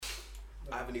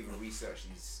I haven't even researched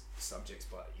these subjects,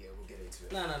 but yeah, we'll get into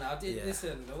it. No. I did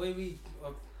listen. The way we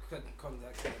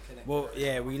connect. Well,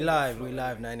 yeah, we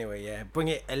live now anyway. Yeah, bring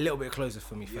it a little bit closer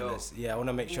for me, fellas. Yeah, I want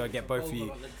to make sure I get both of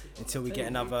you until we get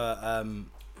another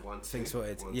thing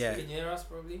sorted. Yeah. Can you hear us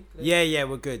probably? Yeah,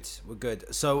 we're good.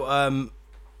 So,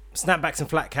 Snapbacks and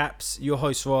Flatcaps. Your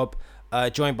host Rob,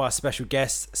 joined by a special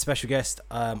guest.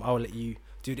 I'll let you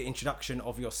do the introduction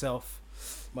of yourself.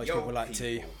 Most people like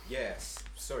to. Yes.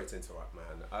 Sorry to interrupt,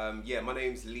 man. Yeah, my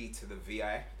name's Lee to the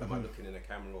VI. Am I looking in a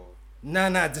camera or?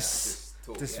 Nah, just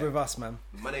with us, man.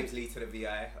 My name's Lee to the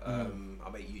VI. I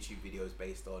make YouTube videos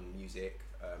based on music,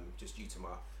 just due to my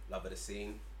love of the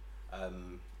scene.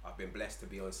 I've been blessed to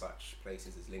be on such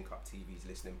places as Link Up TV's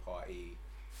Listening Party.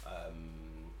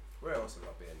 Where else have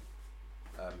I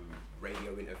been?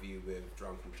 Radio interview with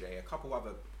Drunken Jay. A couple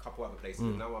other places.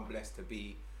 And now I'm blessed to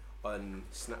be on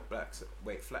Snapbacks.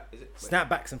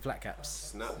 Snapbacks and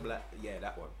Flatcaps. Yeah,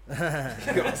 that one. You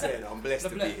know what I'm saying? I'm blessed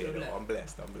to be here. Though. I'm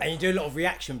blessed. And you do a lot of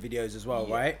reaction videos as well,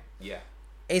 right? Yeah.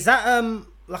 Is that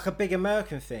like a big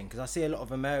American thing? Because I see a lot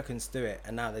of Americans do it,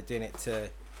 and now they're doing it to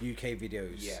UK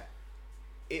videos. Yeah.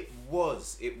 It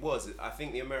was. I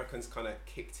think the Americans kind of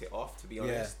kicked it off, to be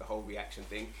honest, the whole reaction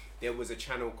thing. There was a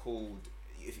channel called,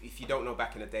 if you don't know,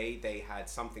 back in the day, they had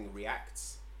something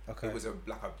Reacts. Okay. It was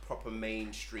like a proper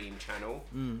mainstream channel,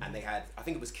 and they had, I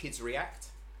think it was Kids React,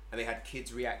 and they had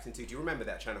kids reacting to. Do you remember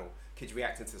that channel? Kids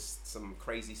reacting to some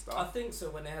crazy stuff. I think so.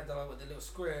 When they had the little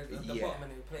square at the bottom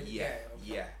and they played the game.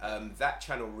 Yeah. That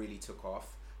channel really took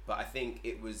off, but I think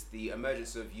it was the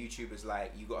emergence of YouTubers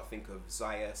like, you got to think of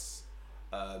Zayas,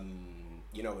 and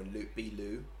B.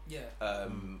 Lou. Yeah.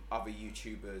 Other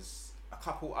YouTubers. A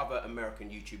couple other American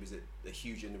YouTubers that are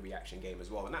huge in the reaction game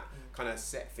as well, and that kind of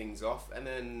set things off. And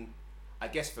then I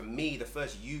guess for me, the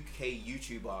first UK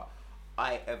YouTuber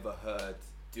I ever heard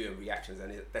doing reactions,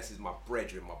 and this is my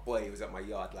brethren, my boy, he was at my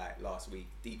yard like last week,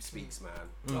 Deep Speaks, man.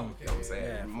 You know what I'm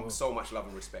saying? Yeah, so much love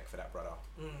and respect for that brother.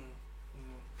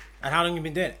 And how long you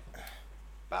been doing it?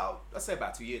 I'd say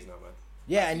about 2 years now, man.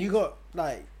 Yeah, and you got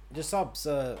like the subs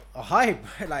are high,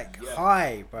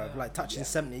 high, bro, like touching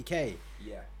 70k.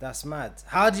 Yeah, that's mad.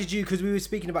 How did you? Because we were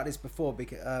speaking about this before.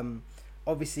 Because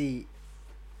obviously,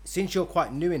 since you're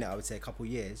quite new in it, I would say a couple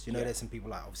of years. You know, there's some people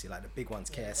like obviously like the big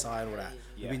ones, KSI and all that.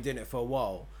 You've been doing it for a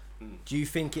while. Do you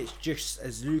think it's just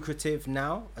as lucrative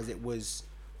now as it was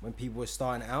when people were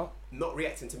starting out? Not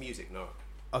reacting to music, no.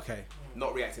 Okay.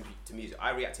 Not reacting to music.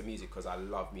 I react to music because I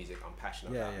love music. I'm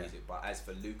passionate about music. But as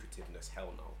for lucrativeness,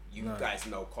 hell no. You guys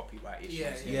know copyright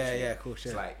issues. Yeah, cool shit.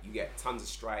 It's like you get tons of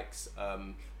strikes,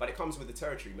 but it comes with the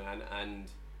territory, man. And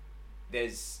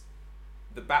there's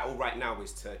the battle right now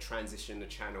is to transition the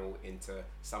channel into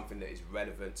something that is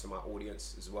relevant to my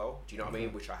audience as well. Do you know what I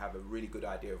mean? Which I have a really good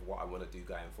idea of what I want to do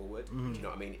going forward. Do you know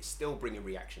what I mean? It's still bringing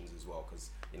reactions as well because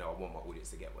I want my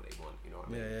audience to get what they want. You know what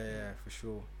I mean? Yeah, for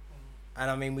sure.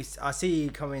 And I mean, I see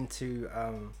you come into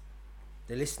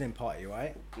the listening party,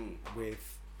 right?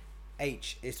 With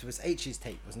H. It was H's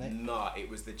tape, wasn't it? Nah, it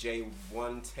was the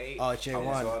J1 tape. Oh,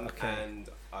 J1. Okay. And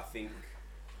I think,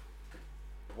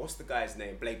 what's the guy's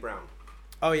name? Blake Brown.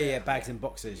 Oh yeah, Bags and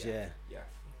Boxes. Yeah. Yeah.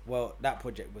 Well, that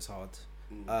project was hard.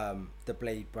 The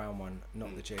Blade Brown one,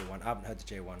 not the J1. I haven't heard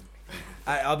the J1.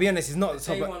 I'll be honest, it's not the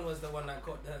J1 was the one that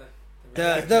got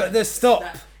the stop.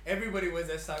 That everybody was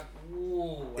just like,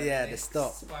 whoa. Yeah, the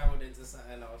stop. Spiraled into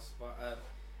something else, but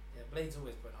Blade's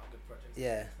always putting out good projects.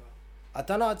 Yeah. I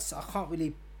don't know. I can't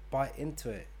really bite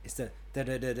into it. It's the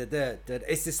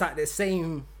It's just like the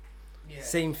same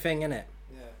thing, innit?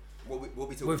 Yeah. What we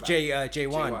talking with about?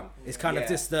 J1. It's kind of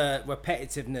just the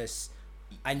repetitiveness,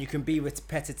 and you can be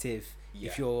repetitive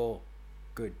if you're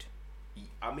good.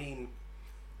 I mean,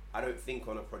 I don't think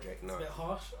on a project. No. It's a bit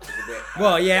harsh. It's a bit.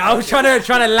 Well, yeah, I was trying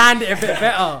to land it a bit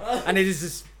better, and it is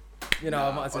just, I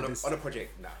might as well on a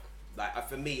project. Nah. Like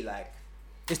for me, like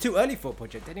it's too early for a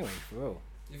project anyway. For real.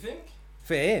 You think?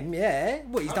 For him, yeah.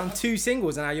 What, he's done 2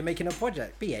 singles and now you're making a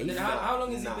project. Behave. How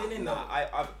long has he been in?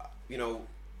 I've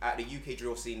at the UK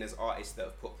drill scene, there's artists that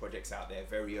have put projects out there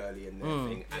very early in their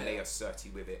thing, and they are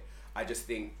certy with it. I just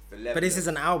think the level. But this is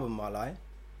an album, I lie.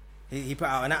 He put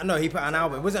out he put out an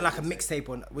album. It wasn't like a mixtape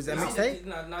on. Was it a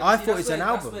mixtape? I thought it's an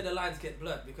album. That's where the lines get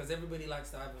blurred because everybody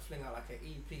likes to either fling out like an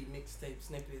EP, mixtape,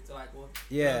 snippet, You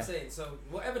know what I'm saying? So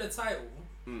whatever the title.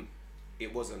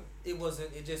 It wasn't.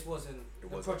 It just wasn't. The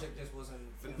project just wasn't.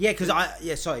 Yeah, because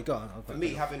sorry, go on. For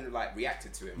me, having like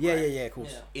reacted to him. Yeah, of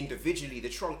course. Yeah. Individually,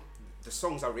 the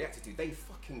songs I reacted to, they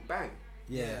fucking bang.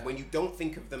 Yeah. When you don't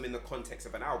think of them in the context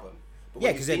of an album,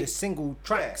 Yeah, because they're the single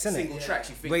tracks, isn't it? Single tracks.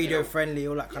 You think radio friendly,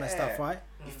 all that kind of stuff, right?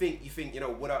 You think,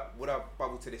 would I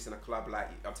bubble to this in a club like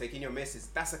I'm taking your missus?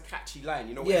 That's a catchy line,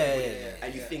 you know.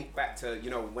 And you think back to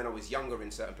when I was younger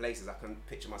in certain places, I can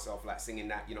picture myself like singing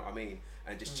that, you know what I mean,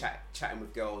 and just chatting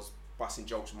with girls, busting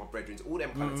jokes with my brethren, all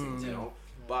them kind of things, you know.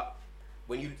 But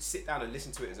when you sit down and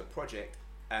listen to it as a project,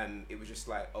 it was just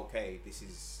like, okay, this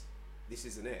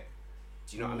isn't it.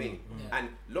 Do you know what I mean? And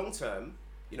long term,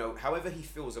 however he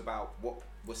feels about what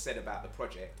was said about the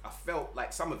project, I felt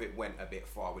like some of it went a bit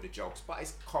far with the jokes, but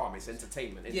it's calm, it's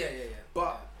entertainment, isn't it?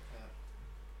 But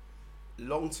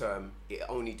long term, it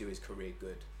only do his career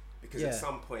good, because at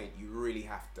some point you really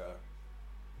have to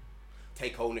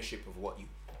take ownership of what you.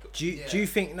 Do you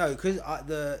think because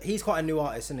he's quite a new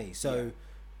artist, isn't he? So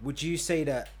would you say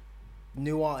that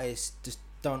new artists just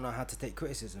don't know how to take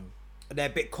criticism? They're a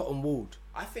bit cotton wooled.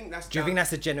 I think that's. Do you think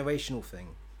that's a generational thing?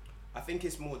 I think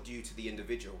it's more due to the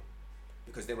individual,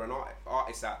 because there are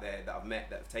artists out there that I've met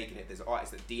that have taken it. There's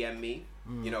artists that DM me,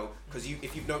 because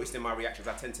if you've noticed in my reactions,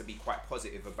 I tend to be quite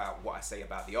positive about what I say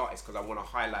about the artist, because I want to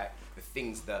highlight the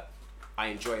things that I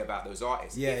enjoy about those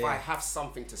artists. If I have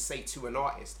something to say to an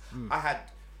artist, I'm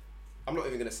not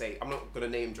going to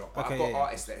name drop, but I've got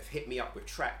artists that have hit me up with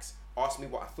tracks, asked me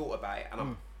what I thought about it, and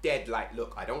I'm dead like,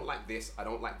 look, I don't like this, I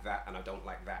don't like that, and I don't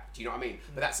like that. Do you know what I mean?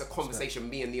 But that's a conversation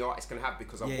me and the artist can have,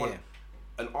 because an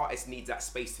artist needs that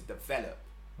space to develop.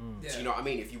 Do you know what I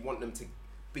mean? If you want them to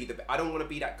be I don't want to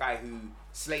be that guy who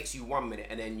slates you 1 minute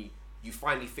and then you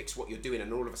finally fix what you're doing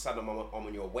and all of a sudden I'm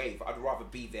on your wave. I'd rather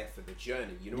be there for the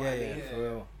journey. You know what I mean? Yeah, for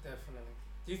real. Definitely.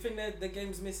 Do you think that the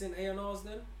game's missing A&Rs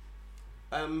then?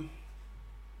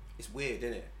 It's weird,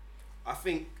 isn't it? I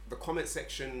think the comment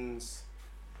sections,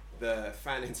 the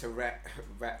fan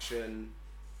interaction,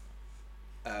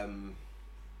 I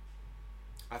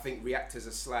think reactors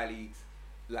are slightly,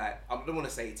 like, I don't want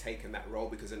to say taken that role,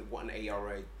 because what an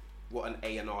A&R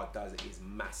does is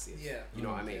massive. You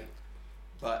know what I mean?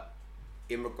 But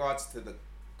in regards to the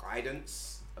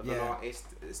guidance of an artist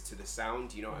as to the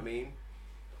sound, you know what I mean?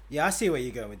 Yeah, I see where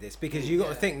you're going with this, because you got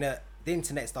to think that the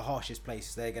internet's the harshest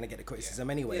place they're going to get the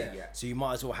criticism anyway. So you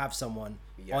might as well have someone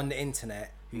on the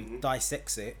internet who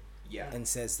dissects it and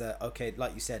says that, okay,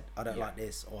 like you said, I don't like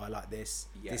this, or I like this.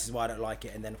 This is why I don't like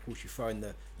it. And then of course you throw in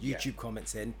the YouTube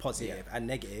comments in, positive and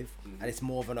negative, and it's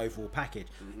more of an overall package.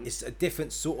 It's a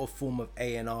different sort of form of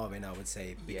A&R in, I would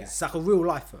say, because it's like a real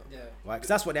lifer, right? Because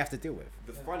that's what they have to deal with.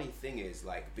 The funny thing is,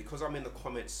 like, because I'm in the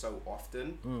comments so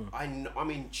often, I'm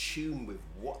in tune with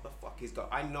what the fuck is going.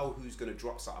 I know who's gonna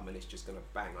drop something and it's just gonna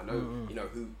bang. I know, you know,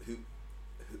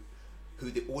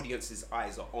 who the audience's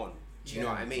eyes are on. Do you know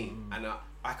what I mean? And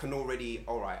I can already,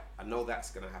 alright, I know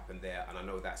that's going to happen there, and I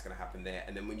know that's going to happen there.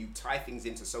 And then when you tie things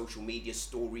into social media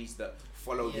stories that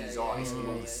follow these artists and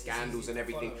all these scandals and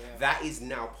everything, that is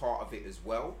now part of it as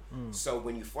well. So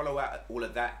when you follow out all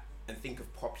of that and think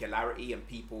of popularity and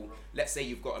people, let's say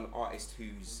you've got an artist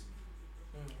who's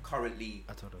currently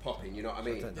popping, you know what I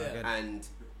mean? And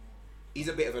he's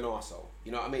a bit of an arsehole,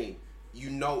 you know what I mean? You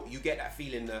know, you get that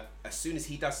feeling that as soon as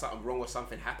he does something wrong or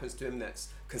something happens to him that's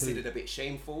considered a bit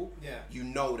shameful, you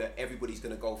know that everybody's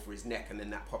going to go for his neck, and then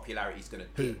that popularity's going to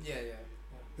dip.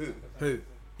 Who?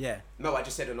 Yeah. No, I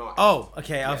just said an artist. Oh,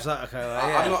 okay. I was like, okay.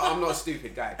 I'm not a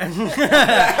stupid guy.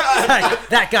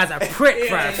 That guy's a prick,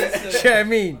 bruv. Do you know what I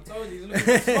mean? I told you,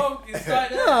 he's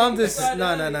no, I'm just no.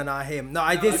 I hear him. No,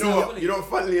 I did see. You know,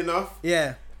 funnily enough.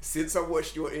 Yeah. Since I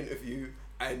watched your interview,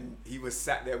 and he was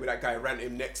sat there with that guy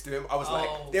ranting next to him, I was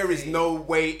like, there is no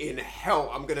way in hell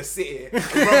I'm going to sit here. And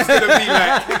Rob's going to be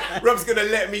like, Rob's going to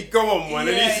let me go on one.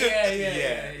 And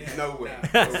he's no way.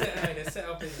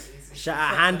 Shout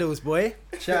out handles, boy.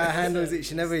 Shout out handles each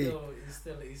and every. He's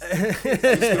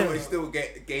still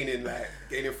gaining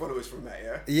followers from that,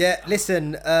 yeah? Yeah,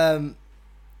 listen,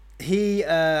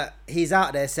 he's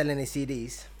out there selling his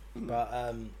CDs,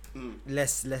 but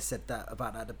less said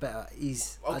about that, the better.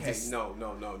 Okay, no.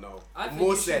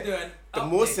 The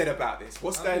more said about this.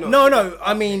 What's going on? No.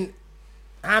 I mean,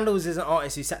 Handles is an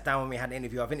artist who sat down when we had an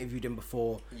interview. I've interviewed him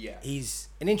before. Yeah. He's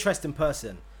an interesting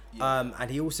person. Yeah.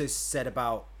 And he also said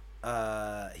about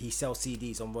he sells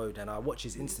CDs on road, and I watch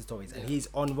his Insta stories, and he's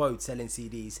on road selling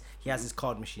CDs. He has his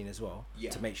card machine as well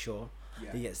to make sure.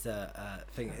 Yeah. He gets the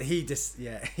thing. He just, No.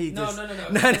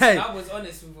 I was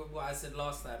honest with what I said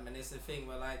last time, and it's the thing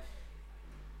where, like,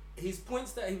 his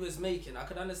points that he was making, I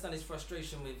could understand his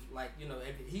frustration with, like, you know,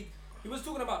 he was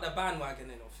talking about the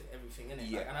bandwagon and everything, innit?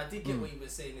 Yeah. Like, and I did get what he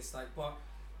was saying. It's like, but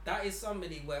that is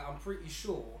somebody where I'm pretty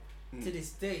sure to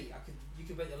this day, you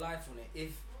could bet your life on it.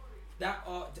 If that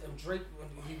art Drake when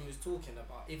he was talking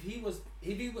about, if he was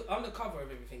on the cover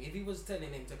of everything, if he was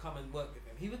telling him to come and work with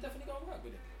him, he would definitely go and work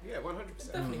with him. Yeah,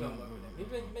 100%. Definitely go and work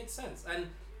with him. It makes sense. And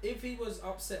if he was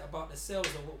upset about the sales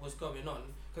of what was going on,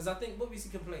 because I think what was he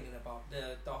complaining about,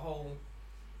 the whole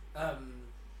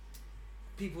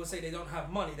people say they don't have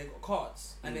money, they got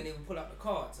cards, and then they would pull out the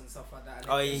cards and stuff like that.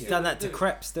 And he's done that to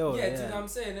Crep still. Yeah, do you know what I'm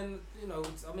saying? And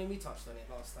I mean, we touched on it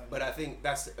last time. But I think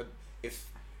that's if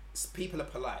people are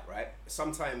polite, right?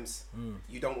 Sometimes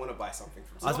you don't want to buy something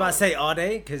from someone. I was about to say, are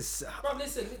they? Because bro,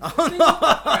 listen. Think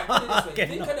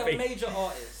of the major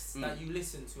artists that you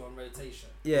listen to on rotation.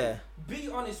 Yeah. Be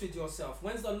honest with yourself.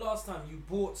 When's the last time you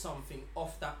bought something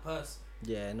off that person?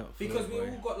 Yeah, not for because we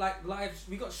all got like lives,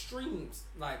 we got streams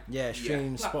like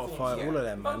streams, Spotify, all of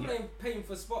them, man. I'm paying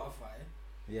for Spotify.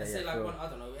 Say like I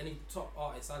don't know, any top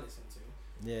artists I listen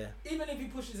to. Yeah. Even if he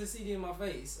pushes a CD in my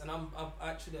face and I'm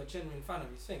actually a genuine fan of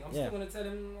his thing, I'm still gonna tell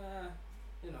him,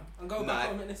 and go back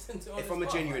home and listen to. If I'm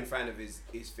a genuine fan of his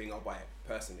thing, I'll buy it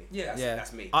personally. Yeah,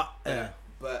 that's me.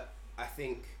 But I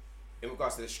think in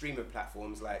regards to the streaming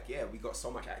platforms, like we got so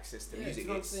much access to music.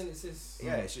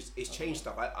 It's changed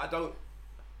stuff. I don't.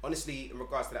 Honestly, in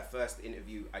regards to that first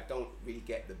interview, I don't really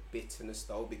get the bitterness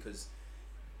though, because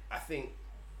I think,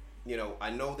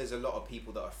 I know there's a lot of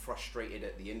people that are frustrated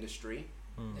at the industry,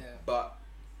 but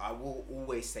I will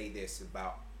always say this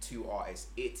about two artists: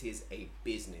 it is a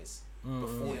business.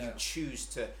 Before you choose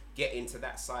to get into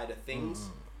that side of things,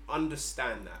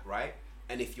 understand that, right?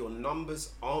 And if your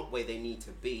numbers aren't where they need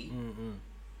to be,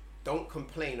 don't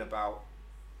complain about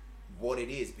what it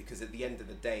is, because at the end of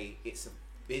the day, it's a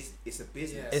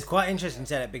business. It's quite interesting to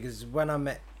say that, because when I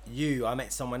met you, I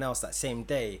met someone else that same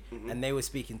day, and they were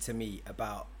speaking to me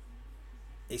about,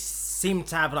 it seemed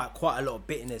to have like quite a lot of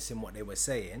bitterness in what they were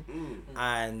saying,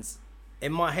 and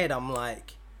in my head I'm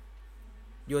like,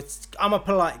 I'm a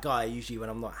polite guy usually when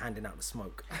I'm not handing out the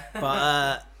smoke,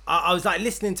 but I was like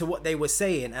listening to what they were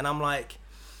saying, and I'm like,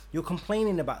 you're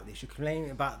complaining about this, you're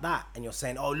complaining about that, and you're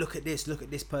saying, oh, look at this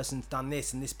person's done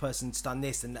this, and this person's done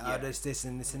this, and there's this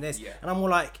and this and this. And I'm all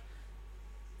like,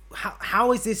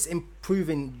 how is this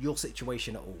improving your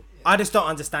situation at all? I just don't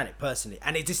understand it personally.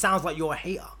 And it just sounds like you're a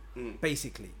hater,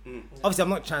 basically. Obviously, I'm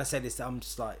not trying to say this, I'm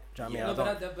just like, do you know what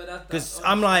I mean? Because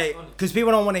I'm like, because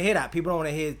people don't want to hear that. People don't want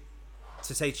to hear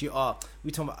to say to you,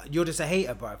 we talking about, you're just a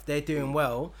hater, bro. If they're doing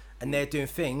well and they're doing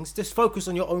things, just focus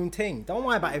on your own thing. Don't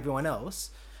worry about everyone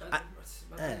else.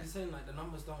 You're saying like the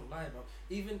numbers don't lie, bro.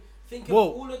 Even think of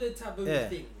all of the taboo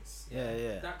things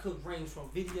that could range from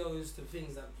videos to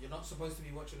things that you're not supposed to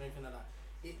be watching or anything like that.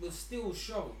 It will still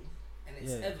show, and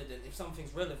it's evident if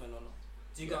something's relevant or not.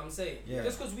 Do you get what I'm saying?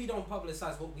 Just because we don't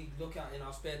publicize what we look at in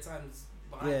our spare times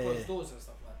behind closed doors and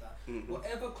stuff like that,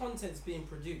 whatever content's being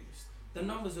produced, the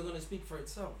numbers are going to speak for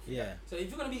itself. So if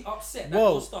you're going to be upset that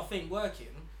your stuff ain't working.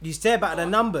 You said about the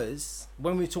numbers,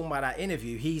 when we were talking about that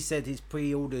interview, he said his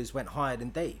pre-orders went higher than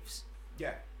Dave's.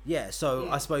 So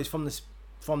I suppose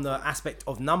from the aspect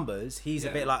of numbers, he's a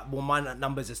bit like, well, my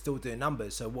numbers are still doing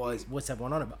numbers, so what's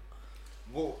everyone on about?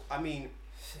 Well, I mean,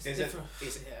 it's different. I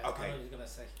know what he's going to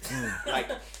say. Like,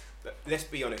 let's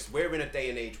be honest, we're in a day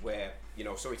and age where,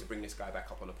 sorry to bring this guy back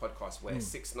up on the podcast, where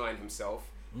 6ix9ine himself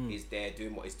is there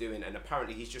doing what he's doing, and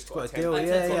apparently he's just got a deal.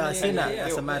 I've seen that.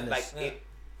 That's a madness.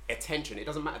 Attention. It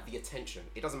doesn't matter the attention.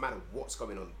 It doesn't matter what's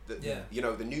going on.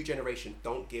 The new generation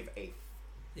don't give a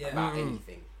about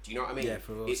anything. Do you know what I mean?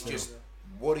 It's just,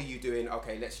 what are you doing?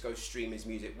 Okay, let's go stream his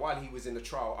music. While he was in the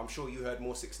trial, I'm sure you heard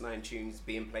more 6ix9ine tunes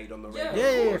being played on the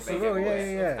radio. For real.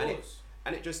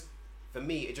 And it just, for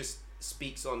me, it just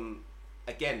speaks on,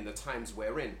 again, the times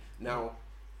we're in. Now,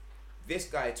 this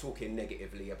guy talking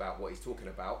negatively about what he's talking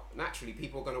about, naturally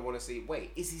people are going to want to see,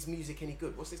 wait, is his music any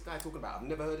good? What's this guy talking about? I've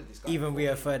never heard of this guy Even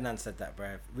Rio Ferdinand said that,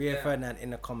 bro. Rio Ferdinand in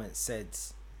the comments said,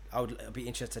 I would be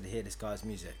interested to hear this guy's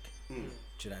music. Do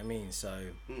you know what I mean? So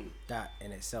that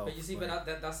in itself. But you see,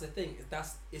 that's the thing.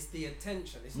 It's the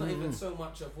attention. It's not even so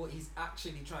much of what he's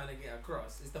actually trying to get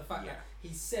across. It's the fact that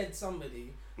he said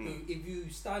somebody who, if you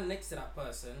stand next to that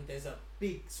person, there's a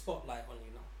big spotlight on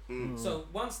you now. So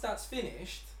once that's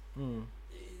finished,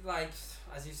 like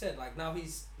as you said, like now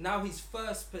he's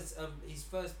first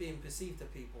being perceived to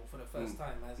people for the first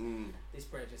time as this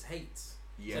bro just hates.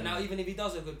 So now even if he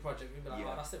does a good project, we'll be like,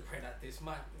 oh, that's the bro that this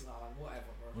might, whatever,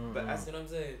 bro. But you know what I'm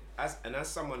saying? As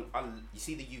someone, you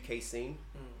see the UK scene,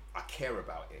 I care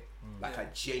about it. Like I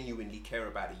genuinely care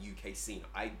about the UK scene.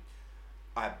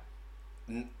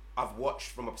 I've watched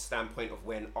from a standpoint of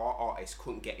when our artists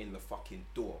couldn't get in the fucking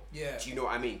door. Do you know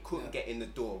what I mean? Couldn't get in the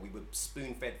door. We were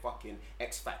spoon-fed fucking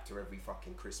X Factor every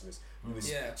fucking Christmas. We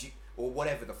was or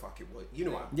whatever the fuck it was. You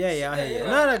know what? I hear you.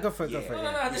 No, go for it.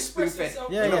 No, we spoon-fed. For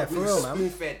real, man.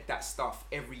 Spoon-fed that stuff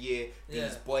every year.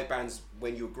 These boy bands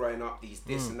when you were growing up, these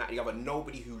this and that, the other.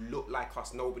 Nobody who looked like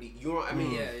us. Nobody. You know what I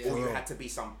mean? Or you had to be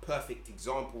some perfect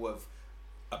example of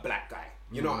a black guy.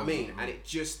 You know what I mean? And it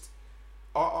just,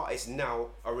 our artists now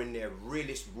are in their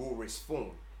realest, rawest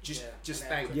form. Just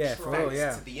thanks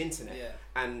to the internet.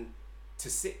 And to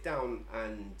sit down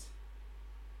and,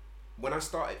 when I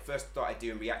first started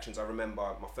doing reactions, I remember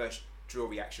my first drill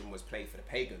reaction was Play for the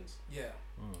Pagans.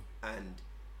 And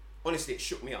honestly, it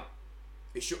shook me up.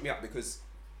 It shook me up because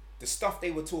the stuff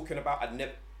they were talking about,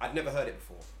 I'd never heard it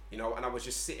before, you know. And I was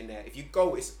just sitting there. If you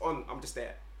go, it's on. I'm just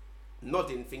there,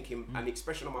 nodding, thinking, and the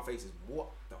expression on my face is, "What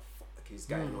the fuck is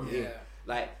going on here?"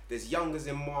 Like, there's youngers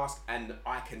in mask, and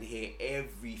I can hear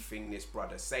everything this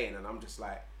brother's saying, and I'm just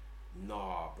like,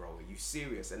 "Nah, bro, are you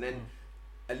serious?" And then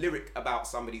a lyric about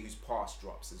somebody whose past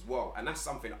drops as well, and that's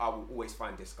something I will always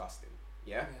find disgusting.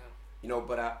 You know,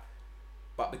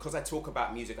 but because I talk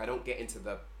about music, I don't get into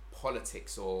the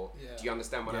politics or do you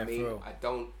understand what I mean? I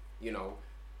don't, you know,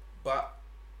 but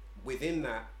within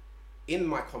that, in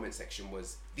my comment section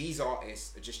was, these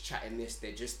artists are just chatting this,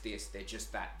 they're just this, they're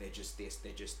just that, they're just this,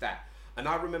 they're just that. And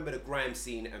I remember the grime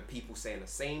scene and people saying the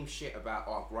same shit about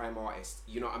our grime artists,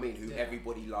 you know what I mean, who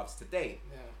everybody loves today.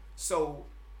 So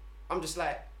I'm just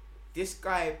like, this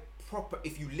guy proper,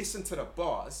 if you listen to the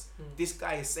bars, this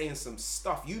guy is saying some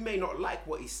stuff. You may not like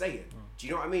what he's saying. Do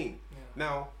you know what I mean?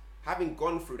 Now, having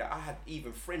gone through that, I had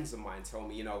even friends of mine tell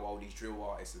me, you know, oh, these drill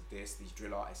artists are this, these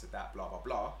drill artists are that, blah, blah,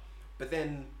 blah. But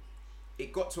then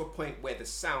it got to a point where the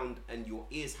sound and your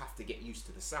ears have to get used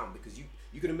to the sound, because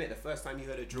you can admit the first time you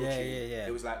heard a drill tune,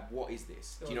 it was like, what is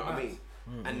this? Do you know what I mean?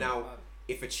 And now,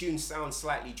 if a tune sounds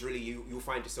slightly drilly, you'll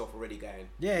find yourself already going,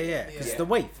 because it's the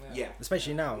wave,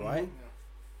 especially now, right?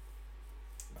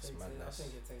 That's madness. I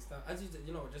think it takes time. As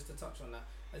you know, just to touch on that,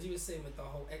 as you were saying with the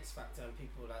whole X Factor and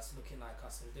people that's looking like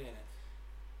us and doing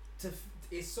it,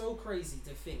 it's so crazy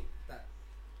to think that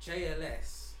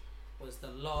JLS was the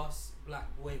last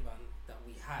black boy band that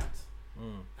we had,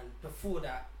 and before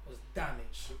that was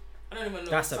Damage. I don't even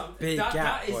know. That's a big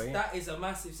gap, boy. That is a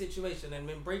massive situation. And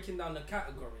when breaking down the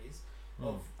categories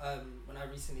of when I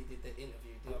recently did the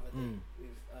interview the other day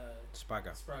with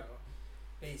Spragger,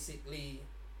 basically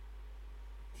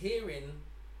hearing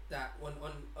that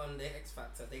on the X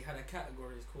Factor they had a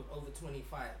category called over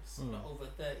 25s, or over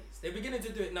 30s. They're beginning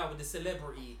to do it now with the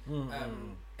celebrity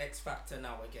X Factor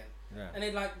now again. And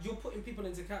they like, you're putting people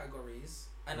into categories,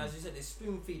 and as you said, they're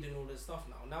spoon feeding all this stuff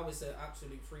now. Now it's an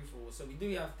absolute free for all. So we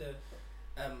do have to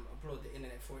applaud the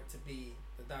internet for it to be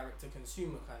the direct to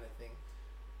consumer kind of thing,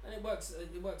 and it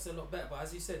works a lot better. But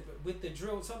as you said, with the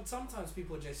drill, sometimes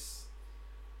people just,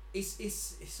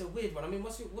 it's a weird one. I mean,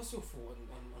 what's your thought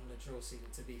on the drill scene,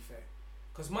 to be fair?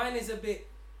 Because mine is a bit,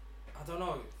 I don't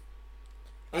know.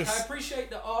 Like, I appreciate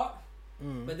the art,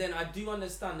 but then I do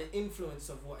understand the influence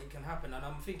of what it can happen, and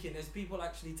I'm thinking there's people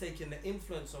actually taking the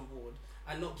influence on board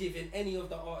and not giving any of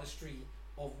the artistry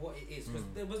of what it is. Because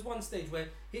there was one stage where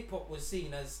hip hop was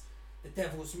seen as the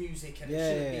devil's music, and it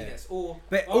shouldn't be this. Or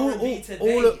but R&B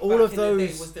today, all of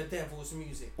those was the devil's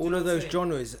music. All of those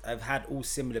genres have had all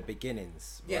similar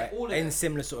beginnings, right? All of in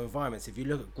similar sort of environments. If you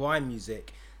look at grime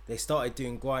music, they started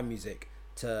doing grime music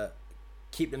to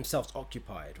keep themselves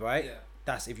occupied, right?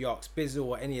 That's, if you ask Bizzle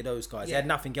or any of those guys, they had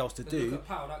nothing else to do. Look at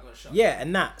Power, that got shut.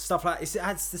 And that stuff like it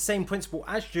has the same principle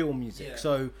as drill music.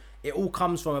 So it all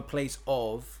comes from a place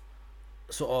of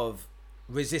sort of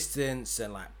resistance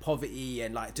and like poverty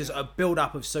and like just a build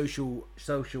up of social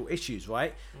issues,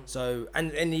 right? So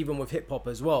and even with hip hop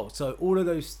as well. So all of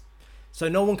those, so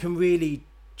no one can really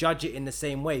judge it in the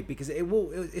same way, because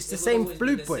it's the same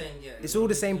blueprint. It's all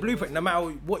the same blueprint. No matter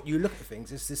what you look at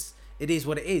things, it's just, it is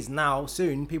what it is. Now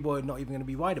soon people are not even going to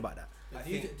be worried about that.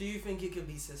 Do you think it could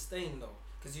be sustained though?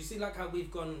 Because you see, like how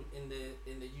we've gone in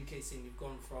the UK scene, we've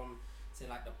gone from say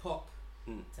like the pop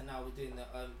to now we're doing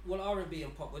the R&B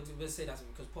and pop. We'll say that's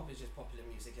because pop is just popular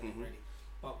music, isn't it, really?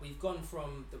 But we've gone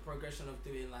from the progression of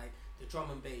doing like the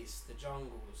drum and bass, the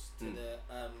jungles, to the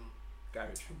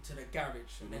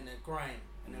garage, and then the grime,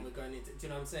 and then we're going into. Do you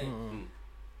know what I'm saying?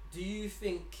 Do you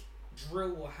think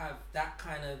drill will have that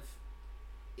kind of?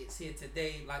 It's here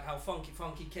today, like how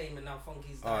funky came, and now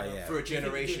funky's for a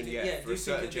generation, for a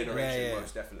certain generation,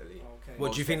 most definitely. Okay.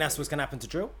 What do you think that's what's gonna happen to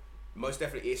drill? Most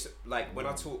definitely. It's like when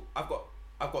I talk, I've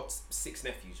got 6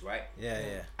 nephews, right?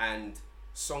 And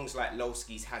songs like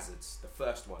Lowski's Hazards, the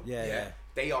first one,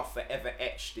 they are forever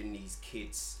etched in these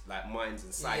kids' like minds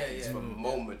and psyches from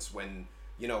moments when,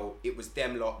 you know, it was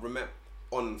them lot. Remember,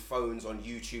 on phones, on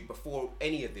YouTube before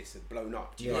any of this had blown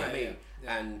up. Do you know what I mean?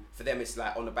 Yeah. And for them, it's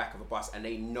like on the back of a bus, and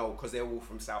they know, because they're all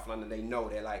from South London. They know,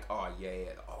 they're like, oh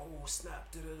oh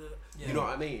snap, you know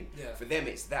what I mean? Yeah. For them,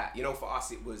 it's that. You know, for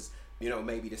us, it was, you know,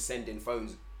 maybe the sending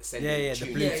tunes, the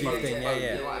Bluetooth thing,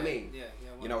 you know what I mean? Yeah.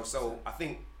 You know, so I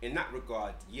think in that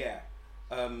regard,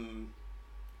 in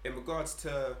regards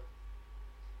to,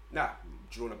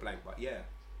 drawing a blank, but yeah.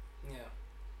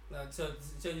 No, so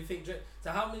you think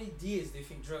so? How many years do you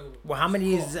think drill? Well, how many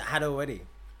years has it had already?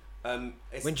 When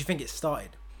do you think it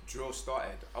started? Drill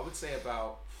started, I would say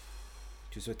about.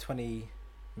 Just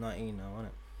 2019 now, isn't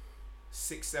it?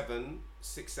 6,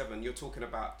 7. You're talking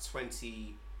about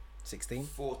 2016,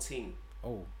 14.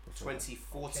 Oh,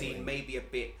 2014, okay. maybe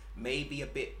a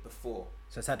bit before.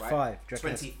 So it's had 5.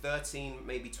 2013,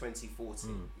 maybe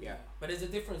 2014. Yeah. But there's a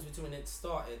difference between it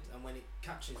started and when it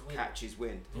catches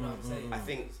wind. You know what I'm saying? I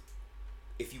think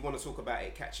if you want to talk about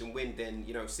it catching wind, then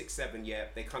 6, 7,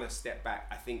 they kind of step back.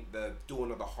 I think the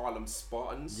dawn of the Harlem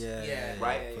Spartans,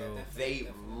 they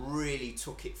really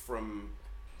took it from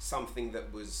something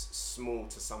that was small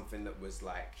to something that was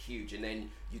like huge. And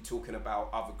then you're talking about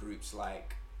other groups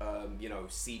like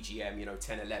CGM,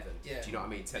 10-11. Do you know what I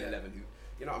mean? 10-11 who,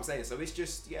 you know what I'm saying? So it's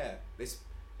just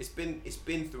it's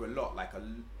been through a lot,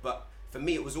 but for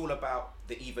me it was all about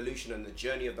the evolution and the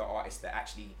journey of the artists that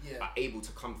actually are able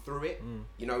to come through it.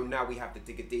 You know, now we have the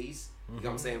Digger D's. You know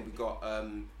what I'm saying? We got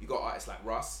you got artists like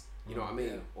Russ, you know what I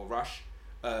mean, or Rush.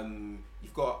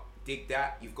 You've got Dig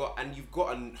That. You've got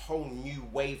a whole new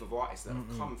wave of artists that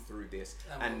have come through this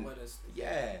and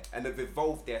have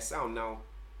evolved their sound. Now,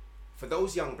 for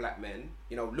those young black men,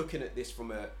 looking at this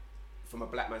from a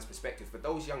black man's perspective, for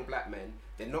those young black men,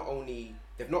 they've not only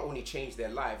changed their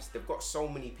lives, they've got so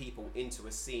many people into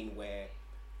a scene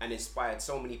and inspired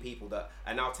so many people that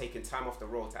are now taking time off the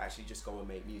road to actually just go and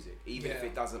make music, even if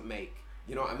it doesn't make,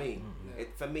 you know what I mean?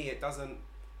 For me, it doesn't,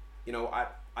 I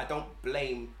don't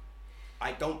blame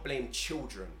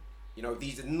children.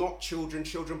 These are not children,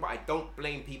 but I don't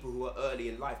blame people who are early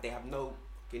in life. They have no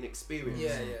experience.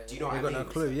 Do you know what I mean? I've got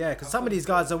no clue, because some of these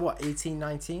guys are what, 18,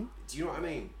 19? Do you know what I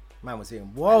mean? Man was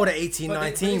hitting wild at 18,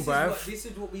 19, bro. This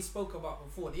is what we spoke about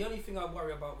before. The only thing I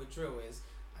worry about with drill is,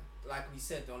 like we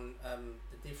said on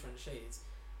the different shades,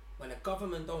 when a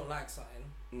government don't like something,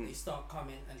 they start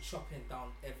coming and chopping down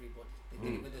everybody. They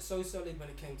did it with the Socialid when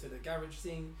it came to the garage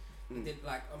scene. They did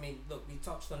look, we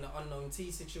touched on the Unknown T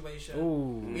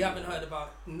situation. We haven't heard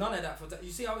about none of that.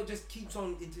 You see how it just keeps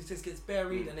on, it just gets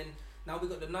buried and then now we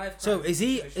got the knife. So is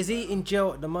he in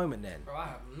jail at the moment then? Bro, I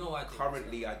have no idea.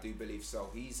 Currently, I do believe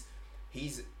so.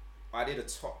 I did a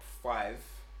top 5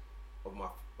 of my,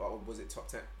 was it top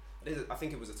 10? I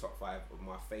think it was a top 5 of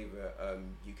my favourite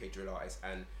UK drill artists.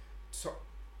 And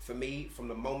for me, from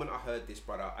the moment I heard this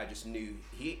brother, I just knew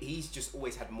he's just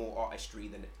always had more artistry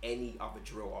than any other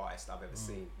drill artist I've ever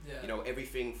seen.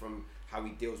 Everything from how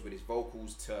he deals with his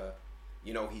vocals to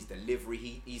his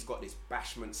delivery. He's got this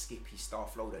bashment, skippy style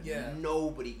flow that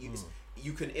nobody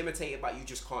you can imitate it, but you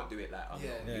just can't do it like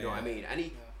you know what I mean.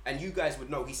 And you guys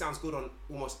would know he sounds good on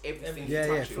almost everything he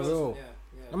touches. For real.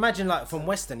 Imagine from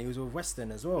Western, he was with Western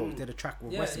as well. Did a track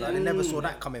with Western. I never saw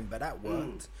that coming, but that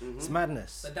worked. It's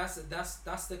madness. But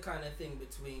that's the kind of thing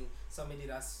between somebody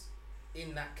that's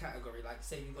in that category, like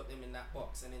say you got them in that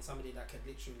box, and then somebody that could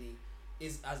literally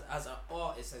is as an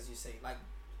artist, as you say, like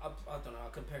I don't know, I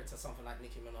compare it to something like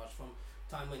Nicki Minaj from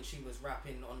time when she was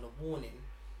rapping on the Warning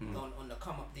on the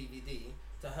Come Up DVD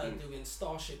to her doing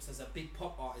Starships as a big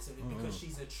pop artist because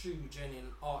she's a true genuine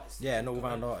artist. Yeah, an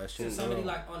all-round artist. So somebody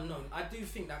like Unknown, I do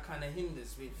think that kind of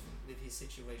hinders with his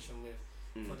situation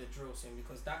for the drill scene,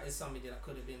 because that is somebody that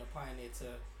could have been a pioneer to,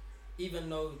 even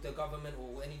though the government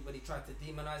or anybody tried to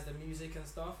demonize the music and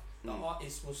stuff, the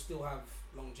artists will still have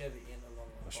longevity in the long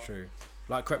run. That's true.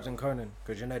 Like Krept and Conan,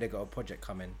 because they got a project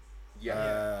coming.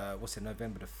 What's it,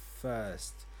 November the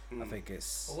 1st? I think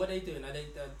it's. Well, what are they doing? Are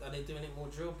they doing it more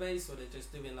drill based, or they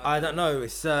just doing like? I don't know.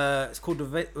 It's called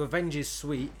the Revenge's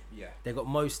Suite. Yeah. They got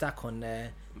Mo Stack on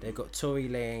there. They got Tory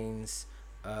Lanez.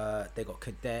 They got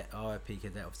Cadet. R.I.P.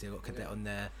 Cadet. Obviously, they got Cadet on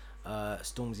there.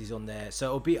 Stormzy's on there.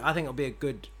 So I think it'll be a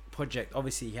good project.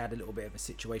 Obviously, he had a little bit of a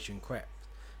situation Krept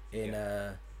in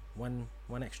one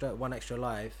extra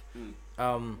live.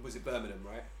 Was it Birmingham,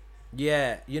 right?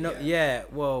 Yeah.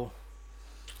 Well.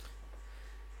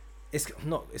 It's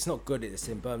not good it's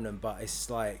in Birmingham, but it's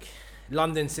like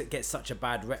London gets such a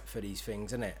bad rep for these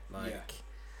things, isn't it?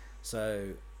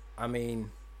 So I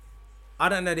mean, I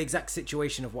don't know the exact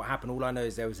situation of what happened. All I know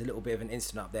is there was a little bit of an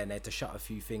incident up there and they had to shut a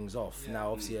few things off.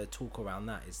 Now obviously a talk around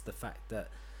that is the fact that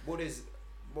what is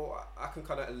well, I can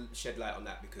kind of shed light on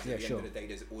that because at the end of the day,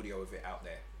 there's audio of it out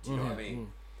there. Do you know what I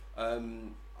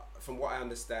mean? From what I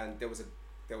understand, there was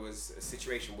a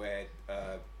situation where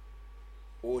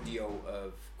audio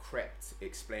of Krept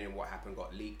explaining what happened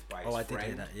got leaked by his friend. I did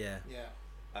hear that. Yeah.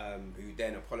 Who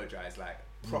then apologized, like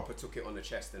proper took it on the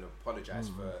chest and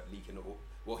apologized for leaking it.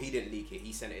 Well, he didn't leak it.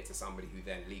 He sent it to somebody who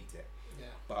then leaked it. Yeah.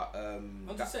 But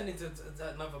I'm just sending it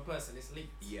to another person. It's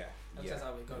leaked. Yeah. That's just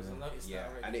how it goes. I noticed that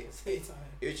already. And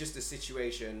it was just a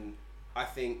situation. I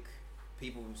think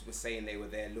people were saying they were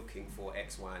there looking for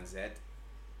X, Y, and Z.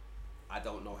 I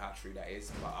don't know how true that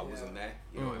is, but I wasn't there.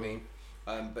 You know what I mean?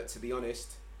 But to be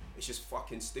honest, it's just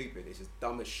fucking stupid. It's just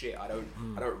dumb as shit. I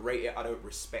don't rate it. I don't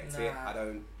respect it. I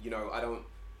don't.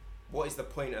 What is the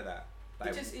point of that?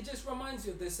 Like, it just reminds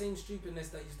you of the same stupidness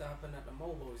that used to happen at the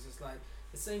Mobile. It's just like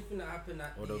the same thing that happened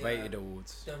at the rated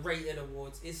awards. The rated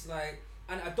awards. It's like,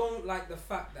 and I don't like the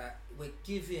fact that we're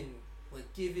giving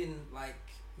like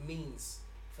means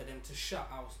for them to shut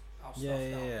our stuff down.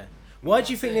 Yeah. Why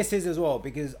do you think this is as well?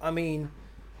 Because I mean,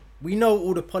 we know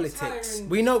all the politics.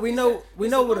 We know all the politics.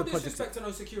 No disrespect to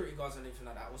no security guards or anything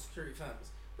like that, or security firms,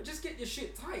 but just get your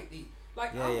shit tight.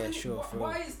 Like,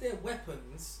 why is there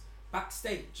weapons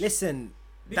backstage? Listen,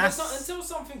 because until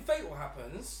something fatal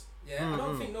happens, I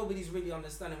don't think nobody's really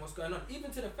understanding what's going on.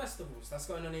 Even to the festivals that's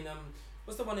going on in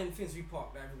what's the one in Finsbury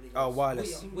Park that everybody goes? Oh,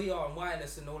 Wireless. We are on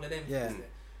Wireless and all of them. Yeah. Things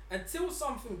there. Until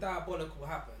something diabolical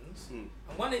happens, and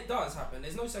when it does happen,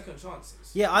 there's no second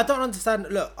chances. Yeah, I don't understand.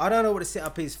 Look, I don't know what the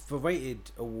setup is for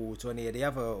rated awards or any of the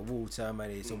other award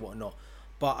ceremonies or whatnot.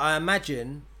 But I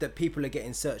imagine that people are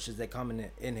getting searched as they're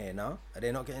coming in here now. Are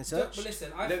they not getting searched? But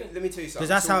listen, let me tell you something. Because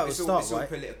that's how it starts, right?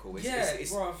 It's all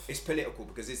political. It's political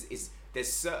because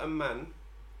there's certain man.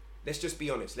 Let's just be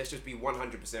honest. Let's just be 100%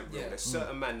 real. There's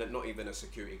certain man that not even a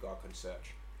security guard can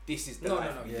search. This is the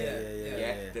life.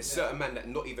 There's certain man that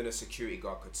not even a security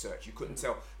guard could search. You couldn't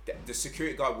tell. The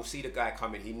security guard will see the guy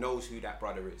coming. He knows who that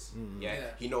brother is.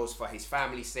 He knows for his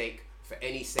family's sake, for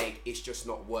any sake, it's just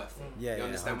not worth it. You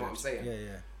understand what I'm saying?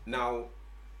 Yeah. Now,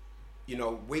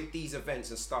 with these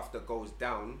events and stuff that goes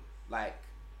down, like,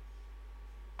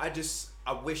 I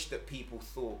wish that people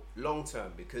thought long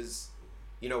term because,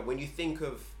 when you think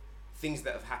of things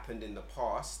that have happened in the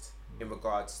past in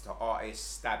regards to artists,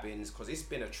 stabbings, because it's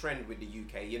been a trend with the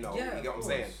UK, you get what I'm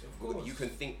saying? You can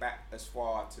think back as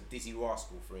far to Dizzy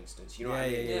Rascal, for instance, you know what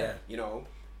I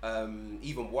mean?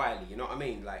 Even Wiley, you know what I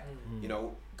mean? Like,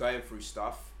 going through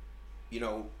stuff,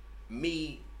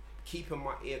 me keeping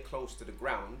my ear close to the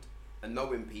ground and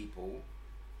knowing people,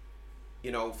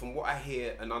 from what I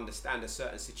hear and understand of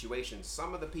certain situations,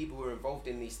 some of the people who are involved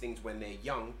in these things when they're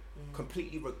young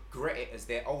completely regret it as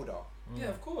they're older. Yeah,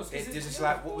 of course. It's just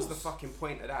like, what was the fucking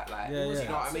point of that? Like, you know what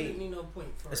I mean? Absolutely no point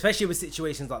for Especially with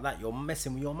situations like that, you're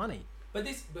messing with your money. But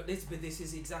this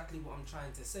is exactly what I'm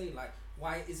trying to say. Like,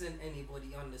 why isn't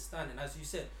anybody understanding? As you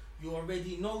said, you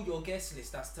already know your guest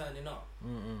list that's turning up.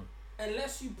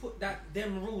 Unless you put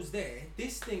them rules there,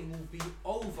 this thing will be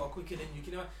over quicker than you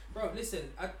can. Bro,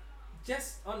 listen,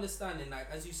 just understanding, like,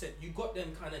 as you said, you got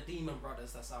them kind of demon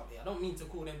brothers that's out here. I don't mean to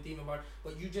call them demon brothers,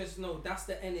 but you just know that's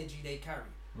the energy they carry.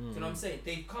 You know what I'm saying?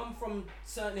 They come from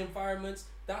certain environments.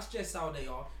 That's just how they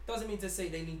are. Doesn't mean to say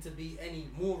they need to be any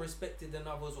more respected than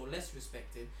others or less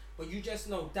respected. But you just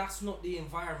know that's not the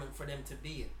environment for them to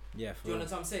be in. Yeah. Do you know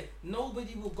what I'm saying?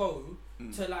 Nobody will go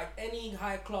to like any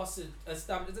high class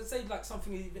established. Let's say like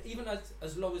something even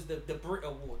as low as the Brit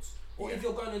Awards, or if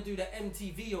you're going to do the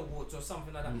MTV Awards or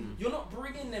something like that. You're not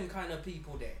bringing them kind of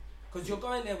people there because you're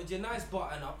going there with your nice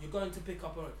button up. You're going to pick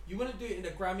up on it. You want to do it in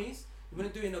the Grammys. You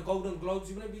want to do it in the Golden Globes.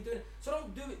 You want to be doing it. So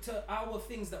don't do it to our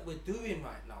things that we're doing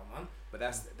right now, man. But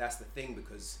that's the thing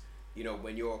because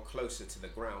when you're closer to the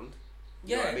ground.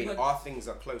 You know what I mean? Our things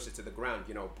are closer to the ground.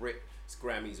 Brits,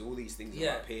 Grammys, all these things are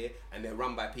up here, and they're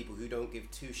run by people who don't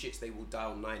give two shits. They will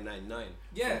dial 999.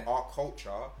 Yeah. From our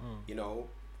culture,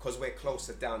 because we're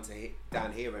closer down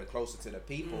here and closer to the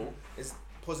people, there's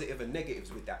positive and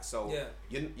negatives with that. So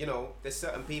there's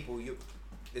certain people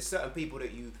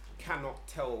that you cannot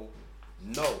tell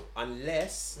no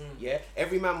unless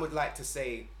every man would like to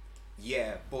say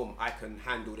boom, I can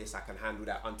handle this, I can handle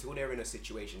that, until they're in a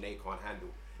situation they can't handle.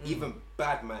 Even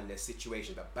bad man, there's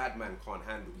situations that bad man can't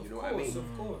handle. You know what I mean?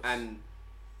 Of course. And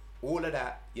all of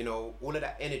that, all of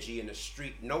that energy in the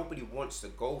street, nobody wants to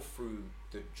go through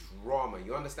the drama.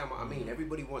 You understand what I mean?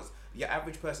 Everybody your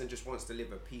average person just wants to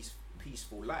live a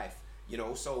peaceful life.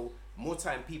 So more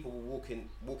time people will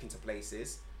walk into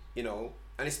places, and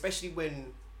especially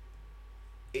when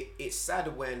it's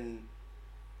sad when,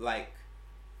 like,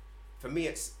 for me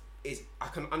it's I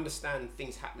can understand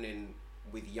things happening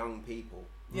with young people.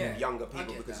 younger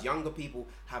people, because younger people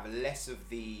have less of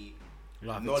the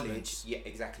life knowledge,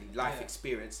 life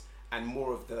experience, and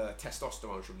more of the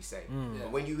testosterone, should we say.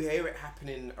 But when you hear it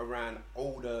happening around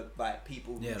older like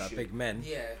people who like big men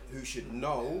who should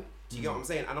know, do you get what I'm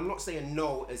saying? And I'm not saying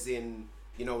know as in,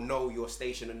 you know your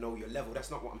station and know your level.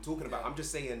 That's not what I'm talking about. I'm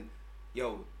just saying,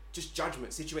 just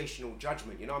judgment, situational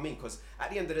judgment, you know what I mean? Because at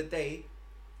the end of the day,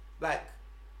 like,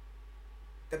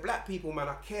 the black people, man,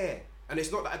 I care. And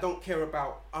it's not that I don't care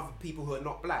about other people who are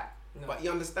not black. No. But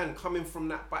you understand, coming from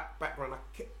that background,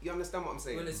 you understand what I'm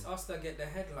saying? Well, it's us that get the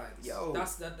headlines.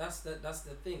 That's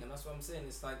the thing, and that's what I'm saying.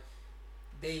 It's like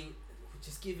they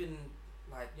just giving,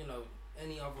 like, you know,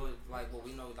 any other, like, what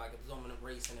we know, like a dominant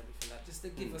race and everything, like, just to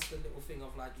give us the little thing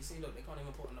of, like, you see, look, they can't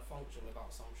even put on a function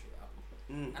without some shit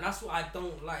happening. And that's what I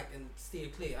don't like and steer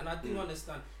clear. And I do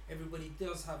understand everybody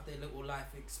does have their little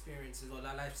life experiences or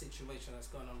their life situation that's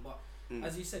going on, but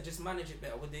as you said, just manage it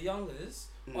better. With the youngers,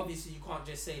 obviously you can't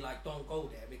just say, like, don't go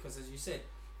there, because as you said,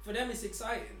 for them it's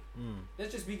exciting.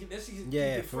 Let's just keep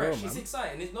it fresh. Real, it's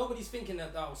exciting. Nobody's thinking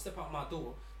that I'll step out my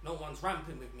door, no one's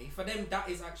ramping with me. For them, that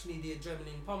is actually the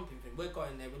adrenaline pumping thing. We're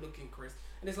going there, we're looking crisp,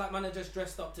 and it's like, man, are just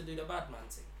dressed up to do the bad man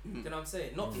thing. You know what I'm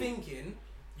saying? Not thinking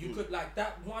you could, like,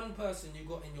 that one person you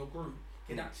got in your group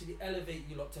can actually elevate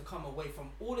you lot to come away from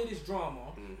all of this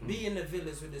drama, be in the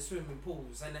villas with the swimming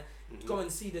pools, and go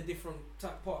and see the different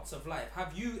parts of life.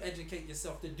 Have you educate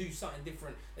yourself to do something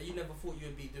different that you never thought you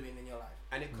would be doing in your life?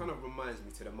 And it kind of reminds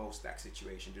me to the Mo Stack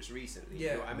situation just recently.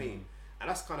 You know what I mean? And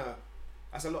that's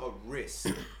a lot of risk.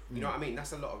 You know what I mean?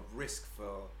 That's a lot of risk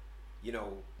for, you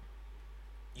know,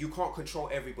 you can't control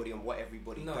everybody and what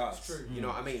everybody does. It's true. You know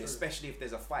what I mean? Especially if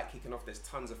there's a fight kicking off, there's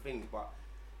tons of things, but,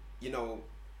 you know,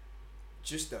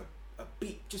 just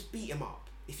beat him up.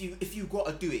 If you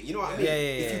gotta do it, you know what I mean?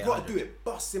 If you gotta do it,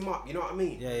 bust him up, you know what I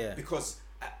mean? Because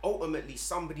ultimately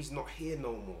somebody's not here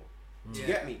no more. Do you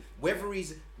get me?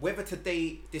 Whether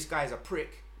today this guy's a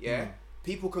prick,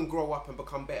 people can grow up and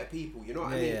become better people, you know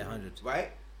what I mean? 100.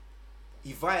 Right?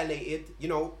 He violated, you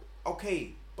know,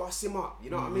 okay, bust him up,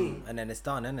 you know what I mean? And then it's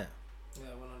done, isn't it? Yeah,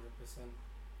 100%.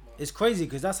 It's crazy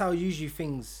because that's how usually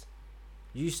things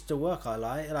used to work.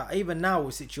 Like even now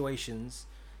with situations,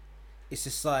 it's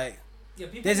just like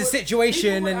there's a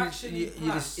situation and you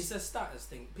just, it's a status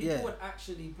thing. People would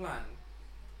actually plan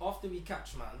after we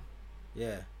catch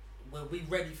man. Well, we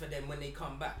ready for them when they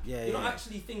come back. You're not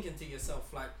actually thinking to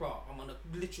yourself like, bro, I'm gonna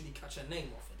literally catch a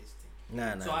name off of this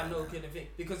thing. So I know kind of thing,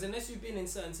 because unless you've been in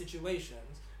certain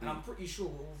situations, and I'm pretty sure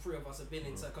all three of us have been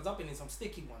in, because I've been in some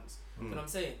sticky ones. You know what I'm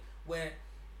saying? Where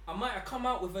I might have come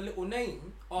out with a little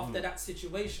name after that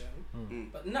situation,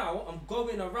 but now I'm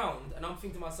going around and I'm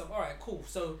thinking to myself, all right, cool.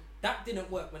 So that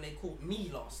didn't work when they caught me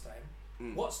last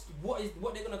time.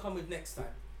 What they're gonna come with next time?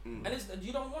 And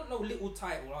you don't want no little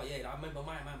title. Oh yeah, I remember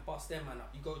my man bust them man up.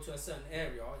 You go to a certain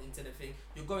area into the thing.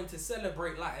 You're going to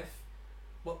celebrate life,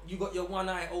 but you got your one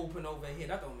eye open over here.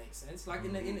 That don't make sense. Like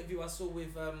in the interview I saw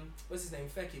with what's his name,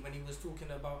 Fecky, when he was talking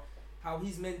about how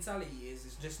his mentality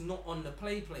is just not on the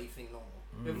play thing no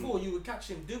more. Before you would catch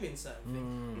him doing certain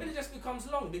things, but it just becomes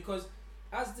long because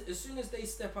as soon as they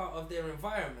step out of their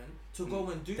environment to go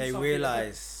and do something, they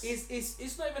realize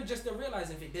it's not even just a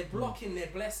realizing thing. They're blocking their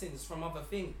blessings from other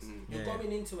things. You're going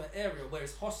into an area where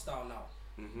it's hostile now.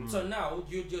 So now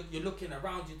you're looking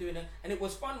around, you're doing it, and it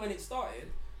was fun when it started.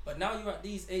 But now you're at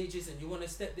these ages and you want to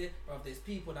step there. Bro, there's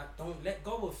people that don't let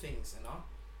go of things, you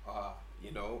know.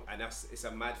 You know, and it's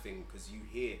a mad thing because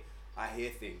I hear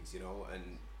things, you know,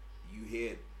 and you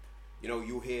hear, you know,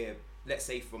 you hear. Let's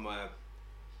say from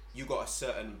you got a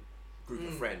certain group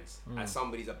of friends and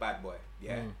somebody's a bad boy,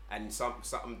 and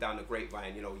something down the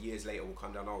grapevine, you know, years later will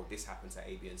come down, oh, this happened to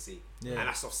A, B, and C, and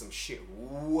that's off some shit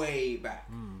way back.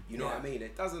 You know what I mean?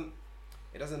 It doesn't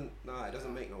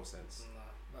make no sense. No,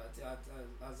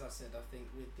 but as I said, I think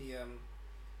with the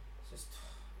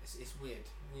it's weird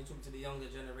when you talk to the younger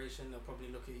generation. They'll probably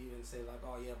look at you and say like,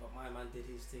 oh yeah, but my man did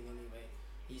his thing anyway.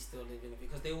 He's still living it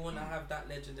because they want to have that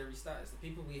legendary status. The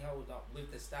people we held up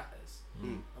with the status,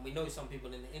 and we know some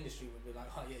people in the industry would be like,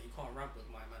 oh yeah, you can't ramp with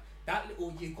my man. That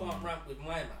little you can't ramp with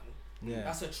my man.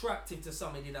 That's attractive to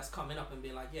somebody that's coming up and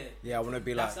be like, I want to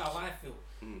be that's like. That's how I feel.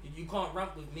 You can't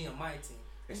ramp with me and my team.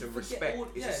 It's a respect.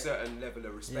 It's a certain level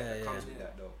of respect that comes with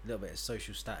that though. A little bit of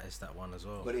social status, that one as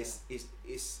well. But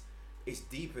it's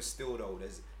deeper still though.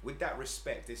 With that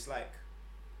respect, it's like.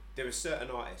 There are certain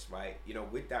artists, right, you know,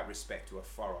 with that respect who are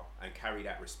thorough and carry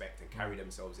that respect and carry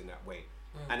themselves in that way.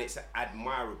 And it's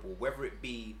admirable, whether it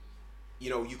be, you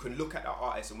know, you can look at that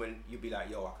artist and when you be like,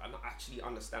 yo, I can actually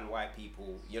understand why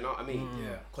people, you know what I mean?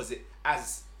 Because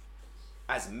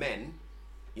as men,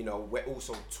 you know, we're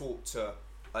also taught to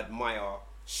admire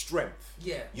strength.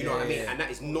 Yeah. You know what I mean? Yeah. And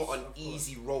that is not an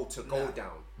easy road to go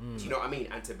down. Do you know what I mean?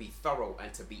 And to be thorough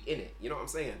and to be in it. You know what I'm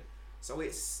saying? So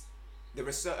there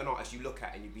are certain artists you look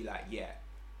at and you'd be like, yeah,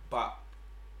 but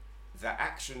the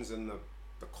actions and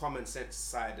the common sense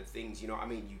side of things, you know what I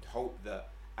mean? You'd hope that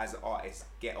as artists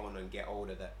get on and get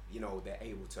older that, you know, they're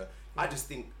able to. I just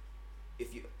think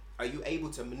are you able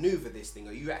to maneuver this thing?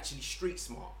 Are you actually street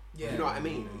smart? Yeah. You know what I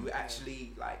mean? Are you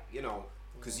actually like, you know,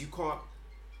 because you can't,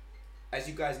 as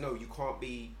you guys know, you can't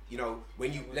be, you know,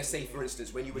 when you, let's say for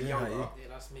instance, when you were younger. Yeah,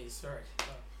 that's me, sorry.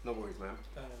 No worries, man.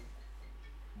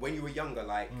 When you were younger,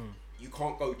 like, you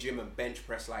can't go gym and bench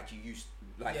press like you used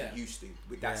to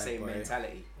with that same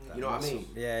mentality. You know what I mean?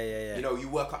 Yeah. You know, you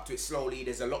work up to it slowly.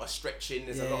 There's a lot of stretching.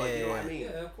 There's a lot of, you know what I mean?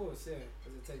 Yeah, of course, yeah.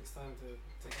 Because it takes time to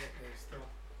get there still.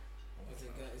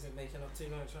 Is it making up too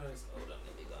much? Hold on,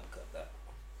 let me go and cut that.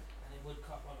 And it would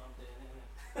cut when I'm doing it,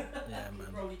 innit? Yeah,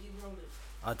 man. Keep rolling.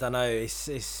 I don't know.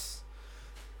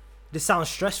 This sounds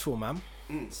stressful, man.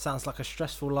 Sounds like a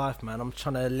stressful life, man. I'm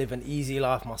trying to live an easy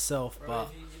life myself, bro, but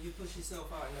if you push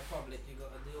yourself out in the public, you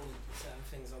got to deal with certain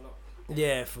things a lot.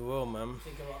 Yeah, for real, man.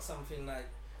 Think about something like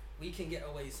we can get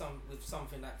away with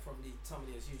something that probably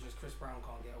somebody as huge as Chris Brown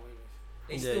can't get away with.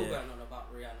 They still going on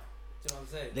about Rihanna. Do you know what I'm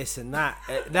saying? Listen,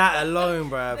 that alone,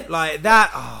 bro. Like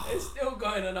that. Oh. It's still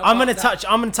going on. I'm gonna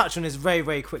touch on this very,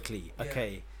 very quickly.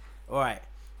 Okay, all right.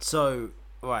 So,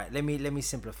 all right. Let me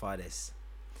simplify this.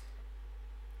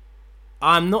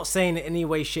 I'm not saying in any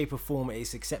way, shape, or form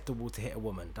it's acceptable to hit a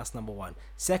woman. That's number one.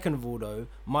 Second of all, though,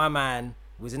 my man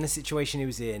was in the situation he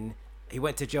was in. He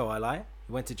went to jail. I lie.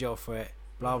 He went to jail for it.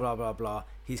 Blah blah blah blah.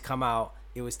 He's come out.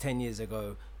 It was 10 years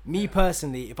ago. Me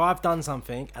personally, if I've done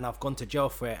something and I've gone to jail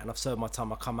for it and I've served my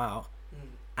time, I come out,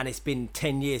 and it's been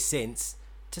 10 years since,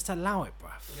 just allow it,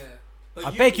 bruv. Yeah.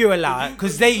 I beg you allow it,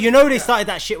 because they started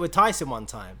that shit with Tyson one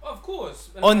time. Of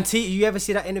course. You ever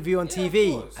see that interview on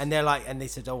TV? And they're like, and they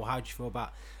said, oh, how do you feel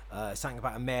about something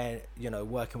about a mayor, you know,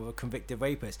 working with a convicted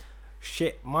rapist?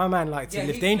 Shit, my man liked to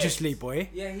live dangerously, boy.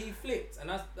 Yeah, he flipped, and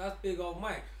that's big old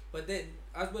Mike. But then,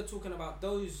 as we're talking about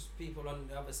those people on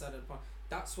the other side of the pond,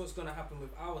 that's what's going to happen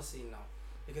with our scene now.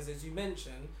 Because as you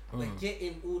mentioned, we're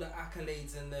getting all the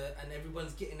accolades and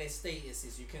everyone's getting their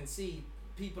statuses. You can see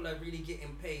people are really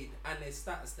getting paid and their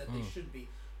status that they should be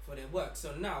for their work.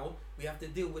 So now we have to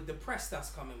deal with the press that's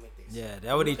coming with this. Yeah, they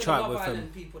already tried with them.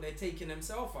 People, they're taking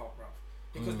themselves out, bruv,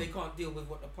 because they can't deal with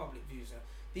what the public views are.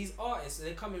 These artists,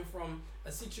 they're coming from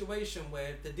a situation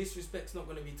where the disrespect's not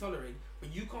going to be tolerated,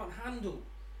 but you can't handle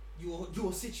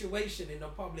your situation in the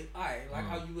public eye like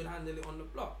how you would handle it on the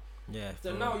block. Yeah.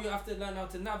 So now you have to learn how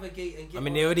to navigate and get. I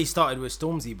mean, they already started with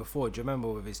Stormzy before. Do you remember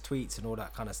with his tweets and all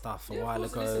that kind of stuff a while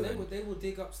ago? Listen, they will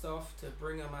dig up stuff to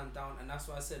bring a man down, and that's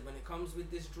why I said when it comes with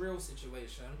this drill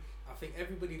situation, I think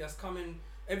everybody that's coming,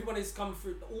 everyone has come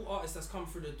through, all artists that's come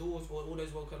through the doors or all those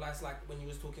vocalists, like when you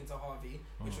was talking to Harvey,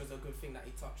 which was a good thing that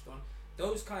he touched on.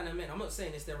 Those kind of men, I'm not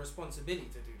saying it's their responsibility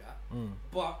to do that,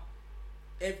 but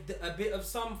if a bit of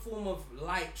some form of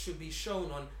light should be shown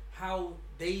on how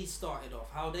they started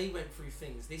off, how they went through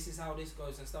things. This is how this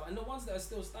goes and stuff. And the ones that are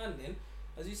still standing,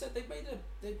 as you said, they've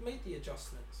made the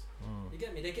adjustments. You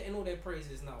get me? They're getting all their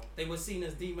praises now. They were seen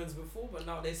as demons before, but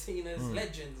now they're seen as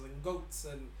legends and goats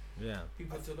and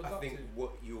people to look up to. I think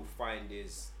what you'll find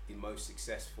is the most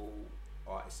successful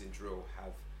artists in drill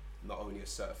have not only a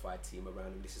certified team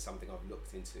around them. This is something I've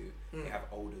looked into. They have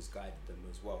elders guiding them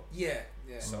as well. Yeah.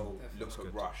 So look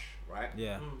at Rush, right?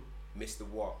 Yeah. Mr.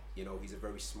 Watt, you know, he's a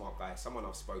very smart guy. Someone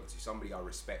I've spoken to, somebody I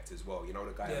respect as well. You know,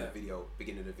 the guy in the video,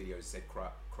 beginning of the video, said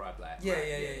cried like. Yeah,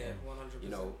 100%. You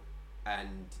know,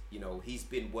 and you know, he's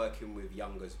been working with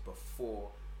youngers before.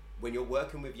 When you're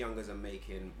working with youngers and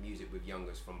making music with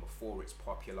youngers from before it's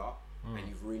popular, and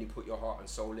you've really put your heart and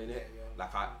soul in it,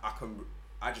 like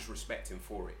I just respect him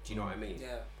for it. Do you know what I mean?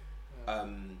 Yeah.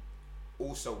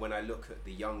 Also, when I look at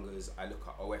the youngers, I look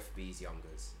at OFB's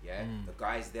youngers, the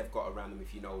guys they've got around them,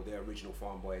 if you know, they're original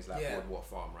farm boys like Broadwater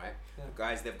Farm, right? The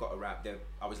guys they've got around them,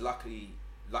 I was luckily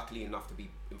enough to be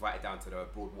invited down to the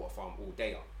Broadwater Farm all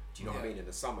day, do you know what I mean, in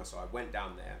the summer. So I went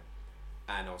down there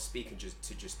and I was speaking to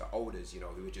the elders, you know,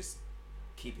 who were just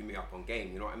keeping me up on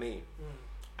game, you know what I mean?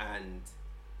 And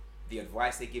the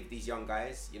advice they give these young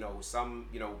guys, you know, some,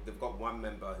 you know, they've got one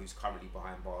member who's currently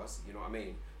behind bars, you know what I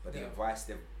mean? But the advice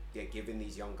they're giving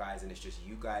these young guys, and it's just,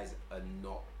 you guys are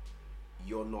not,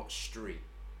 you're not street,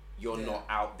 you're not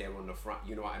out there on the front,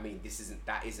 you know what I mean?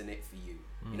 That isn't it for you.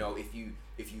 You know, if you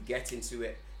get into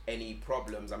it, any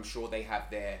problems, I'm sure they have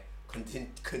their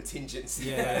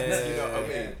contingency plans, you know what I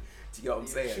mean? Do you know what I'm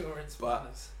saying?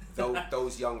 But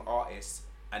those young artists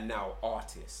are now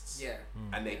artists,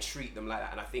 and they treat them like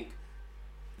that. And I think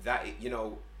that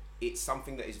it's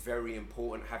something that is very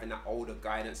important, having that older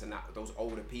guidance and those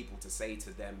older people to say to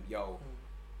them, yo,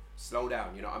 slow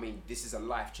down, you know what I mean? This is a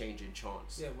life-changing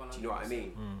chance. Yeah, 100%. Do you know what I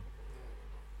mean?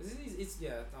 It's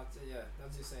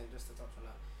that's just saying, just to touch on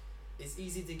that. It's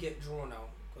easy to get drawn out,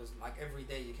 because like every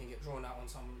day you can get drawn out on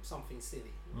something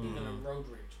silly, even a road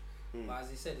rage. But as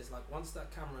you said, it's like once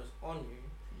that camera's on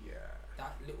you,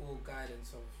 that little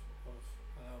guidance of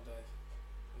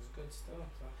it's good stuff.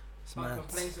 My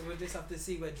complaints, we'll just have to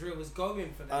see where drill is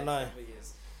going for the next couple of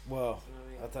years. Well,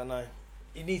 I don't know.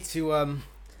 You need to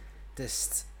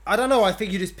just. I don't know. I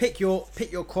think you just pick your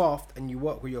craft and you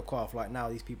work with your craft. Like now,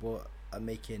 these people are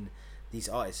making these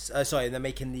artists. They're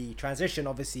making the transition,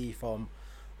 obviously, from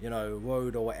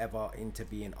road or whatever into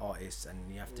being artists, and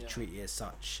you have to treat it as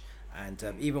such. And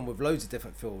even with loads of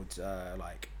different fields,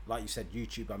 like you said,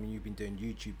 YouTube. I mean, you've been doing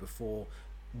YouTube before.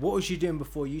 What was you doing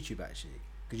before YouTube actually?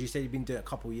 Because you said you've been doing it a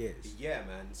couple of years. Yeah,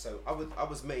 man. So I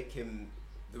was making.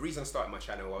 The reason I started my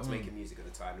channel, I was making music at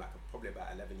the time, like probably about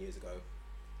 11 years ago,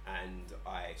 and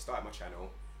I started my channel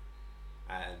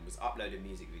and was uploading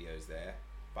music videos there.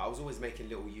 But I was always making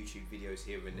little YouTube videos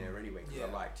here and there anyway, because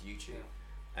I liked YouTube.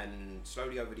 Yeah. And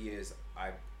slowly over the years,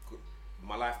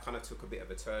 my life kind of took a bit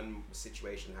of a turn. A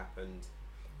situation happened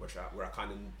where I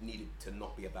kind of needed to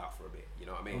not be about for a bit. You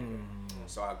know what I mean?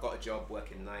 So I got a job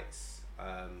working nights.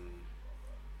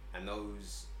 And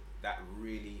that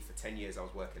really, for 10 years I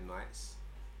was working nights,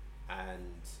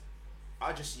 and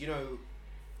I just,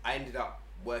 I ended up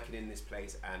working in this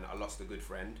place, and I lost a good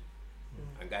friend,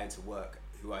 and going to work,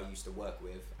 who I used to work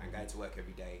with, and going to work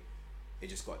every day, it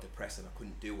just got depressing. I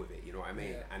couldn't deal with it, you know what I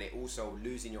mean? And it also,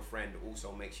 losing your friend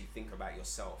also makes you think about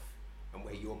yourself and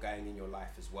where you're going in your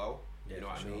life as well, you know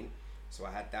what I mean? So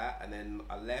I had that, and then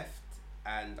I left,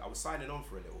 and I was signing on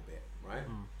for a little bit, right?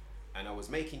 And I was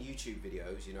making YouTube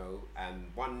videos,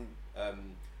 and one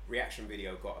reaction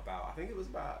video got about, I think it was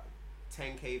about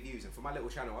 10k views, and for my little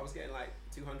channel I was getting like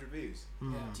 200 views. Do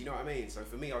you know what I mean? So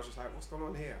for me, I was just like, what's going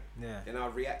on here? Then I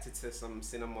reacted to some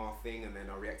cinema thing, and then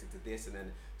I reacted to this, and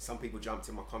then some people jumped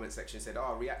in my comment section and said,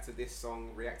 oh, react to this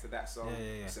song, react to that song,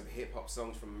 some hip-hop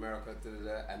songs from America,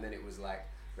 and then it was like,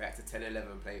 react to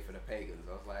 1011 play for the Pagans.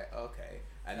 I was like, okay,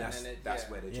 and that's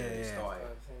where the journey started.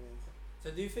 So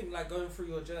do you think, like, going through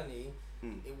your journey,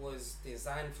 it was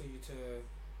designed for you to,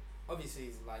 obviously,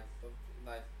 it's like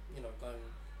going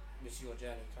with your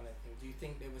journey kind of thing. Do you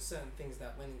think there were certain things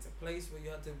that went into place where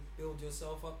you had to build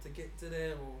yourself up to get to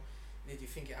there, or did you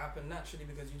think it happened naturally?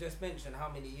 Because you just mentioned how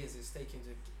many years it's taken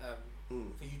to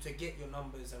for you to get your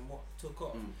numbers and what took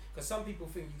off. Because some people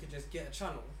think you could just get a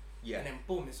channel and then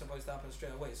boom, it's supposed to happen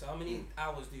straight away. So how many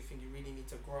hours do you think you really need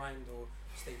to grind or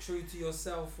stay true to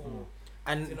yourself, or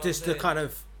and just the kind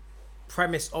of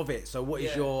premise of it? So what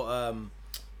is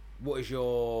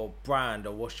your brand,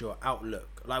 or what's your outlook?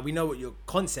 Like, we know what your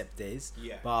concept is,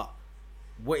 but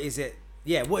what is it?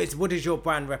 What does your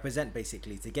brand represent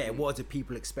basically to get it? What do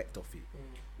people expect of you?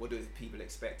 What do people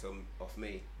expect of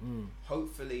me?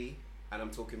 Hopefully, and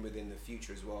I'm talking within the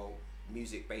future as well,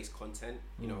 music-based content,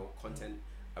 content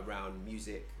around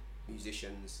music,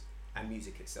 musicians, and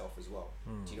music itself as well.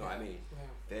 Do you know what I mean?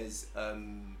 There's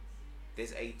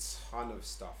a ton of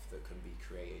stuff that can be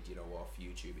created, off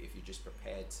YouTube, if you're just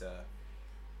prepared to,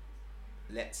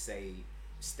 let's say,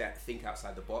 think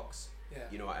outside the box.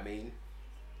 You know what I mean?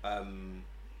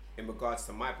 In regards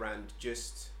to my brand,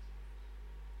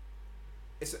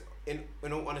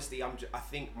 in all honesty, I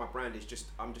think my brand is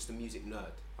I'm just a music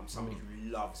nerd. I'm somebody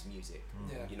who loves music.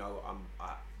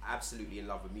 I absolutely in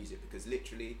love with music, because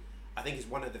literally, I think it's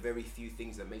one of the very few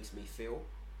things that makes me feel.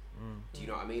 Do you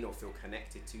know what I mean? Or feel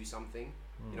connected to something.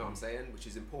 You know what I'm saying? Which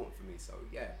is important for me. So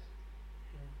yeah.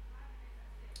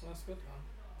 That's good, man.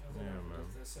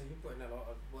 So you put in a lot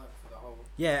of work for the whole.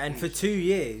 Yeah, and for 2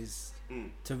 years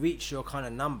to reach your kind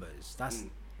of numbers, that's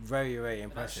very, very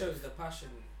impressive. And that shows the passion.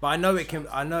 But I know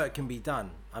it can be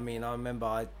done. I mean, I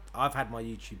remember I've had my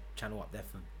YouTube channel up there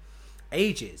for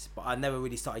ages, but I never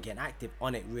really started getting active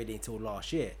on it really until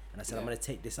last year. And I said, I'm going to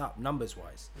take this up numbers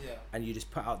wise. And you just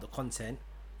put out the content,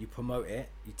 you promote it,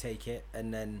 you take it,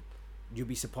 and then you'll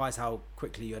be surprised how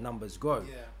quickly your numbers grow.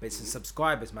 But it's the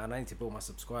subscribers, man. I need to build my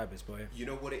subscribers, boy. You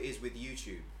know what it is with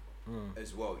YouTube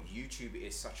as well? YouTube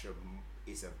is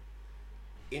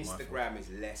Instagram is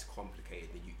less complicated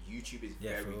than YouTube is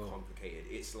very complicated.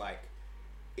 It's like,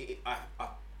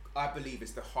 I believe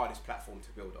it's the hardest platform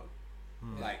to build on.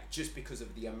 Like, just because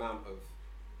of the amount of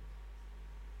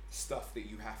stuff that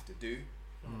you have to do,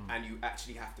 and you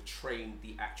actually have to train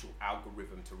the actual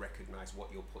algorithm to recognize what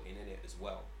you're putting in it as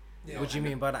well. What do you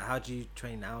mean by that? How do you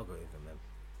train the algorithm then?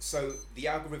 So the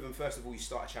algorithm, first of all, you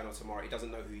start a channel tomorrow. It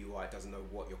doesn't know who you are. It doesn't know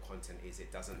what your content is.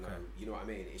 It doesn't know. You know what I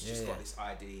mean? It's just got this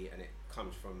ID, and it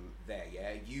comes from there.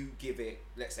 Yeah. You give it,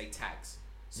 let's say, tags.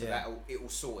 So that it will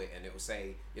sort it, and it will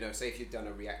say, say if you've done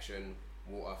a reaction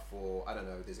water for, I don't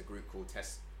know, there's a group called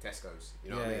Tesco's. You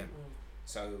know what I mean?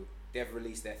 So they've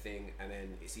released their thing, and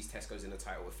then it sees Tesco's in the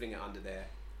title. We'll fling it under there,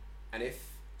 and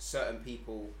if certain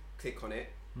people click on it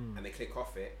and they click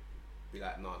off it, be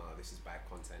like, no, this is bad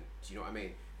content. Do you know what I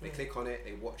mean? They click on it,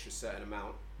 they watch a certain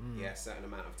amount, a certain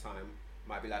amount of time,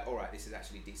 might be like, all right, this is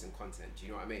actually decent content. Do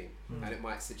you know what I mean? And it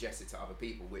might suggest it to other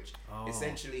people, which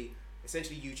essentially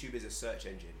YouTube is a search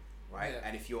engine, right?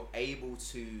 And if you're able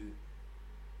to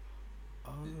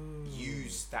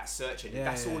use that search engine,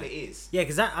 that's all it is. Yeah,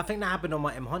 because I think that happened on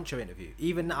my M Huncho interview.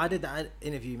 Even I did that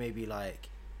interview maybe like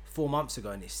 4 months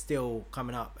ago, and it's still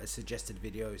coming up as suggested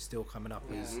video. It's still coming up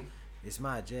as it's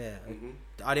mad.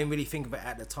 I didn't really think of it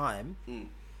at the time,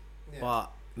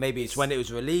 but maybe it's when it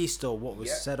was released or what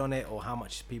was said on it or how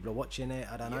much people are watching it.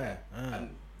 I don't know.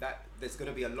 And that there's going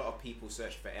to be a lot of people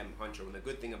searching for M Huncho, and the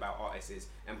good thing about artists is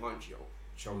M Huncho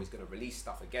is going to release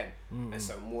stuff again, and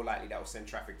so more likely that will send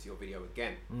traffic to your video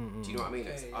again. Do you know what I mean?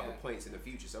 At other points in the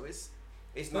future, so it's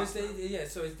not. So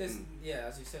it's this.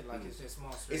 As you said, like it's just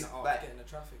mastering the art of getting the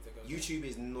traffic to go. YouTube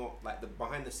is not like the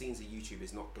behind the scenes of YouTube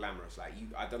is not glamorous. Like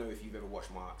I don't know if you've ever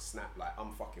watched my Snap. Like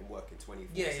I'm fucking working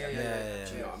 24/7. Do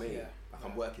you know what I mean? Like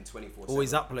I'm working 24/7.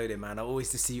 Always uploading, man. I always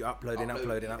just see you uploading. You see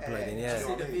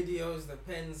the videos, the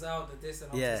pens out, the this,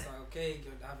 and I'm just like, okay,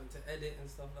 you're having to edit and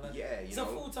stuff like that. It's a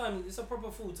full-time. It's a proper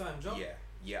full-time job.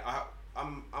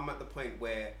 I'm at the point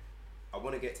where I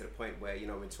want to get to the point where in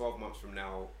 12 months from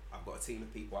now I've got a team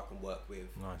of people I can work with.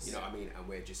 Nice. You know what I mean? And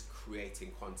we're just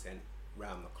creating content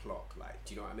round the clock. Like,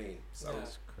 do you know what I mean? So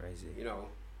that's crazy.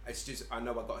 It's just I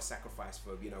know I got to sacrifice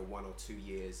for 1 or 2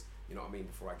 years. You know what I mean?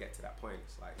 Before I get to that point,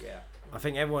 it's like I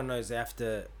think everyone knows you have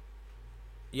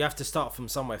to start from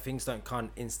somewhere. Things don't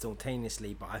come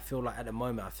instantaneously, but I feel like at the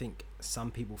moment I think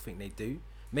some people think they do.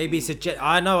 Maybe it's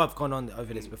I know I've gone on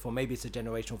over this before. Maybe it's a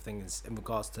generational thing in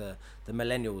regards to the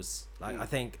millennials. Like I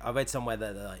think I read somewhere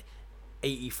that like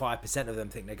 85% of them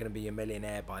think they're going to be a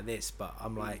millionaire by this, but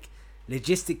I'm like,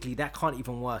 logistically that can't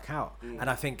even work out. And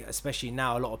I think especially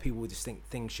now a lot of people just think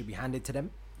things should be handed to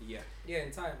them.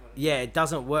 In time. It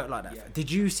doesn't work like that. Did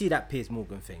you see that Piers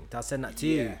Morgan thing? Did I send that to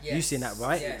you? Yes. You seen that,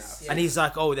 right? Yes. And he's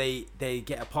like, they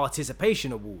get a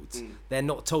participation awards. They're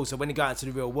not told, so when they go out into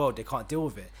the real world they can't deal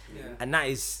with it. And that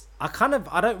is I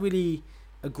don't really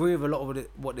agree with a lot of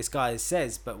what this guy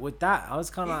says, but with that I was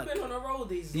kind of like, he's been on a roll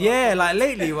these like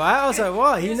lately, right? I was like,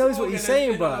 wow, he knows what he's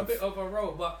saying, bro. On a bit of a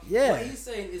roll, but what he's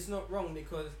saying is not wrong,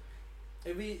 because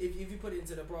if you put it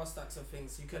into the brass tacks of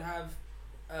things, you could have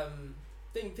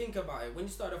think about it. When you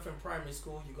start off in primary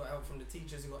school, you got help from the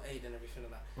teachers, you got aid and everything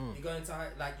like that. You go into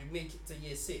you make it to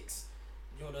year 6,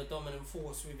 you're the dominant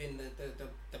force within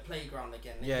the playground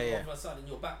again. And all of a sudden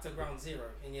you're back to ground zero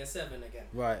in year 7 again.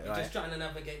 You're just trying to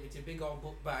navigate with your big old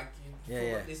book bag. You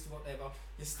like this, whatever.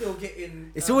 You're still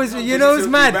getting. It's always it's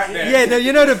mad.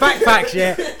 The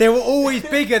backpacks. They were always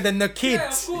bigger than the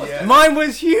kids. Yeah, of course. Mine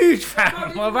was huge,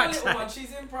 fam. My backpack.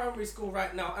 She's in primary school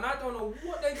right now, and I don't know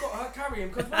what they got her carrying,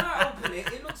 because when I open it,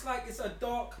 it looks like it's a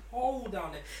dark hole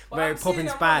down there. But Mary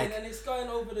Poppins bag, and it's going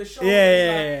over the shoulder.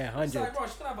 Yeah, 100. It's like,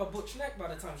 she's gonna have a butch neck by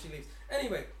the time she leaves.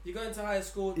 Anyway, you go into high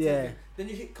school. Then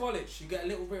you hit college. You get a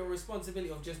little bit of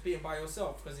responsibility of just being by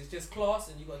yourself, because it's just class,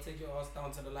 and you got to take your ass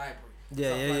down to the library.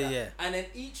 And then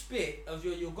each bit of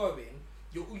you're going,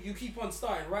 you keep on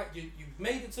starting, right? You've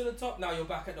made it to the top, now you're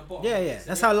back at the bottom.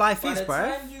 That's how life is, bro. By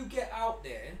the time you get out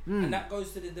there, and that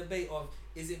goes to the debate of,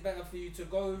 is it better for you to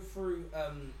go through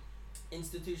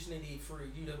institutionally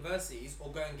through universities or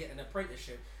go and get an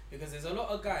apprenticeship? Because there's a lot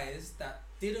of guys that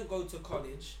didn't go to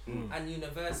college and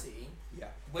university,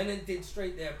 went and did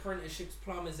straight their apprenticeships,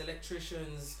 plumbers,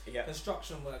 electricians,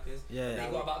 construction workers. They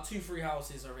got about 2-3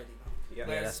 houses already.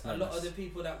 Whereas a lot of the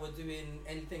people that were doing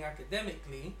anything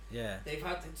academically, they've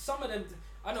had some of them.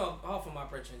 I know half of my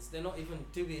brethren, they're not even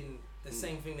doing the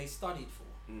same thing they studied for.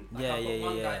 I've got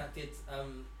one guy that did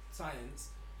science.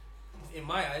 In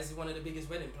my eyes, he's one of the biggest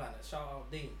wedding planners. Shout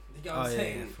out Dean. You get what I'm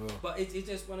saying? But it's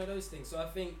just one of those things. So I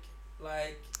think,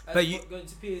 like, going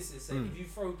to Pierce's, say, if you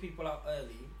throw people out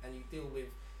early and you deal with,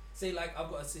 say, like, I've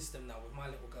got a system now with my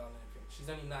little girl and everything. She's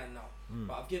only 9 now,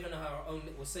 but I've given her own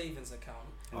little savings account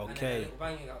and then a little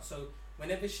banking account. So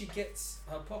whenever she gets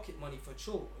her pocket money for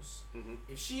chores,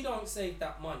 if she don't save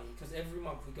that money, because every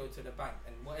month we go to the bank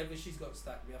and whatever she's got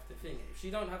stacked, we have to thing it. If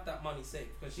she don't have that money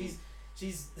saved, because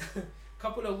she's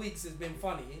couple of weeks has been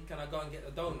funny. Can I go and get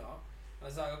a donut? I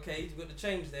was like, okay, you got the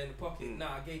change there in the pocket.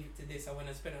 Nah, I gave it to this. I went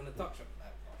and spent it on the tuck shop.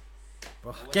 Like,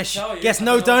 Bro, guess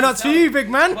no donuts for you, big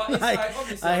man.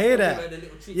 Like, I hear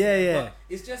that. Yeah. But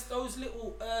it's just those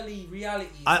little early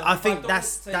realities. I think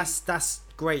that's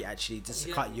great actually. Just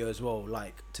to cut you as well,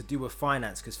 like to do with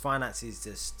finance, because finance is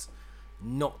just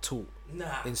not taught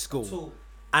in school.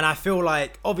 And I feel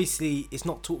like obviously it's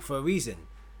not taught for a reason.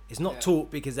 It's not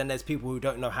taught because then there's people who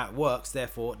don't know how it works.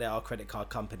 Therefore, there are credit card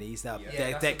companies, there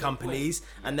are debt companies,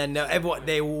 and then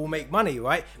they will make money,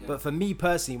 right? Yeah. But for me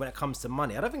personally, when it comes to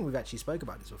money, I don't think we've actually spoke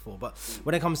about this before. But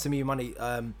when it comes to money,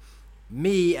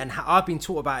 I've been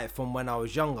taught about it from when I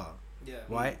was younger,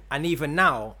 right? And even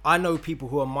now, I know people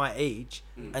who are my age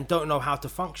and don't know how to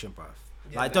function,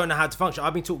 bruv. Like, don't know how to function.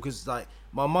 I've been taught because like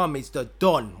my mum is the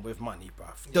don with money,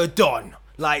 bruv. The don.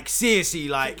 Like, seriously,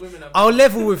 like, I'll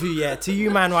level with you, to you,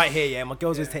 man, right here, my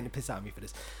girl's always taking the piss out of me for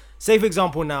this. Say, for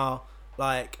example, now,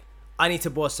 like, I need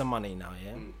to borrow some money now,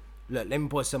 Look, let me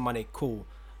borrow some money, cool.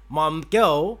 My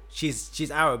girl, she's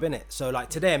Arab, innit? So, like,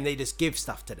 to them, they just give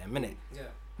stuff to them, innit? Yeah.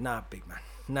 Nah, big man.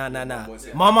 Nah.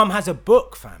 My mum has a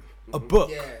book, fam. A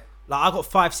book. Yeah. Like, I got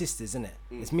 5 sisters, innit?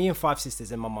 It's me and 5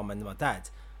 sisters and my mum and my dad.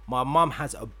 My mum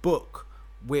has a book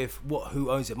with who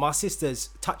owns it. My sister's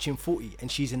touching 40 and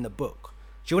she's in the book.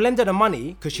 She'll lend her the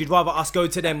money because she'd rather us go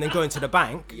to them than going to the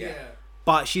bank. Yeah.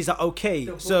 But she's like, okay,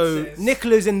 so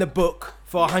Nicola's in the book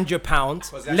for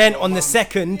 £100, lent on the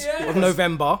 2nd of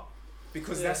November.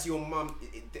 Because that's your mum.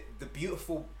 The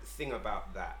beautiful thing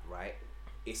about that, right?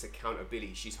 It's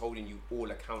accountability. She's holding you all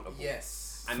accountable.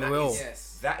 Yes. And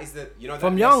that is the, you know,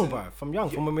 from young, bro. From young,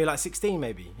 from when we were like 16,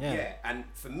 maybe. Yeah. And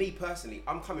for me personally,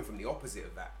 I'm coming from the opposite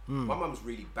of that. My mum's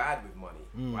really bad with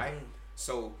money, right?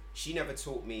 So she never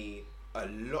taught me a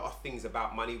lot of things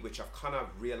about money, which I've kind of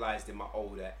realized in my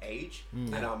older age,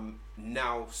 and I'm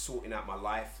now sorting out my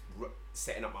life,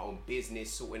 setting up my own business,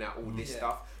 sorting out all this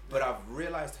stuff. But I've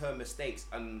realized her mistakes,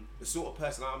 and the sort of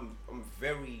person I'm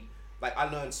very, like, I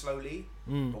learn slowly,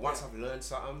 but once I've learned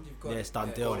something, you've got it's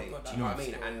done deal. Do you know what I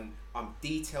mean? And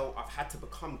I've had to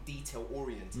become detail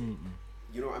oriented.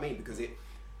 You know what I mean? Because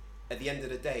at the end of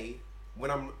the day,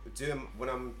 when I'm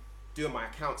doing my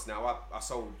accounts now, I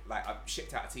sold, like, I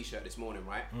shipped out a t-shirt this morning,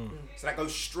 right? So that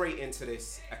goes straight into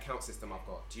this account system I've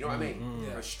got. Do you know what I mean?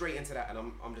 Goes straight into that, and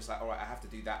I'm just like, all right, I have to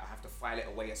do that. I have to file it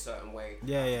away a certain way.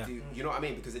 You know what I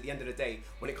mean? Because at the end of the day,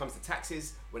 when it comes to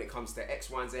taxes, when it comes to X,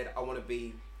 Y, and Z, I want to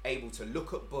be able to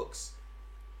look at books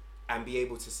and be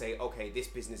able to say, okay, this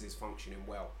business is functioning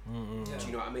well. Do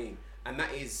you know what I mean? And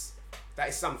that is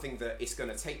something that it's going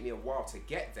to take me a while to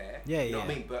get there. You know what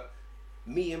I mean? But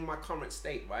me in my current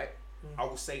state, right? I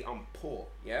will say I'm poor,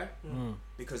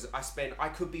 because I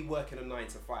could be working a 9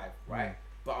 to 5, right?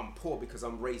 But I'm poor because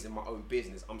I'm raising my own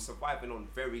business. I'm surviving on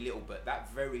very little, but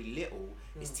that very little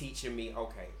is teaching me,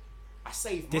 okay, I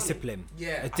save money. Discipline.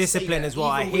 Discipline is what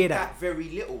I hear that very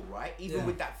little, right? Even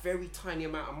with that very tiny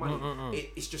amount of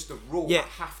money, it's just a rule. I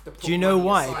have to put do you know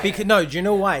why? Do you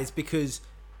know why? It's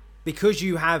because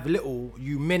you have little,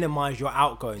 you minimize your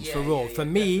outgoings for real. For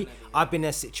me, I've been in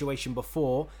a situation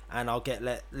before, and I'll get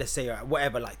let's say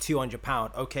whatever, like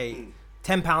 £200. Okay,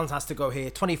 £10 has to go here,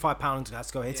 £25 has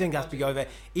to go here, $10 has to go there.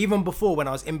 Even before, when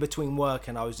I was in between work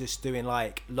and I was just doing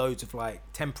like loads of like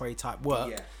temporary type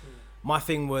work. My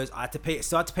thing was I had to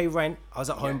pay rent. I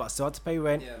was at home, but I still had to pay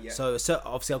rent. So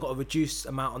obviously I got a reduced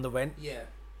amount on the rent.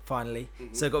 Finally.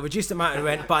 So I got a reduced amount of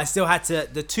rent, but I still had to,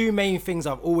 the three main things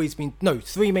I've always been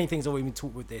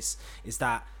taught with this is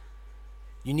that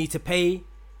you need to pay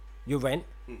your rent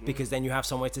because then you have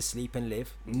somewhere to sleep and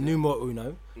live. Numero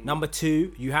uno. Number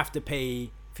 2, you have to pay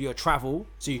for your travel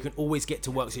so you can always get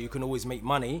to work, so you can always make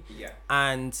money.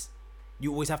 And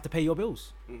you always have to pay your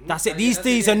bills. That's it.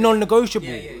 These are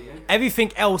non-negotiable.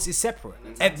 Everything else is separate.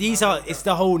 It's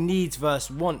the whole needs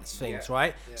versus wants things,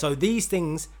 right? So these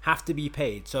things have to be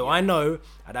paid. So I know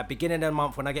at the beginning of the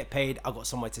month when I get paid, I got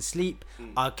somewhere to sleep.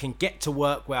 I can get to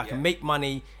work where I can make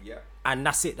money, and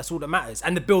that's it. That's all that matters.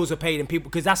 And the bills are paid, and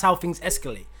people, because that's how things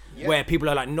escalate. Where people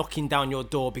are like knocking down your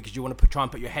door because you want to try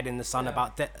and put your head in the sun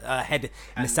about debt, head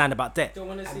in the sand about debt. Don't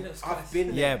want to see that. I've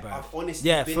been there, bro. I've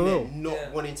honestly been there,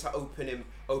 not wanting to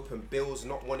open bills,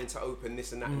 not wanting to open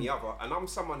this and that and the other. And I'm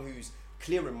someone who's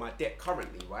clearing my debt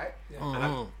currently, right?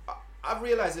 And I've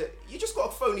realised that you just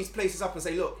got to phone these places up and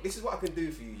say, look, this is what I can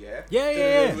do for you, And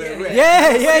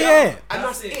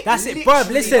that's it. That's it, bro.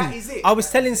 Listen, I was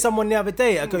telling someone the other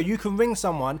day, I go, you can ring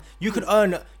someone, you could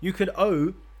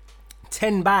owe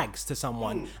 10 bags to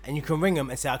someone, and you can ring them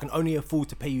and say, I can only afford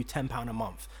to pay you £10 a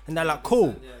month, and they're like,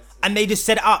 cool. And they just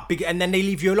set it up, and then they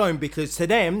leave you alone because to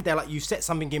them, they're like, you set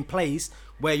something in place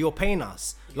where you're paying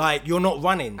us. Like, you're not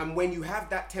running. And when you have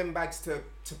that 10 bags to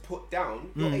put down,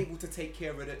 you're able to take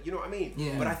care of it. You know what I mean?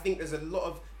 Yeah. But I think there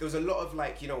was a lot of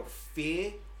like, you know,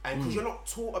 fear, and because you're not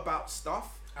taught about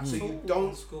stuff, so you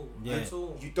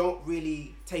don't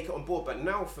really take it on board. But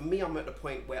now for me, I'm at the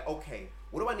point where, okay,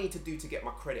 what do I need to do to get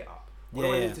my credit up? What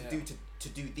do I need to do to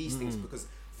do these things? Because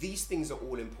these things are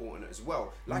all important as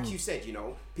well. Like you said, you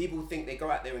know, people think they go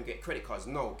out there and get credit cards.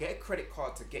 No, get a credit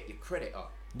card to get your credit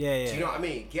up. Yeah. Do you know what I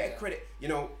mean? Get a credit, you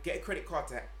know, get a credit card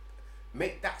to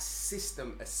make that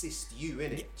system assist you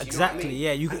in it. Exactly.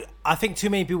 You know what I mean? I think too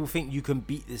many people think you can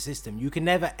beat the system. You can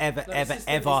never, ever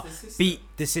beat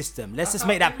the system. Let's just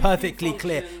make that perfectly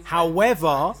clear.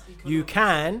 However, you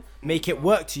can make it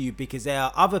work to you because there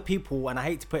are other people, and I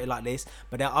hate to put it like this,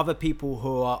 but there are other people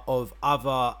who are of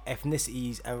other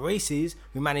ethnicities and races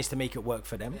who manage to make it work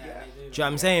for them. Do you know what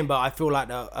I'm saying? But I feel like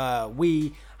that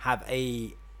we have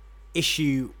a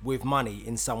issue with money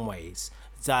in some ways.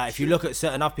 So if you look at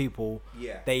certain other people,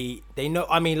 they know.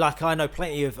 I mean, like I know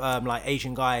plenty of like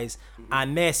Asian guys,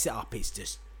 and their setup is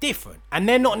just different, and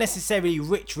they're not necessarily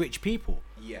rich people.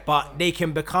 But they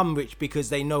can become rich because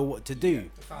they know what to do.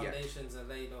 The foundations are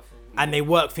laid off. And they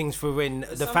work things for in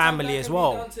the family as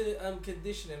well. Down to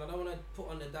conditioning. I don't want to put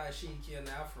on the daishiki and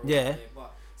the afro.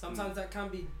 But sometimes that can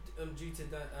be due to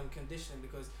the conditioning,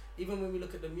 because even when we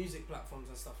look at the music platforms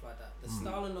and stuff like that, the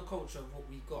style and the culture of what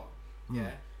we got,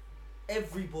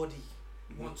 everybody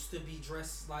wants to be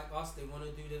dressed like us. They want to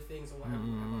do the things or whatever.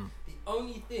 The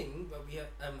only thing that we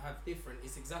have different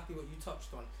is exactly what you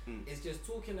touched on. Is just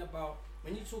talking about,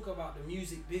 when you talk about the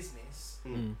music business,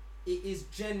 it is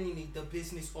genuinely the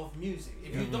business of music.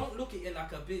 If you don't look at it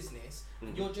like a business,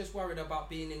 and you're just worried about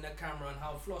being in the camera and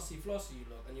how flossy you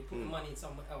look, and you're putting money in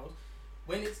somewhere else,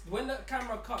 when the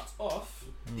camera cuts off,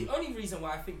 the only reason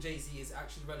why I think Jay-Z is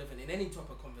actually relevant in any type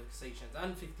of conversations,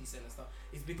 and 50 Cent and stuff,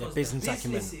 is because the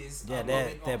businesses are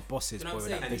they're bosses. Do you know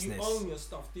what I'm saying? Do you own your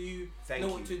stuff? Do you know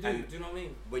what to do? And do you know what I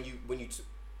mean?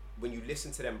 When you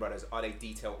listen to them brothers, are they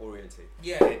detail oriented?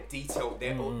 Yeah,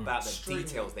 they're all about the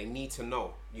details. They need to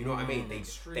know. You know what I mean?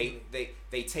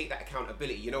 They take that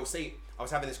accountability. You know, say I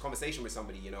was having this conversation with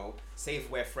somebody. You know, say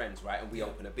if we're friends, right, and we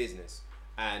open a business,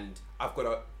 and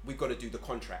we've got to do the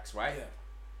contracts, right? Yeah.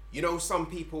 You know, some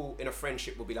people in a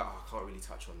friendship will be like, oh, I can't really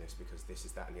touch on this because this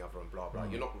is that and the other and blah blah.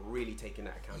 You're not really taking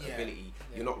that accountability.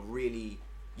 Yeah. You're not really,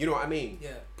 you know what I mean?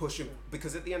 Yeah. Pushing,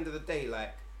 because at the end of the day,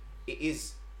 like, it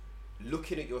is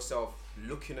looking at yourself,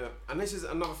 and this is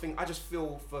another thing I just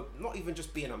feel for not even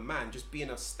just being a man, just being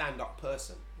a stand-up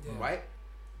person, right?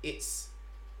 It's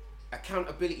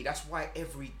accountability. That's why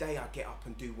every day I get up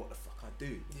and do what the fuck I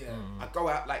do. Yeah. I go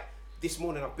out, like this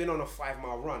morning I've been on a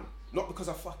 5-mile run, not because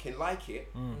I fucking like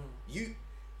it. You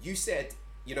said,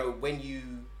 you know, when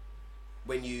you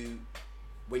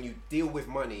deal with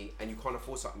money and you can't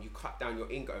afford something, you cut down your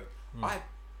income. I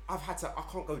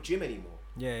can't go gym anymore.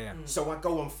 So I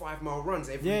go on 5-mile runs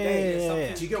every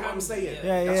day. Do you get what I'm saying?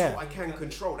 That's what I can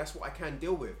control. That's what I can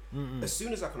deal with. As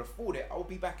soon as I can afford it, I'll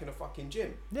be back in a fucking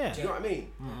gym. Do you know what I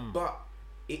mean? But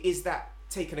it is that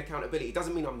taking accountability. It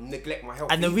doesn't mean I'm neglecting my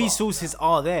health. And the resources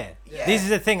are there. This is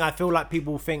the thing. I feel like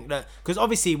people think that, because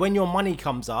obviously when your money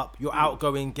comes up, your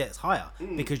outgoing gets higher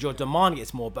because your demand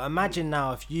gets more. But imagine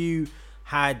now if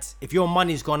your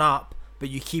money's gone up, but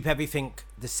you keep everything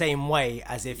the same way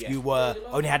as if you were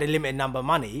only had a limited number of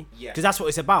money, because that's what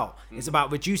it's about. It's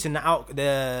about reducing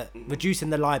reducing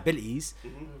the liabilities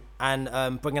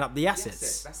and bringing up the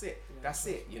assets. That's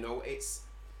it. You know, it's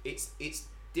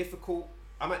difficult.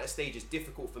 I'm at that stage. It's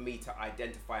difficult for me to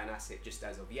identify an asset just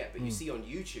as of yet. But you see on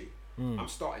YouTube, I'm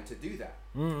starting to do that.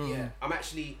 I'm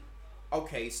actually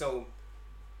So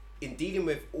in dealing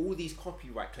with all these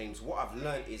copyright claims, what I've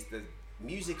learned is the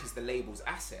music is the label's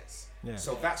assets.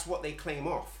 So that's what they claim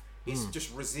off. It's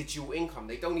just residual income.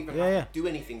 They don't even have to do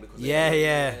anything because do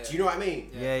you know what I mean?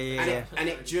 And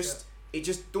it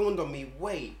just dawned on me,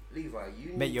 wait, Levi,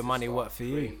 you make need your to money start work for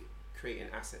you. Creating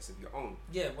assets of your own.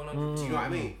 100%. Do you know what I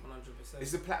mean? 100%. This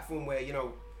is a platform where, you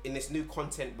know, in this new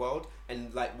content world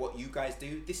and like what you guys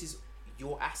do, this is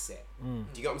your asset. Do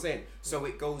you get what I'm saying? So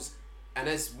it goes, and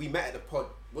as we met at the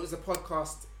what was the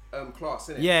podcast class,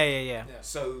 isn't it? Yeah.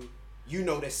 So you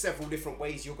know there's several different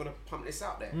ways you're gonna pump this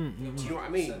out there. Do you know what I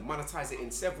mean? Monetize it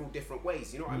in several different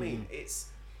ways. You know what I mean?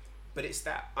 It's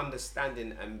that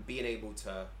understanding and being able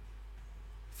to,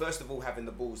 first of all, having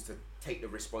the balls to take the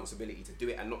responsibility to do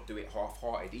it and not do it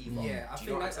half-hearted either. Yeah, I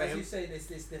think like, as you say, the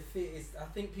fear is. I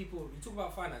think people, you talk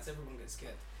about finance, everyone gets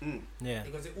scared.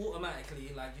 Because it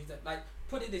automatically, like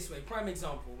put it this way. Prime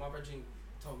example, my brother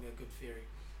told me a good theory.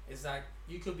 It's like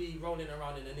you could be rolling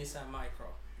around in a Nissan Micro,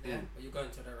 yeah, but you're going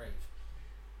to the rave.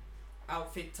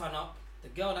 Outfit turn up. The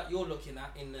girl that you're looking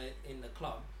at in the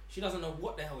club, she doesn't know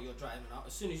what the hell you're driving out.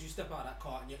 As soon as you step out of that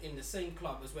car and you're in the same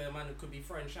club as where a man who could be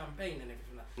throwing champagne and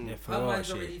everything like that. Her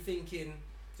man's already thinking,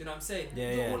 do you know what I'm saying?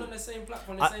 You're all on the same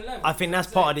platform, the same level. I think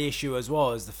that's part of the issue as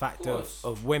well, is the fact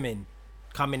of women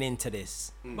coming into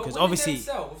this. Because obviously,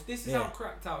 themselves, this is how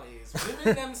cracked out it is.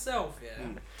 Women themselves,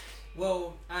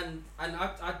 well, and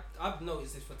I've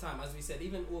noticed this for time, as we said,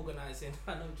 even organising.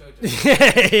 I know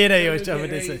Jojo. You know you was jumping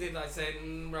this. Like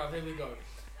saying, bro, here we go.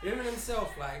 Women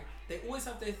themselves, like they always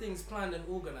have their things planned and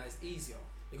organised easier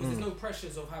because there's no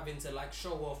pressures of having to like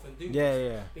show off and do.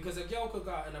 Because a girl could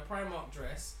go out in a Primark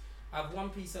dress, have one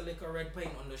piece of liquor red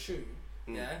paint on the shoe.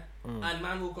 And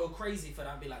man will go crazy for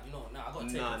that and be like, you know, I gotta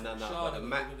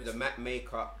take the matte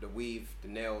makeup, the weave, the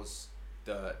nails,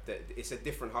 it's a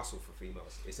different hustle for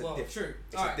females. It's a different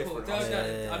cool.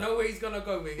 I know where he's gonna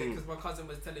go with it because my cousin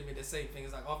was telling me the same thing.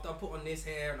 It's like after I put on this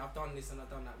hair and I've done this and I've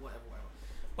done that, whatever.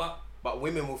 But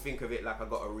women will think of it like I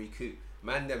got a recoup.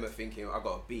 Man, them are thinking I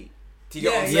got a beat. Do you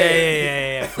know what I'm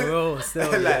saying? Yeah, for real,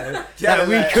 still.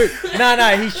 Recoup.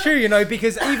 No, he's true, you know,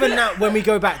 because even now, when we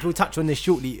go back, we'll touch on this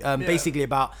shortly, basically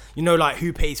about, you know, like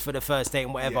who pays for the first date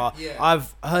and whatever.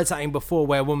 I've heard something before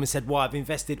where a woman said, well, I've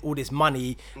invested all this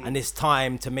money and this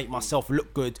time to make myself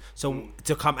look good, so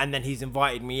to come, and then he's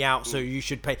invited me out, so you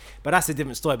should pay. But that's a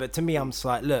different story. But to me, I'm just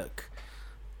like, look,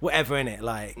 whatever, innit?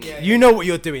 Like, you know what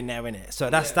you're doing there, innit?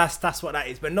 So that's what that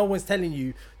is. But no one's telling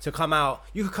you to come out.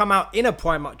 You could come out in a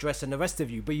Primark dress and the rest of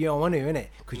you, but you don't want to, innit?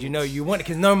 Because you know you want it.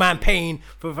 Because no man paying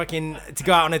for fucking to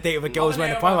go out on a date with a girl who's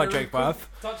wearing a Primark dress, bruv.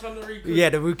 Touch on the recoup. Yeah,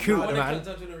 the recoup, man.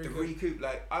 The recoup,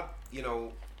 like, I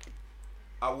will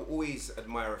always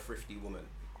admire a thrifty woman.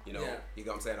 You know, you get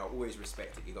what I'm saying? I always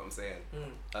respect it. You get what I'm saying?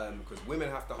 Because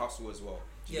women have to hustle as well.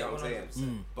 Do you get what I'm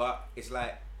saying? But it's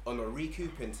like on a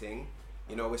recouping thing.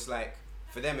 You know, it's like,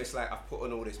 for them, it's like, I've put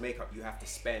on all this makeup, you have to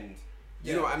spend.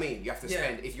 You know what I mean? You have to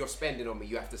spend. If you're spending on me,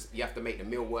 you have to make the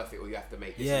meal worth it, or you have to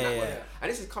make this and that worth it. And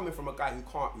this is coming from a guy who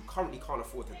currently can't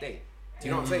afford to date. Do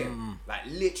you know what I'm saying? Like,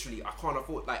 literally, I can't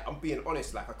afford, like, I'm being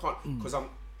honest, like, I can't,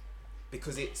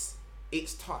 because it's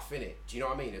tough, innit? Do you know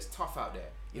what I mean? It's tough out there,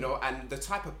 you know, and the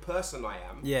type of person I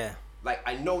am, like,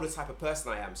 I know the type of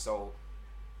person I am, so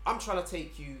I'm trying to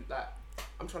take you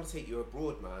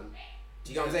abroad, man.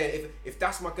 Do you know what I'm saying? If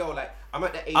that's my girl, like, I'm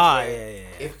at the age where...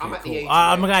 I'm at the age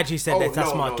I'm glad you said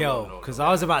that's my girl. Because I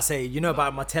was about to say, you know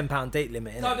about my £10 date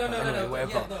limit, innit? No.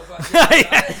 Whatever.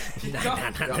 You know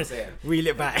what I'm saying? Reel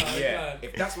it back.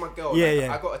 If that's my girl,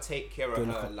 I got to take care of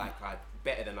her like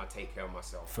better than I take care of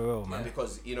myself. For real, man.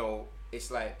 Because, you know,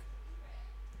 it's like,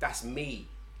 that's me.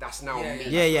 That's now me.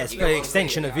 It's an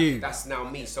extension of you. That's now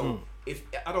me. So... If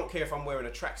I don't care if I'm wearing a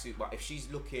tracksuit, but if she's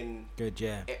looking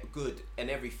good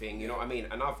and everything, you know what I mean,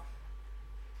 and I've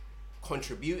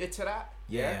contributed to that,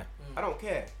 I don't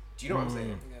care. Do you know what I'm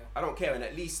saying? I don't care, and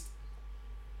at least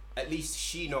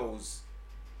she knows.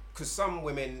 Because some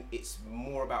women, it's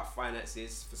more about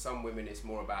finances. For some women, it's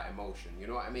more about emotion. You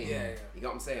know what I mean? Yeah. You know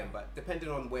what I'm saying? But depending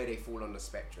on where they fall on the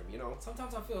spectrum, you know.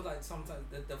 Sometimes I feel like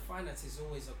the finance is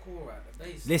always a core at the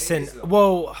base. Listen,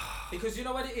 well, because you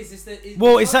know what it is. It's do you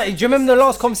remember the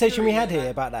last conversation we had here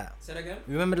about that? Say that again.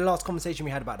 Remember the last conversation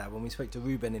we had about that when we spoke to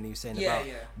Ruben and he was saying about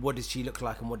what does she look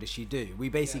like and what does she do? We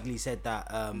basically said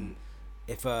that.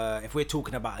 If we're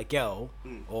talking about a girl,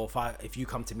 or if you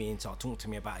come to me and start talking to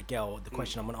me about a girl, the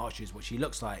question I'm going to ask you is what she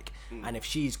looks like. And if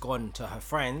she's gone to her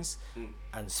friends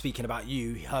and speaking about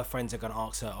you, her friends are going to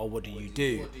ask her, what do you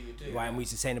do? Right? And we were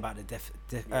saying about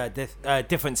the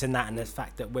difference in that, and the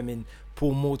fact that women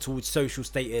pull more towards social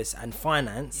status and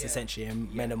finance, essentially,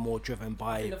 and men are more driven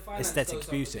by aesthetic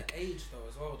beauty. Age though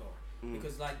as well, though.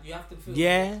 Because like you have to feel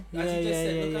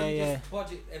just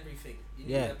budget everything. You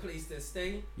need a place to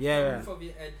stay. Roof over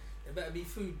your head. There better be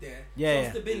food there.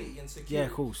 Stability and security. Yeah,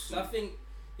 of course. So I think,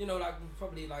 you know, like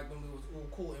probably like when we was all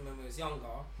courting when we was younger,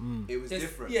 it was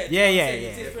different.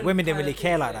 Different women didn't really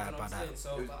care like that about that.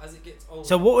 So as it gets older.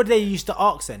 So what would they used to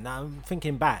ask then? Now I'm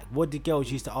thinking back. What did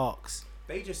girls used to ask?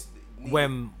 They just.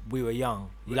 When we were young,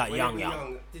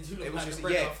 young. Did you look it was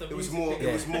like just it was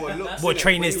more looks. What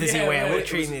trainers does he wear? What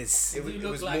trainers? It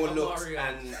was like more looks,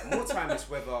 and more time it's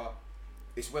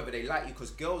whether they like you. Because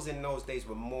girls in those days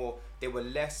were more. They were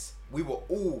less. We were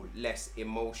all less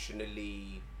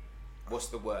emotionally. What's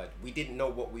the word? We didn't know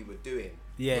what we were doing.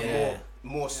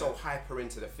 More so hyper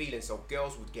into the feeling. So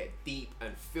girls would get deep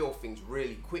and feel things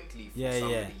really quickly for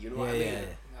somebody. You know what I mean?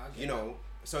 You know.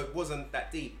 So it wasn't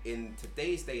that deep. In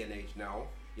today's day and age now,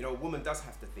 you know, a woman does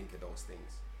have to think of those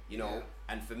things. you know.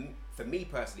 And for me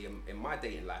personally, in my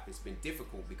dating life, it's been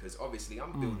difficult because obviously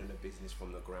I'm building a business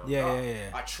from the ground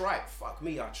up. I tried, fuck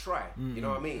me, I tried, you know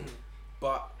what I mean?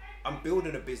 But I'm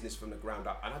building a business from the ground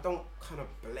up, and I don't kind of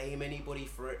blame anybody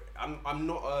for it. I'm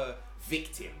not a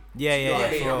victim. You know what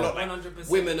I mean? I'm not like 100%.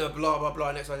 Women are blah blah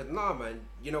blah. Next, I said, nah, man.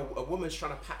 You know, a woman's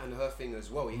trying to pattern her thing as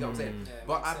well. You know what I'm saying?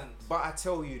 Yeah, but I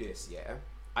tell you this, yeah.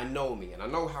 I know me, and I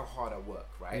know how hard I work,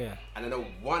 right? Yeah. And I know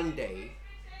one day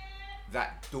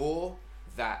that door,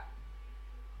 that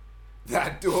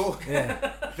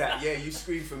you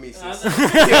scream for me, sis.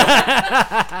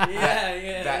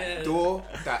 That door,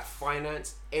 that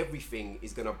finance, everything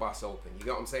is gonna bust open. You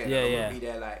get what I'm saying? I'm gonna be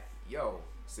there like, yo,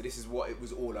 so this is what it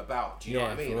was all about. Do you know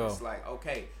what I mean? It's like,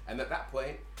 okay. And at that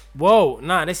point, whoa,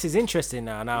 nah, this is interesting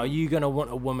now. Now, are you gonna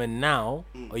want a woman now,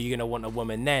 or are you gonna want a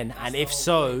woman then? That's and if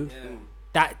so,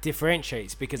 that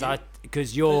differentiates because I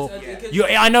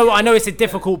know it's a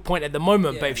difficult point at the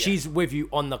moment, but if she's with you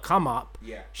on the come up,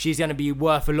 she's gonna be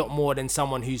worth a lot more than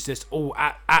someone who's just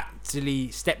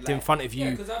actually stepped in front of you.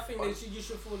 Yeah, because I think that you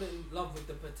should fall in love with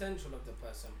the potential of the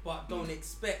person, but don't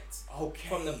expect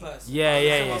from the person.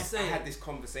 I had this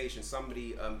conversation.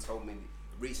 Somebody told me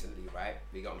recently, right?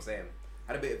 You know what I'm saying?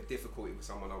 I had a bit of difficulty with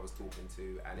someone I was talking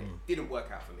to, and it didn't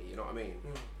work out for me. You know what I mean?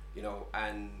 You know,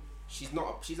 and she's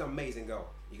an amazing girl.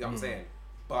 You get what I'm saying?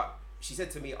 But she said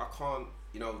to me, I can't,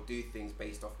 you know, do things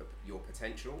based off your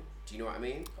potential. Do you know what I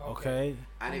mean? Okay.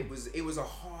 And it was a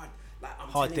hard, like,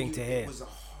 hard thing to hear. It was a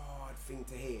hard thing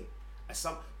to hear. As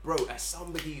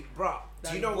somebody, bro.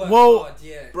 Do you know? Whoa,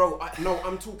 bro.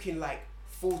 I'm talking like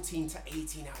 14 to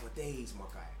 18 hour days, my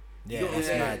guy. Yeah, it's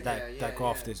mad. That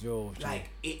graft is real. Like,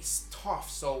 it's tough.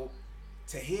 So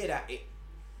to hear that,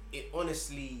 it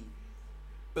honestly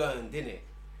burned, innit?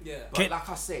 Yeah, but like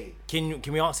I say, can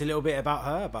we ask a little bit about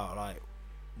her, about like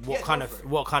what kind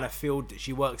of field that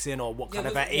she works in, or what kind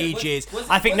of her age is?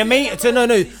 I think the main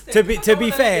to be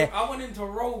fair, I want him to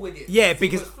roll with it. Yeah,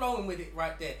 because he was flowing with it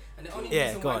right there. And the only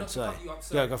reason why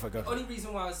go for it. The only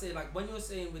reason why I say, like, when you're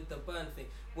saying with the burn thing,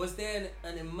 was there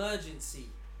an emergency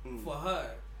for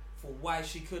her, for why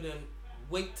she couldn't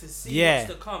wait to see what's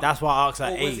to come? That's why I asked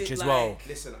her age as well.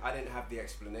 Listen, I didn't have the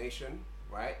explanation,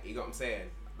 right? You know what I'm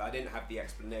saying? I didn't have the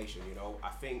explanation, you know. I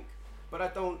think, but I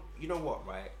don't. You know what,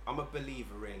 right? I'm a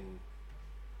believer in.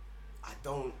 I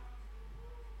don't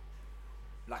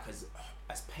like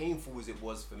as painful as it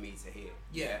was for me to hear.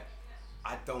 Yeah,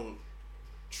 I don't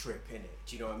trip in it.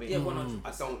 Do you know what I mean? Yeah, 100%.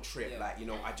 I don't trip. Like, you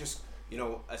know, I just, you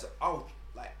know,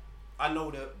 like, I know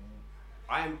that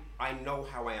I know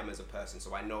how I am as a person.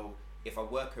 So I know if I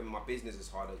work in my business as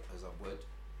hard as I would,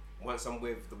 once I'm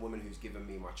with the woman who's given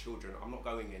me my children, I'm not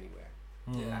going anywhere.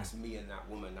 That's me and that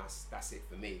woman. That's it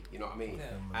for me. You know what I mean?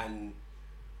 And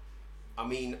I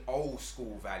mean, old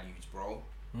school values, bro.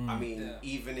 I mean,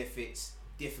 even if it's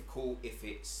difficult,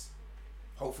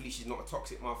 hopefully she's not a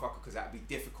toxic motherfucker, because that'd be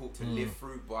difficult to live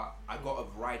through. But I gotta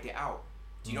ride it out.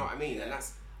 Do you know what I mean? And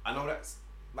I know that's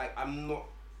like, I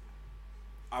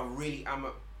really am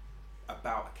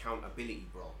about accountability,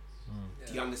 bro.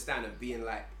 Do you understand? And being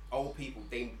like, old people,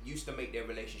 they used to make their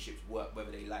relationships work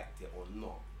whether they liked it or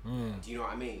not. Do you know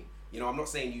what I mean? You know, I'm not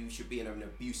saying you should be in an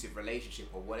abusive relationship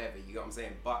or whatever, you know what I'm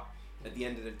saying? But at the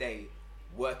end of the day,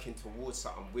 working towards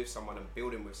something with someone and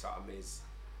building with something is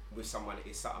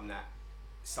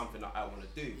something that I want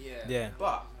to do. Yeah.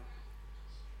 But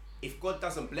if God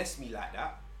doesn't bless me like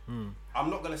that, I'm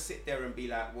not going to sit there and be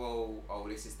like, well, oh,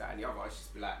 this is that and the other. I should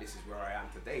just be like, this is where I am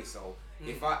today. So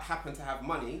if I happen to have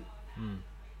money,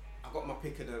 I got my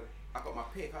pick.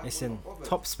 Listen,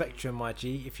 top spectrum, my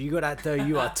G. If you got that dough,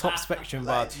 you are top spectrum,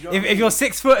 bud. You know if you're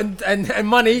 6 foot and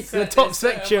money, you're top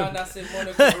spectrum. That's in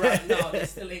Monaco right now. They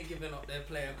still ain't giving up their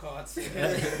player cards.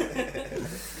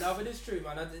 No, but it's true,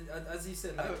 man. As you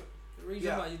said, like, the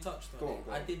reason why you touched on it,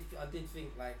 I did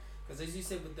think, like, because as you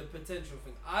said with the potential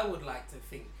thing, I would like to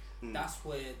think that's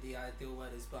where the ideal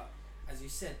word is, but as you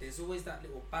said, there's always that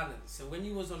little balance. So when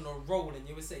you was on the roll and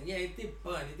you were saying, yeah, it did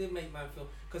burn, it did make man feel,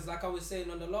 because like I was saying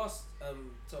on the last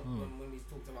when we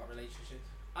talked about relationships,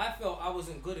 I felt I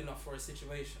wasn't good enough for a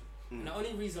situation. And the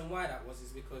only reason why that was is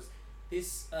because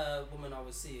this woman I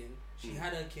was seeing, she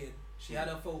had her kid, she had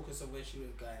her focus of where she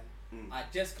was going.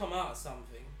 I'd just come out of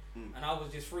something and I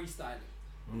was just freestyling.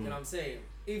 You know what I'm saying?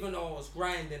 Even though I was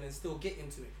grinding and still getting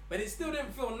to it. But it still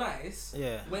didn't feel nice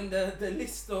when the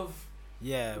list of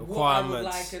requirements, what I would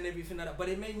like and everything like that. But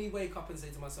it made me wake up and say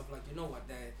to myself, like, you know what,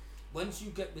 Dad, once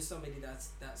you get with somebody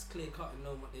that's clear cut and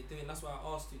know what they're doing, that's why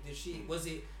I asked you, was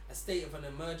it a state of an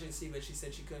emergency where she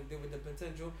said she couldn't deal with the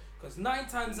potential? Because 9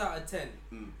 times out of 10,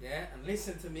 and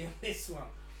listen to me on this one,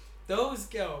 those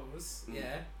girls,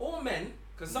 or men,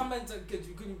 Because some men,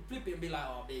 you can flip it and be like,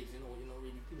 oh, babes, you know, you're not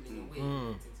really feeling your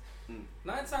way.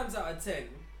 9 times out of 10,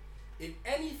 if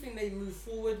anything they move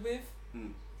forward with,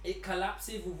 it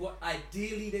collapses with what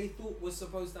ideally they thought was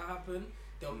supposed to happen,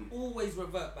 they'll always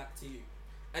revert back to you.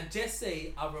 And just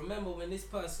say, I remember when this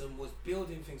person was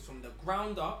building things from the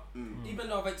ground up, even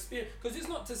though I've experienced, because it's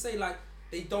not to say like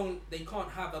they can't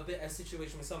have a better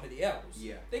situation with somebody else.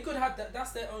 Yeah. They could have that,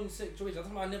 that's their own situation. That's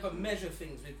why I never measure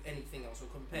things with anything else or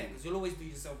compare, because you'll always do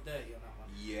yourself dirty on that one.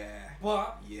 Yeah.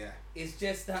 But it's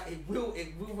just that it will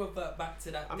revert back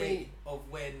to that day of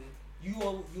when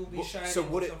you'll be shining. So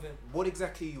what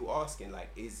exactly are you asking? Like,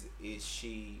 is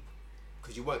she?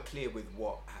 Because you weren't clear with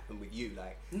what happened with you,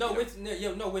 like.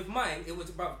 With mine it was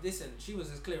about. Listen, she was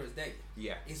as clear as day.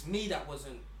 Yeah. It's me that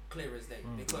wasn't clear as day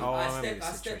because I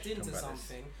stepped into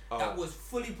something that was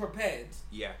fully prepared.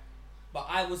 Yeah. But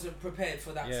I wasn't prepared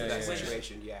for that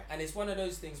situation. Yeah. And it's one of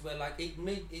those things where like it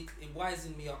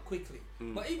wisened me up quickly.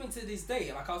 But even to this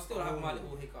day, like I'll still have my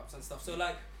little hiccups and stuff. So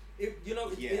like, it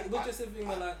was just a thing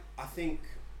where like. I think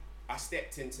I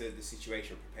stepped into the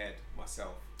situation prepared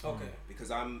myself. Okay.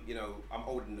 Because I'm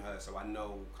older than her, so I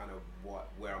know kind of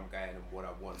where I'm going and what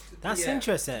I want to do. That's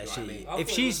interesting, actually. You know I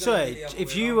mean?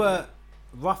 If you were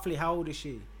roughly, how old is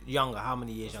she? Younger? How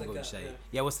many years younger would you say?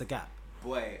 Yeah. What's the gap?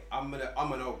 Boy, I'm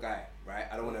an old guy, right?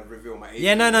 I don't want to reveal my age.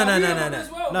 Yeah, no,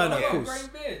 of course.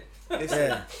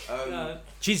 Listen,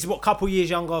 she's what, couple years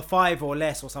younger, 5 or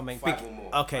less or something? 5 or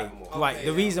more. Okay, right.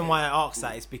 The reason why I asked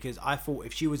that is because I thought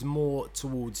if she was more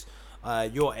towards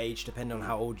your age, depending on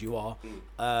how old you are,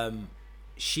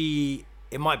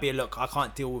 it might be a look, I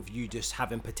can't deal with you just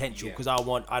having potential because I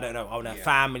want a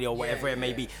family or whatever it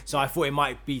may be. So I thought it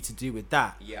might be to do with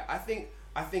that. Yeah, I think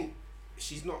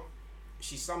she's not a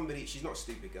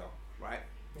stupid girl, right?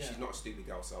 Yeah. She's not a stupid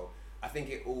girl, so I think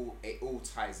it all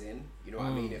ties in, you know what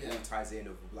I mean? It all ties in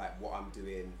of like what I'm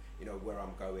doing, you know, where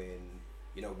I'm going,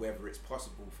 you know, whether it's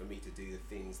possible for me to do the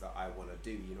things that I want to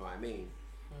do, you know what I mean?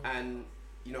 And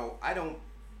you know, I don't,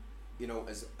 you know,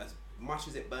 as much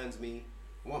as it burns me,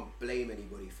 I won't blame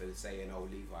anybody for saying, oh,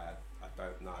 Levi, I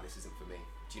don't, this isn't for me.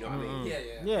 Do you know what I mean?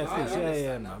 Yeah,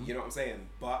 man. You know what I'm saying?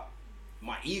 But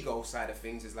my ego side of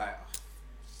things is like,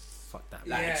 fuck that.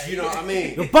 Like, do you know what I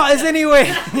mean? Your butters anyway.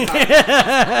 Never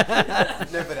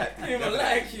that. People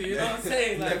like you know what I'm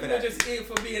saying? Like, you're just here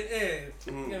for being here.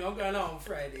 You know, I'm going out on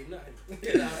Friday night. You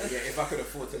know? Yeah, if I could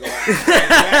afford to go out on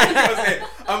Friday night,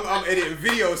 I'm editing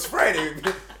videos Friday.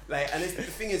 Like, and the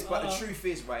thing is, but the truth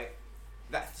is, right,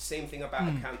 that's the same thing about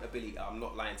accountability. I'm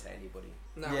not lying to anybody.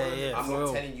 No, I'm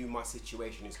not telling you my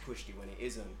situation is cushy when it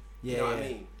isn't. You know what I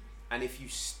mean? And if you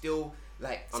still...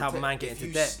 Like, that's how a man get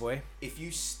into debt, boy. If you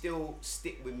still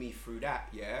stick with me through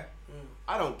that,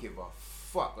 I don't give a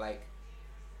fuck. Like,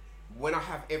 when I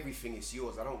have everything, it's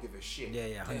yours. I don't give a shit. Yeah.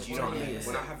 You know what I mean?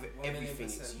 When I have everything,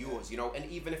 it's yours. You know, and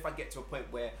even if I get to a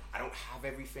point where I don't have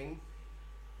everything,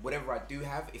 whatever I do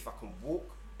have, if I can walk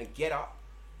and get up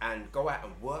and go out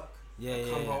and work,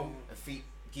 and come home and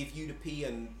give you the pee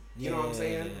and you know what I'm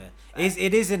saying? Yeah.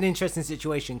 It is an interesting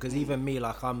situation because even me,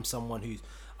 like, I'm someone who's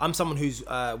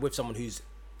with someone who's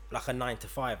like a 9 to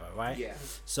 5, right? Yeah.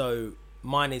 So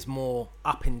mine is more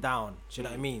up and down. Do you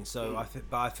know what I mean? So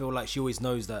I feel like she always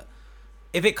knows that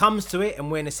if it comes to it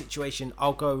and we're in a situation,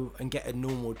 I'll go and get a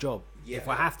normal job. Yeah. If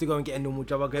I have to go and get a normal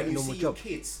job, I'll get a normal job.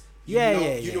 Kids, you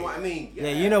know what I mean? Yeah,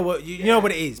 you know what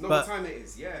it is. Know but what time it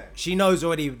is, she knows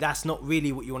already that's not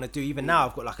really what you want to do. Even now,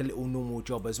 I've got like a little normal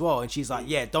job as well, and she's like,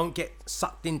 don't get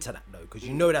sucked into that though, because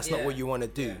you know that's not what you want to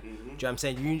do. Do you know what I'm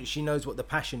saying? She knows what the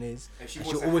passion is, and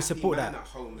she'll always support that.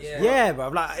 Bro.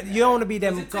 Like, you don't want to be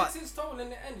them. It takes its toll in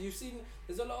the end. You've seen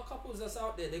there's a lot of couples that's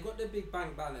out there. They got their big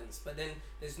bank balance, but then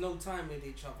there's no time with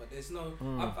each other. There's no.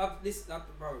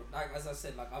 Bro. Like as I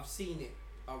said, like I've seen it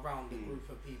around the group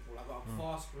of people. I've got a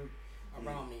vast group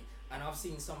around me, and I've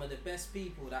seen some of the best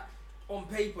people that on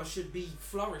paper should be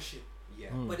flourishing,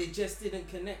 but it just didn't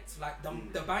connect. Like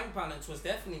the bank balance was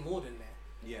definitely more than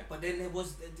there, but then there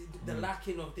was the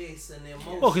lacking of this and the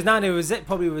emotion. Well, because now they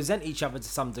probably resent each other to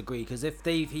some degree, because if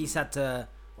he's had to,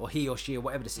 or he or she or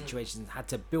whatever the situation had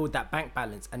to build that bank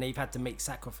balance, and they've had to make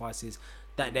sacrifices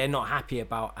that they're not happy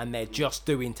about, and they're just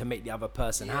doing to make the other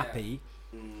person happy.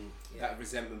 That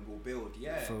resentment will build,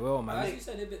 for real, man. As you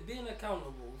said, being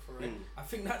accountable for it, I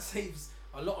think that saves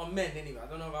a lot of men anyway. I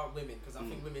don't know about women, because I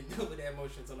think women deal with their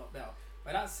emotions a lot better,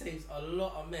 but that saves a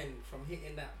lot of men from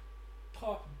hitting that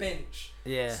park bench,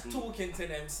 talking to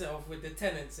themselves with the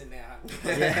tenants in their hand.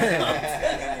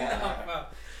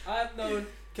 I've known,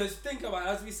 because think about it,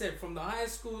 as we said, from the high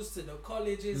schools to the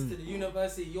colleges to the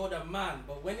university, you're the man,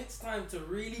 but when it's time to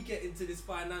really get into this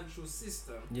financial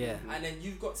system, and then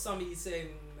you've got somebody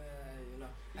saying, know.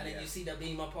 And then you see the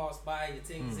beamer pass by, your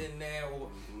things in there, or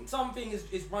something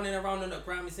is running around on the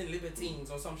gram, it's in Libertines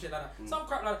or some shit like that. Some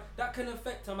crap like that can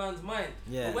affect a man's mind.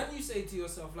 But when you say to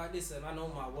yourself, like, listen, I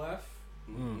know my worth,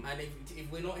 and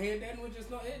if we're not here, then we're just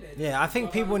not here then. Yeah, I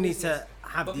think people need to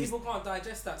have but these... people can't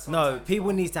digest that sometimes. No,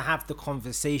 people need to have the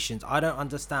conversations. I don't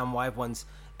understand why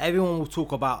everyone will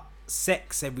talk about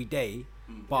sex every day,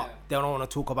 but they don't want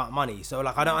to talk about money. So,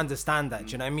 like, I don't understand that,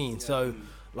 do you know what I mean? So...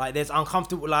 Like, there's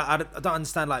uncomfortable, like, I don't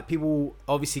understand, like, people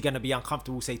obviously going to be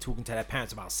uncomfortable, say, talking to their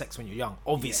parents about sex when you're young,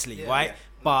 obviously, right? Yeah.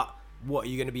 But what, are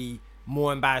you going to be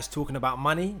more embarrassed talking about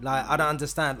money? Like, I don't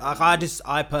understand. Like, I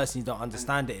personally don't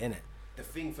understand it, innit? The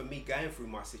thing for me going through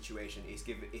my situation is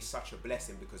such a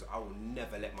blessing because I will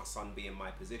never let my son be in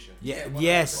my position. Yeah, From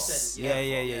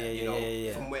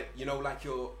when, you know, like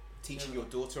you're teaching your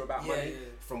daughter about money,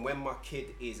 from when my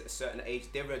kid is a certain age,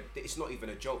 it's not even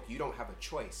a joke. You don't have a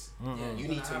choice. You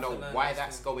need to know why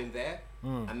that's going there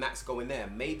and that's going there.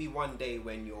 Maybe one day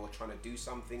when you're trying to do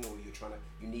something or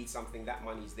you need something, that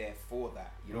money's there for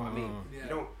that. You know what I mean?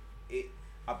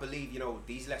 I believe, you know,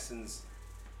 these lessons,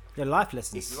 they're life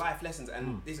lessons. It's life lessons,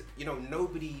 and this, you know,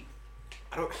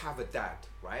 I don't have a dad,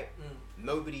 right?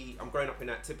 I'm growing up in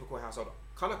that typical household,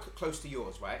 kind of close to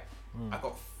yours, right? I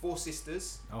got 4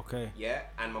 sisters. Okay. Yeah,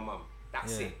 and my mum.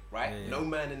 That's it, right? No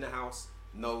man in the house.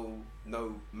 No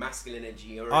masculine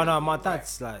energy. Or anything, no, my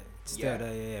dad's like still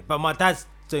there. Yeah. But my dad's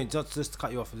doing, just to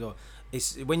cut you off as well.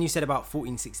 It's when you said about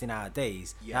 14, 16-hour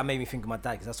days, that made me think of my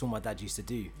dad, because that's all my dad used to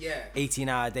do.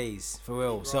 18-hour days for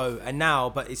real. So and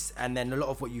then a lot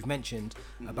of what you've mentioned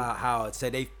about how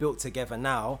they've built together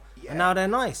now, and now they're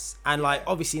nice. And like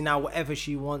obviously now whatever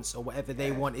she wants or whatever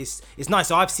they want is nice.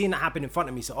 So I've seen that happen in front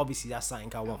of me. So obviously that's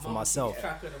something I want for myself.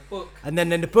 And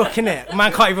then in the book, innit,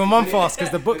 man can't even run fast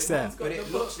because the book's there. But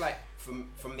it looks like.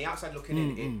 From the outside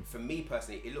looking in, for me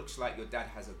personally, it looks like your dad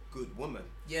has a good woman.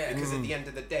 Yeah. Because at the end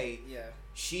of the day,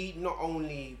 she not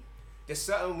only... There's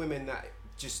certain women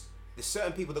there's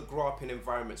certain people that grow up in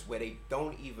environments where they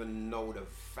don't even know the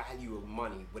value of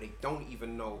money, where they don't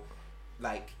even know,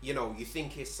 like, you know, you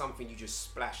think it's something you just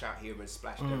splash out here and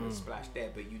splash there and splash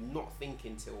there, but you're not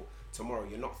thinking till tomorrow.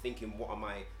 You're not thinking, what am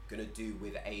I gonna do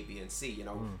with A, B, and C? You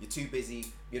know, you're too busy.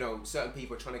 You know, certain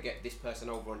people are trying to get this person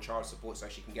over on child support so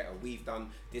she can get her weave done.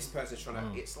 This person's trying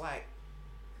to. It's like,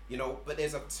 you know, but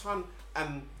there's a ton.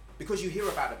 Because you hear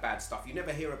about the bad stuff, you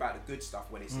never hear about the good stuff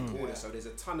when it's in order. So there's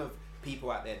a ton of people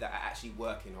out there that are actually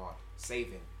working hard,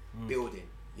 saving, building,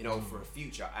 you know, for a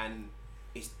future. And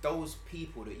it's those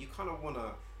people that you kind of want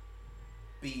to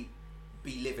be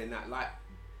living that life.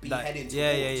 Be heading towards.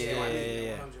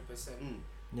 Yeah. 100%.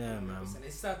 Yeah, man.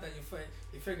 It's sad that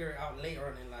you figure it out later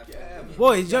on in life. Yeah.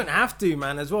 Well, you don't have to,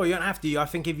 man. As well, you don't have to. I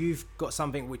think if you've got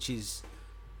something which is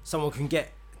someone can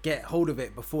get hold of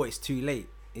it before it's too late,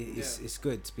 it's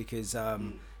good because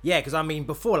because I mean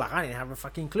before, like, I didn't have a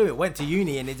fucking clue. It went to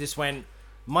uni and it just went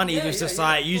money. It was just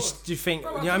like you think,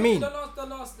 bro, you know what I mean?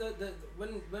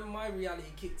 When my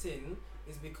reality kicked in.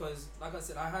 Is because, like I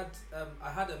said, I had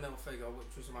a male figure,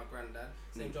 which was my granddad,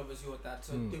 same job as your dad,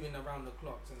 so doing around the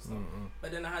clocks and stuff.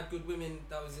 But then I had good women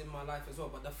that was in my life as well.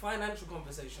 But the financial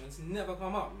conversations never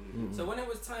come up. So when it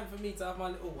was time for me to have my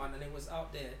little one, and it was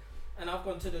out there, and I've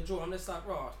gone to the drawer, I'm just like,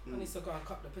 right, I need to go and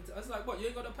cut the potato. I was like, what? You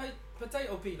ain't got a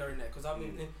potato peeler in there? Because I'm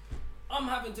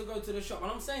having to go to the shop,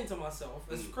 and I'm saying to myself,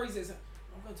 as crazy as I'm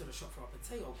going to the shop for a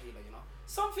potato peeler, you know.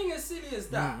 Something as silly as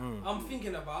that, I'm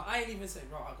thinking about. I ain't even saying,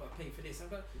 right, I've got to pay for this.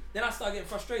 Then I start getting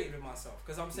frustrated with myself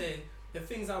because I'm saying the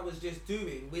things I was just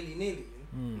doing willy-nilly,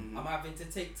 I'm having to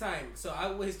take time. So I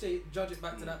always judge it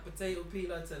back to that potato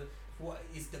peeler, to what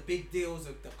is the big deals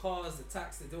of the cars, the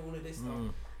tax, the all of this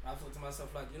stuff. I thought to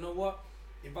myself, like, you know what?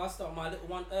 If I start my little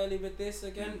one early with this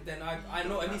again, then I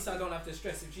know at least I don't have to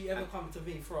stress. If she ever comes to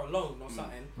me for a loan or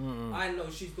something, I know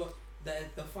she's got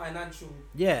the financial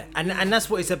and that's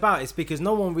what it's about. It's because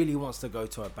no one really wants to go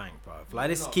to a bank, bro. Like,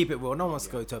 let's keep it real. No one wants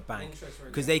to go to a bank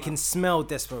because they can smell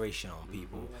desperation on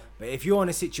people. But if you're in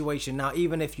a situation now,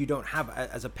 even if you don't have,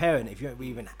 as a parent, if you don't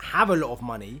even have a lot of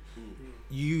money,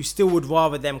 you still would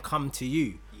rather them come to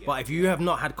you. But if you have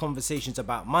not had conversations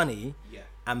about money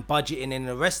and budgeting and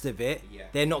the rest of it,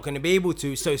 they're not going to be able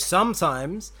to. So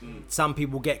sometimes some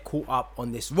people get caught up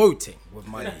on this road thing with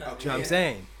money. Do you know what I'm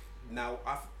saying? Now,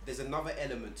 there's another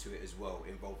element to it as well,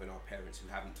 involving our parents who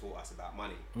haven't taught us about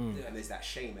money, and there's that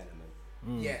shame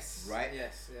element. Yes. Right.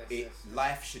 Yes.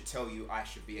 Life should tell you I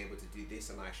should be able to do this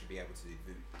and I should be able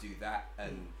to do that,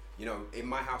 and you know, in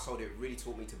my household, it really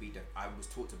taught me to be. I was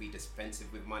taught to be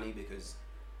defensive with money because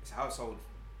it's a household,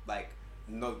 like,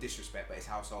 no disrespect, but it's a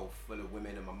household full of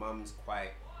women, and my mum's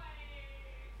quite.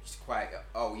 She's quite.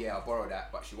 Oh yeah, I'll borrow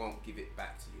that, but she won't give it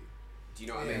back to you. Do you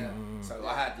know what I mean? So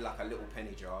I had like a little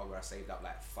penny jar where I saved up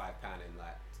like £5 and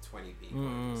like 20p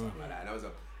or something like that, and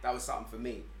that was something for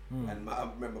me. And I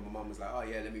remember my mum was like, "Oh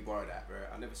yeah, let me borrow that, bro."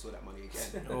 I never saw that money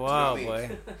again. Wow, you know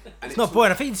boy. And it's not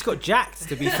boring. I think it's got jacked.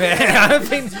 To be fair, I don't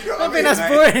think that's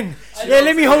boring. Yeah,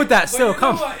 let me hold that. Still,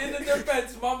 come. Know what? In the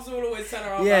defense, mums will always tell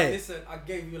her, "Listen, I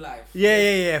gave you life."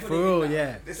 Yeah, for real.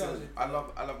 Yeah. Listen, I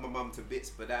love my mum to bits,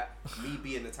 but that me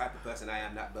being the type of person I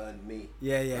am, that burned me.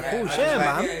 Yeah. Right? Cool, share,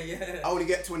 man. I only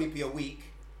get 20p a week,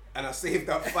 and I saved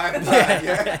up £5.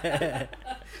 Yeah.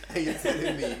 And you're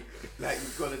telling me like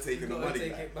you've got to take the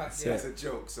money back. So it's a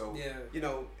joke. So you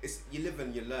know, it's you live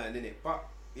and you learn, innit? But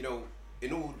you know,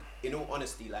 in all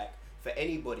honesty, like for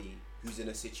anybody who's in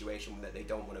a situation that they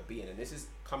don't want to be in, and this is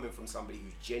coming from somebody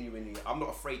who's genuinely, I'm not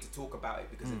afraid to talk about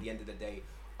it, because at the end of the day,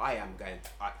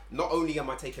 not only am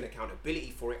I taking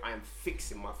accountability for it, I am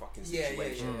fixing my fucking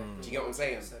situation. Do you get what I'm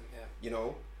saying? You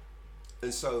know,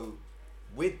 and so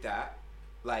with that,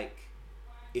 like,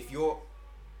 if you're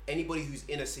anybody who's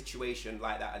in a situation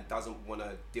like that and doesn't want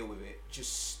to deal with it,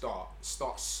 just start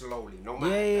slowly, no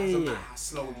matter, doesn't matter how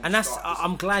slowly. And that's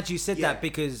I'm glad you said that,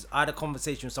 because I had a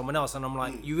conversation with someone else and I'm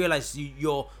like, you realize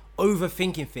you're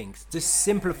overthinking things. Just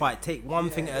simplify it, take one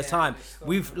thing at a time.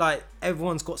 We've like,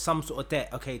 everyone's got some sort of debt,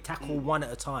 okay, tackle one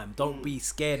at a time. Don't be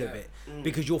scared of it,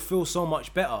 because you'll feel so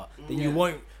much better. Then you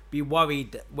won't be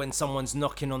worried when someone's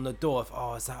knocking on the door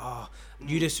of,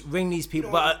 you just ring these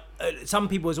people. But some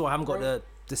people as well haven't got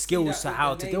the skills to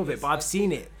how to deal with it, but I've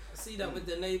seen it. I see that with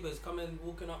the neighbours coming,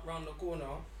 walking up round the corner.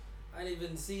 I didn't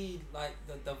even see like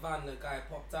the van the guy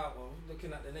popped out of,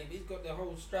 looking at the neighbour. He's got the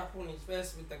whole strap on his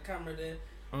vest with the camera there.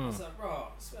 I was like, bro, I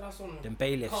swear that's on them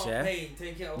bailiffs, can't pay,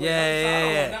 take it away. Yeah. I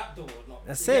don't want that door knocked.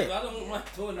 That's it. I don't want my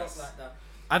door knocked like that.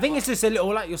 I think it's just a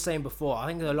little, like you're saying before, I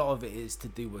think a lot of it is to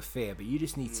do with fear, but you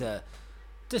just need to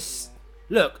just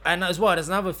look. And as well, there's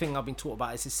another thing I've been taught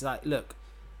about. It's just like, look,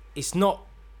 it's not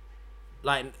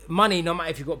like money, no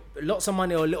matter if you've got lots of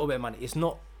money or a little bit of money, it's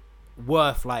not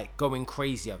worth like going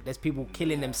crazy. There's people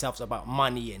killing themselves about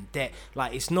money and debt.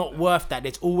 Like, it's not worth that.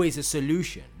 There's always a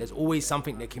solution. There's always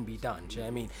something that can be done. Do you know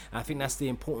what I mean? And I think that's the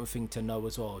important thing to know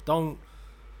as well.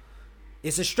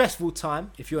 It's a stressful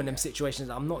time if you're in them situations.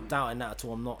 I'm not doubting that at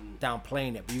all. I'm not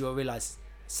downplaying it, but you gotta realize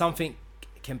something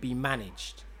can be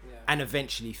managed and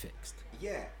eventually fixed.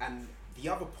 Yeah, and the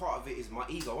other part of it is my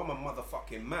ego. I'm a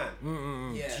motherfucking man.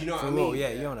 Yeah. Do you know what I mean? Yeah,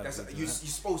 you know. You're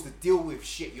supposed to deal with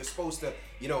shit. You're supposed to,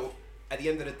 you know, at the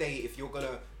end of the day, if you're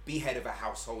gonna be head of a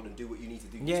household and do what you need to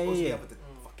do, you're supposed to be able to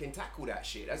fucking tackle that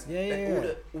shit. That's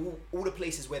all the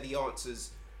places where the answers,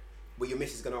 where your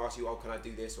missus is gonna ask you, oh, can I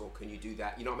do this or can you do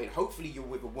that? You know what I mean? Hopefully you're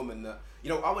with a woman that, you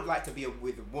know, I would like to be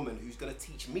with a woman who's gonna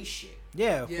teach me shit.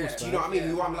 Yeah, of course. Do you know what I mean?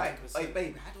 Who I'm like, hey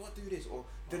babe, how do I do this? Or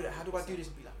how do I do this?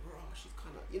 And be like, she's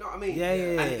kind of, you know what I mean?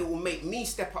 And it will make me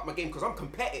step up my game because I'm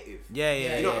competitive.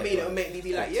 You know what I mean? It'll make me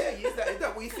be like, is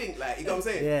that what you think? Like, you know what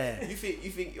I'm saying? Yeah. You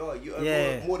think, oh, you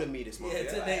earn more than me this month.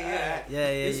 It's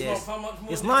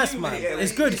nice, man.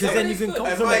 It's good because then you can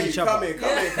compliment each other.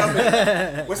 Come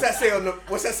here. What's that say on the bottom?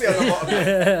 What's that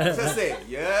say?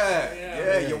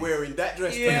 Yeah, you're wearing that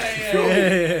dress.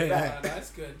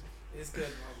 That's good. It's good,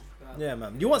 man. Yeah,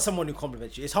 man. You want someone who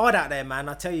compliments you. It's hard out there, man.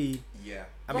 I tell you. Yeah.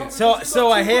 I mean,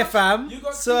 so I hear, fam.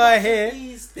 So I hear.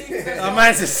 Oh,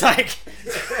 man's just like.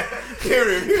 Hear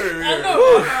him. I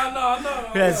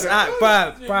know. Yes,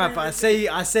 bruv. I say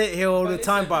it here all the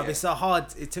time, bruv.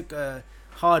 It took a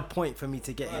hard point for me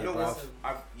to get here, bruv.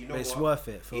 But it's worth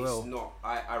it, for real. It's not.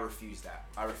 I refuse that.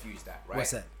 Right?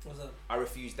 What's that? I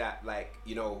refuse that, like,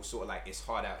 you know, sort of like, it's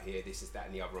hard out here, this is that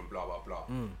and the other and blah, blah, blah.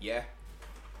 Yeah?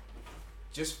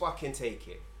 Just fucking take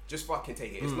it. It's not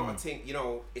a thing, you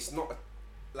know, it's not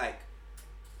like,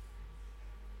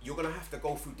 you're gonna have to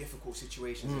go through difficult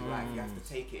situations in life. You have to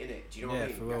take it, innit? Do you know what I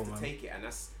mean? You have to take it, and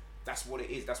that's what it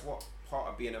is. That's what part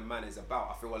of being a man is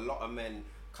about. I feel a lot of men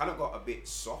kind of got a bit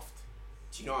soft.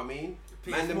 Do you know what I mean?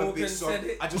 Man, them a bit soft.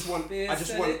 I just want,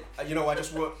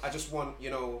 you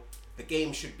know, the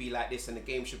game should be like this and the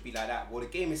game should be like that. Well, the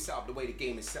game is set up the way the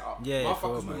game is set up.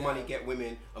 Motherfuckers with money get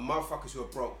women, and motherfuckers who are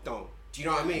broke don't. Do you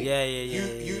know what I mean?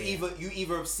 You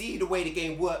either see the way the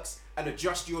game works and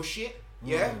adjust your shit,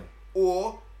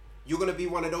 or you're gonna be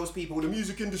one of those people. The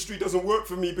music industry doesn't work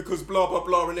for me because blah blah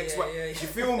blah and X Y. You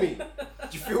feel me? Do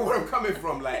you feel where I'm coming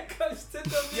from? Like,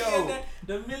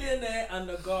 the millionaire and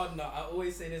the gardener. I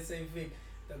always say the same thing.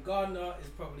 The gardener is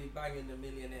probably banging the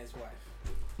millionaire's wife.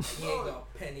 He ain't got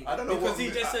a penny. I don't know because he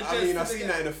just suggests. I mean, I've seen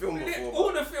that in a film before.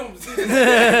 All the films. But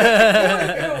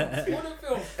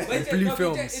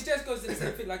it just goes to the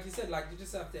same thing, like you said. Like, you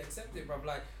just have to accept it, bro.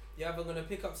 Like, You're either gonna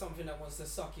pick up something that wants to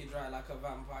suck you dry like a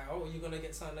vampire, or you're gonna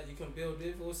get something that you can build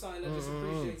with, or something that just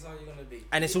appreciates how you're gonna be.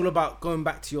 And it's all about going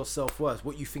back to your self-worth,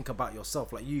 what you think about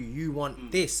yourself. Like you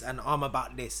want this, and I'm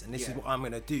about this, and this is what I'm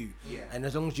gonna do. Yeah. And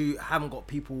as long as you haven't got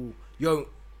people, you don't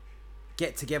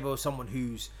get together with someone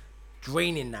who's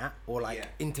draining that or like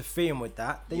interfering with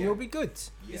that, then you'll be good.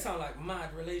 You sound like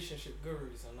mad relationship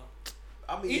gurus or not.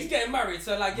 I mean, he's getting married,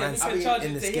 so like, man's we can charge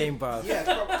in it this to game, him. bro. Yeah,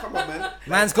 come on, man.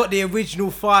 Man's got the original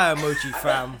fire emoji,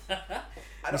 fam.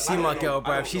 You see my girl,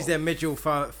 bro. She's the original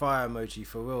fire emoji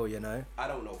for real, you know. I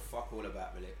don't know fuck all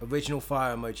about Malik. Original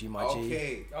fire emoji, my G.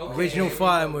 Okay. Original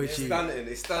fire emoji.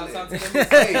 It's stunning.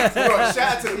 Hey, shout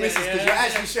out to the missus because you're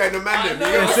actually sharing the man.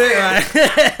 That's it,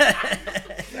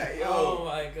 right? Like, yo, oh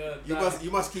my god.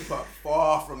 You must keep her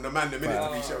far from the man the minute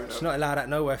to be showing up. She's not allowed at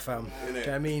nowhere, fam. Do you know what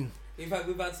I mean? We've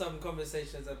had some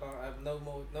conversations about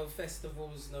no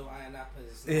festivals, no Iron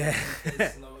Apples,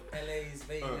 no LA's,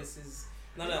 Vegas,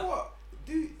 none of that.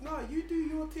 You know what? You do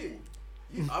your thing.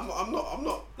 I'm not.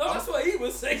 No, that's what he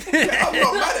was saying. I'm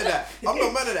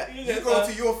not mad at that. You go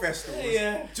to your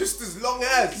festivals. Just as long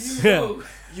as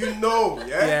you know.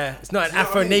 Yeah. Yeah. It's not an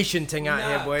Afro Nation thing out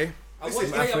here, boy. I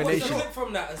watched a clip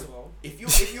from that as well.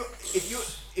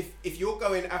 If you're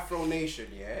going Afro Nation,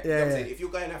 you know what I'm saying? If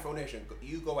you're going Afro Nation,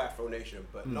 you go Afro Nation.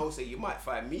 But say you might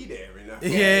find me there in Afro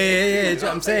Nation. Yeah. You know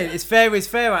what I'm saying? It's fair is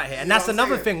fair out here, and that's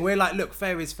another thing. We're like, look,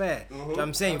 fair is fair. You know what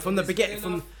I'm saying? From the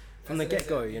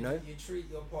get-go, you know. You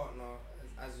treat your partner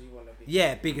as you want to be.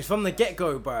 Yeah, because from the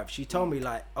get-go, bruv, she told me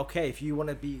like, okay, if you want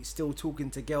to be still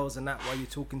talking to girls and that while you're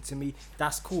talking to me,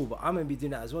 that's cool. But I'm gonna be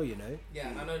doing that as well, you know. Yeah,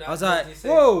 I know that. I was like,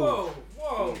 whoa.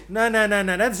 No,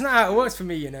 that's not how it works for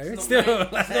me, you know. It's still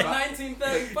like, it's not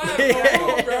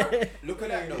 1935, bro. Look at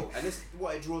that though, and this is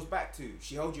what it draws back to.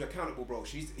 She holds you accountable, bro.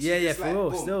 She's for like, real,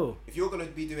 boom, still. If you're gonna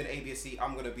be doing A, B, and C,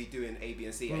 I'm gonna be doing A, B,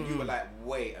 and C, and you were like,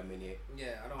 wait a minute. Yeah,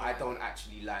 I don't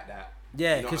actually like that.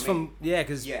 Yeah, because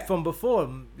from before,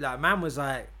 like, man was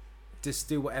like, just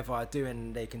do whatever I do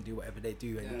and they can do whatever they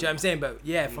do. And, do you know what I'm saying? But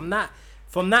yeah, from that,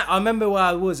 I remember where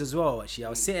I was as well. Actually, I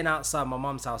was sitting outside my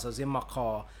mum's house. I was in my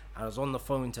car and I was on the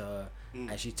phone to her,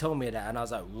 and she told me that, and I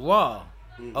was like, "Raw,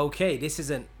 okay, this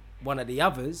isn't one of the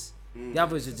others." The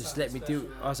others would just let me do.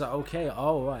 I was like, okay,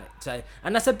 all right. So,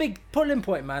 and that's a big pulling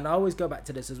point, man. I always go back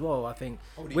to this as well. I think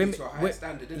women,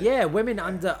 women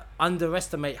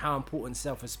underestimate how important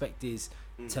self-respect is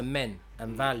to men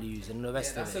and values and the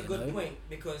rest of it. That's a good point,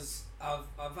 because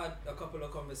I've had a couple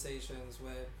of conversations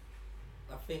where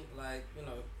I think, like, you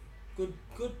know,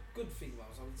 good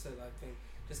females, I would say, like,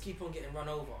 just keep on getting run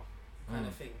over kind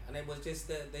of thing, and it was just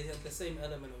they had the same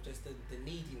element of just the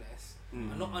neediness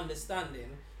and not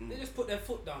understanding. They just put their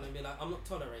foot down and be like, I'm not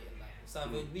tolerating that. So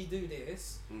if we do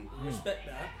this, respect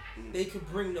that, they could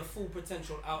bring the full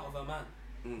potential out of a man.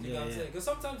 You know what I'm saying? Because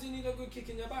sometimes you need a good kick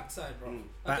in your backside, bro.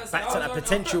 Back to that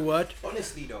potential word.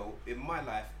 Honestly though, in my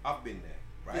life, I've been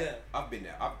there, right? Yeah. I've been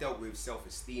there. I've dealt with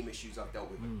self-esteem issues. I've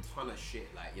dealt with a ton of shit,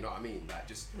 like, you know what I mean? Like,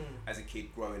 just as a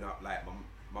kid growing up, like,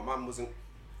 my mum wasn't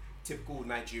typical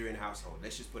Nigerian household.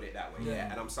 Let's just put it that way.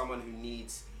 Yeah. And I'm someone who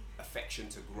needs affection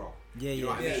to grow. You know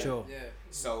what I mean? Sure. Yeah.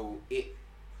 So it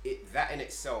that in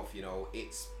itself, you know,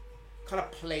 it's kind of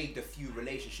plagued a few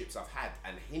relationships I've had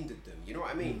and hindered them. You know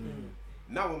what I mean?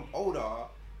 Now I'm older,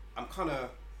 I'm kind of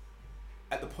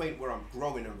at the point where I'm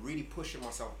growing and really pushing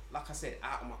myself, like I said,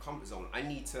 out of my comfort zone.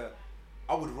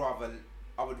 I would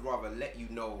rather let you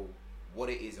know what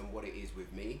it is and what it is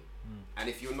with me. And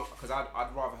if you're not, because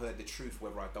I'd rather hear the truth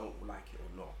whether I don't like it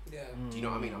or not. Yeah. Do you know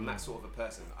what I mean? I'm that sort of a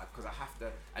person, because I have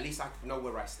to, at least I know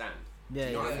where I stand. Yeah.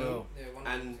 Do you know what I mean?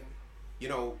 Yeah, and you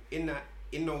know,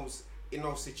 in those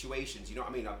situations, you know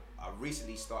what I mean? I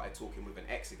recently started talking with an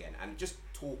ex again, and just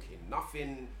talking,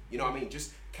 nothing, you know what I mean?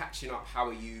 Just catching up. How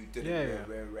are you?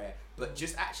 Rare. But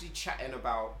just actually chatting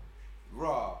about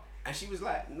raw. And she was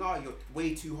like, "No, you're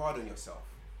way too hard on yourself,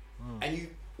 and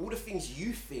all the things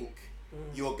you think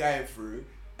you're going through."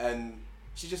 And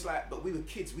she's just like, "But we were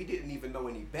kids. We didn't even know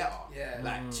any better." Yeah.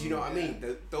 Like, do you know what I mean?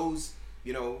 Those,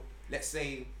 you know, let's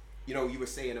say, you know, you were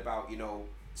saying about, you know,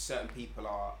 certain people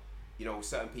are, you know,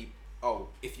 certain people. Oh,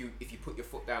 if you put your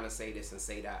foot down and say this and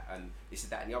say that and this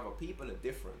and that and the other, people are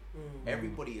different.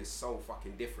 Everybody is so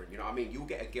fucking different. You know what I mean? You'll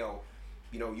get a girl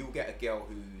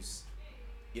who's,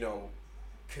 you know,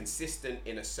 consistent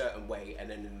in a certain way, and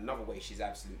then in another way she's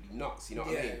absolutely nuts. You know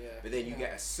what I mean? But then you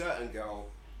get a certain girl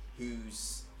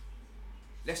who's,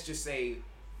 let's just say,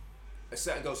 a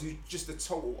certain girl who's just the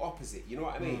total opposite. You know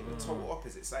what I mean? The total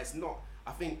opposite. So it's not.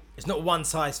 I think it's not one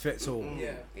size fits all.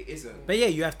 Yeah, it isn't. But yeah,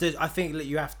 you have to. I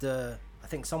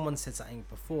think someone said something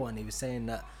before, and he was saying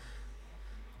that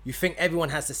you think everyone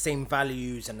has the same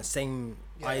values and the same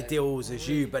ideals as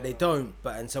you, but they don't.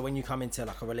 And so when you come into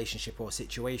like a relationship or a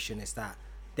situation, it's that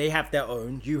they have their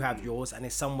own, you have yours, and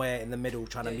it's somewhere in the middle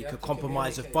trying to make a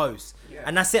compromise of both.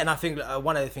 And that's it. And I think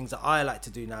one of the things that I like to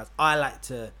do now is I like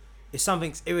to, if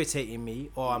something's irritating me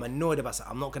or I'm annoyed about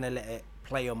something, I'm not going to let it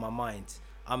play on my mind.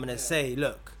 I'm going to say,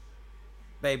 look,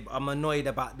 babe, I'm annoyed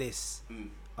about this.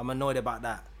 I'm annoyed about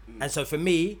that. And so for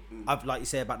me, I've, like you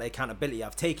say about the accountability,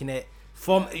 I've taken it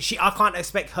from, I can't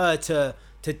expect her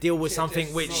to deal with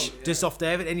something which just off the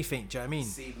anything. Do you know what I mean?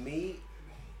 See, me,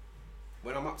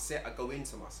 when I'm upset, I go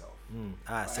into myself.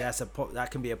 Right? See,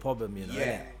 that can be a problem, you know.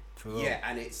 Yeah, for real.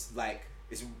 and it's like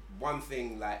it's one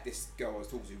thing. Like this girl I was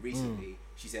talking to recently,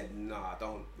 she said, "Nah, I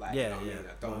don't like. Yeah, you know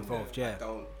yeah. I don't involved, I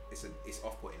don't. It's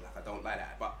off-putting. Like I don't like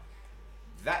that. But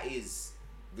that is,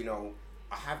 you know,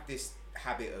 I have this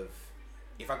habit of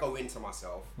if I go into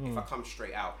myself, if I come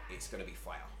straight out, it's gonna be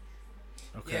fire.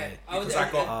 Okay. Yeah, Because I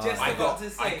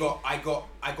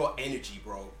got energy,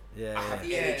 bro. Yeah, I have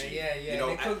energy. Yeah. You know,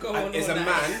 It could go and on as all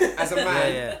a night.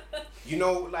 man, you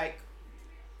know, like,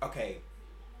 okay,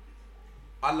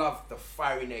 I love the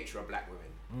fiery nature of black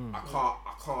women. I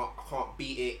can't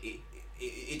beat it.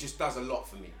 It just does a lot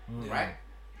for me, right?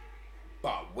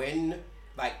 But when,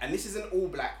 like, and this isn't all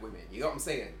black women, you know what I'm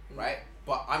saying, right?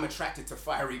 But I'm attracted to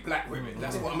fiery black women.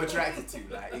 That's what I'm attracted to,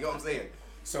 like, you know what I'm saying?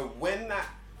 So when that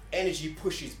energy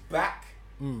pushes back,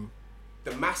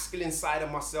 the masculine side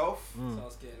of myself,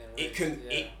 it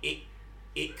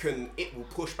will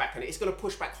push back, and it's gonna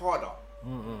push back harder.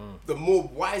 The more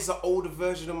wiser, older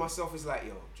version of myself is like,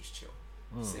 yo, just chill,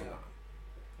 say nothing.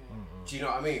 Do you know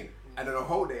what I mean? And then I'll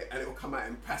hold it, and it will come out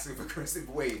in passive aggressive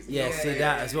ways. See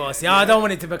that as well. See, I don't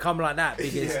want it to become like that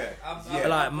because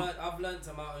I've learned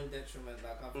to my own detriment.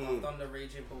 Like I've done the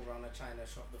raging bull around a China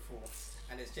shop before,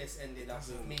 and it's just ended up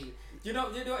with me. You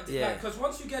know, because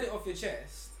once you get it off your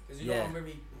chest, because you know I'm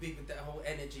very big with that whole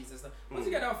energies and stuff. Once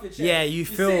you get it off your chest, you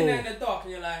feel sitting there in the dark,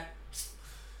 and you're like,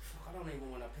 fuck, I don't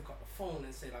even want to pick up the phone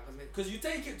and say like, because you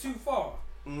take it too far.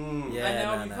 And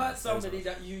now you've hurt somebody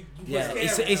that you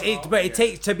but it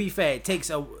takes, to be fair, it takes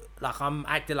I'm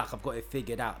acting like I've got it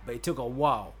figured out, but it took a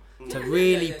while to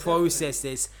really process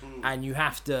this, and you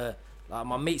have to, like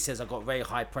my mate says, I got very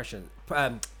high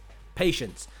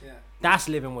patience. That's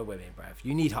living with women, bruv.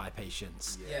 You need high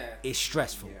patience. It's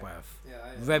stressful, bruv.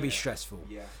 Very stressful.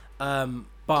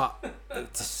 But I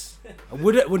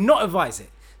would not advise it.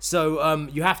 So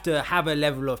you have to have a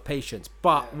level of patience.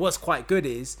 But what's quite good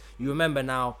is, you remember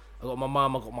now, I got my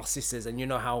mum, I got my sisters, and you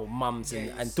know how mums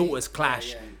and daughters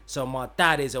clash. So my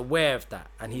dad is aware of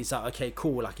that, and he's like, okay,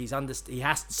 cool. Like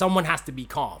someone has to be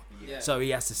calm. So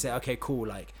he has to say, okay, cool.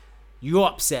 Like, you're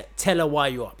upset. Tell her why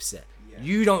you're upset.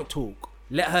 You don't talk.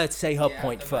 Let her say her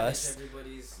point first.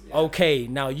 Okay,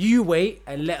 now you wait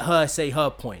and let her say her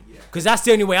point. Because that's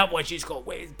the only way otherwise you just got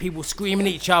people screaming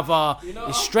at each other.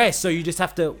 It's stress. So you just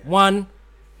have to,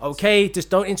 just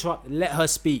don't interrupt. Let her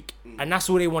speak. And that's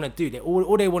all they want to do.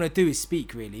 All they want to do is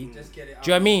speak, really. Just get it out.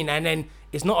 Do you know what I mean? And then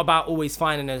it's not about always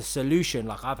finding a solution.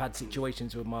 Like, I've had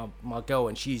situations with my girl,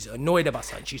 and she's annoyed about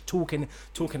something. She's talking.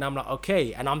 I'm like,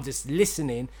 okay. And I'm just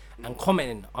listening and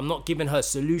commenting. I'm not giving her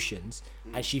solutions.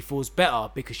 And she feels better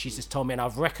because she's just told me, and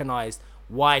I've recognized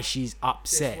why she's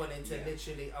upset. Just wanting to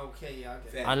literally, I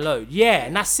get unload.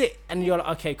 And that's it. And you're like,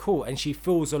 okay, cool. And she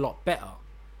feels a lot better.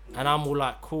 And I'm all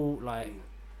like, cool, like,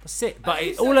 that's it.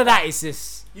 But all of that is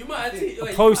just you might have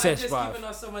a process, bro. bro. Giving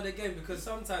us some of the game, because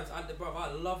sometimes, I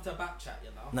love to back chat,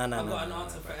 you know. I've got an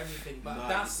answer for everything, but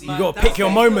that's you got to pick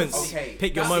your moments.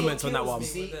 Pick your moments on that one.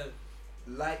 See,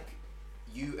 like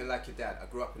you and like your dad, I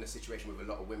grew up in a situation with a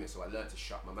lot of women, so I learned to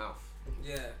shut my mouth.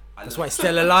 That's why he's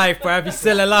still alive, bro. He's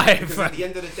still alive. Because at the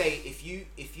end of the day,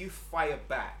 if you fire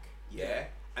back,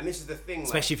 and this is the thing,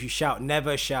 especially if you shout,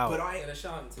 never shout.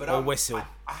 Or whistle.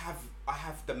 I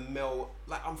have the male,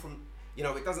 like I'm from, you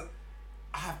know, it doesn't.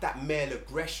 I have that male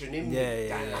aggression in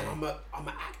me. And I'm a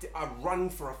active. I run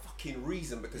for a fucking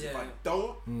reason, because if I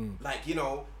don't, like, you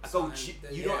know, I go.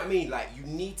 You know what I mean? Like, you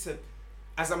need to.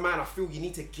 As a man, I feel you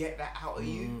need to get that out of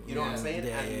you. You know what I'm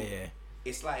saying?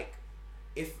 It's like,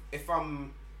 if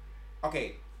I'm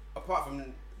okay, apart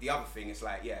from the other thing, it's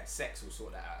like, sex will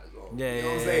sort that out as well. You know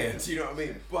what I'm saying? Do you know what I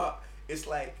mean? But it's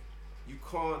like, you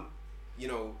can't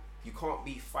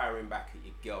be firing back at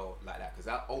your girl like that,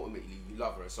 because ultimately you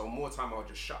love her. So more time I'll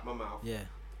just shut my mouth.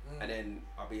 And then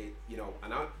I'll be, you know,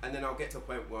 and then I'll get to a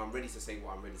point where I'm ready to say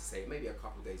what I'm ready to say. Maybe a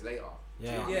couple of days later.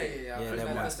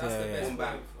 That's the best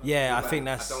way. I think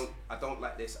that's. I don't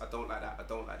like this. I don't like that. I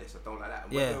don't like this. I don't like that.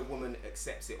 And whether a woman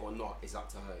accepts it or not is up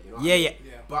to her. You know. What I mean?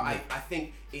 But I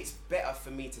think it's better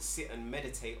for me to sit and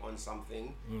meditate on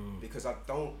something, because I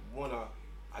don't wanna hurt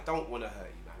you,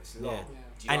 man. It's long.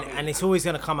 and it's always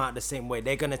gonna come out the same way.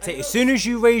 They're gonna take as soon as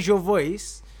you raise your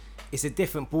voice, it's a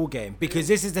different ball game because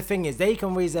this is the thing is they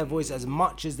can raise their voice as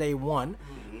much as they want,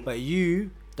 but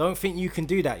you don't think you can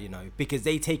do that, because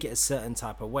they take it a certain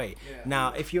type of way.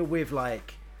 Now, if you're with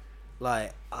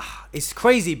it's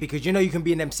crazy because you can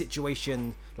be in them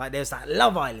situations like there's that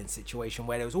Love Island situation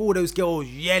where there was all those girls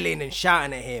yelling and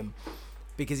shouting at him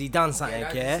because he done something.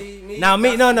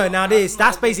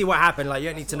 That's basically what happened. Like you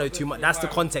don't need to know too much. That's the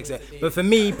context. But for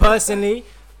me personally,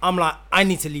 I'm like I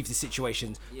need to leave the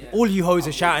situations. All you hoes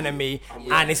are shouting at me,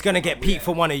 and it's gonna get peaked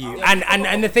for one of you.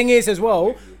 And the thing is as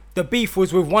well, the beef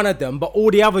was with one of them, but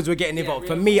all the others were getting involved.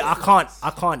 For me, I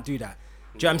can't do that.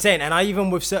 Do you know what I'm saying? And I even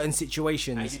with certain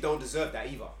situations, and you don't deserve that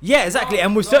either. Yeah, exactly.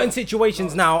 And with certain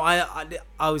situations now, I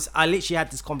literally had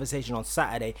this conversation on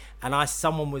Saturday, and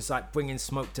someone was like bringing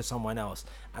smoke to someone else,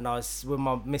 and I was with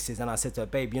my missus, and I said to her,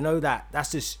 babe,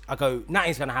 that's just, I go,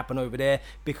 nothing's gonna happen over there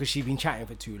because she's been chatting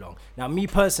for too long. Now, me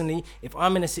personally, if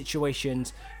I'm in a situation,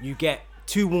 you get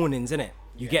 2 warnings, innit?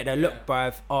 You get the look,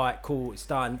 bruv, all right, cool, it's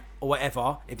done, or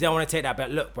whatever. If they don't want to take that,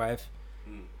 but look, bruv.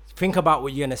 Think about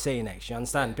what you're going to say next, you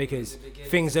understand? Because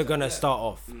things are going to start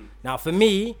off. Now, for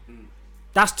me,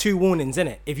 that's 2 warnings,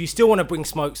 innit? If you still want to bring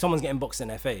smoke, someone's getting boxed in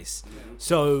their face.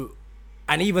 So,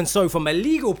 and even so, from a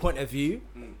legal point of view,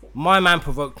 my man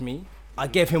provoked me. I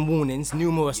gave him warnings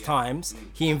numerous times.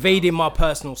 He invaded my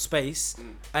personal space,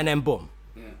 and then boom.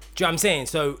 Do you know what I'm saying?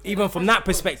 So, even from that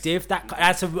perspective,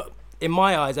 that's in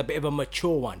my eyes, a bit of a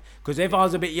mature one. Because if I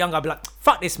was a bit younger, I'd be like,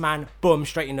 fuck this man, boom,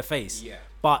 straight in the face.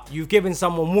 But you've given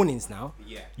someone warnings now.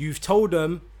 You've told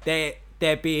them they're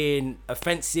being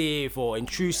offensive or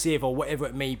intrusive or whatever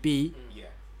it may be.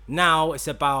 Now it's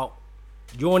about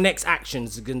your next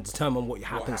actions are going to determine what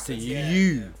happens to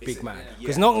you, big man. Because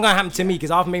it's not going to happen to me because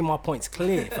I've made my points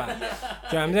clear. Do you know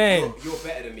what I'm saying? You're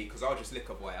better than me because I'll just lick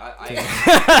a boy.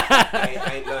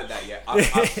 I ain't learned that yet.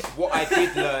 What I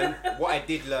did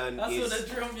learn That's is... That's what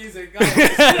the drum music goes.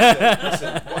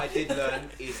 Listen, what I did learn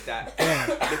is that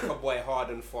lick a boy hard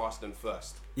and fast and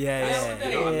first. You know what I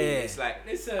mean? It's like,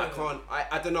 Listen.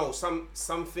 I don't know,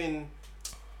 something...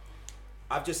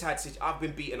 I've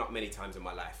been beaten up many times in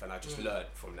my life, and I just learned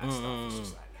from that stuff. It's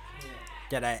just like,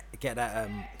 get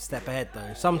that step ahead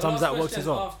though. Sometimes that works as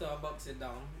well. After I box it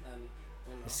down, and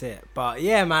that's it. But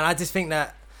yeah, man, I just think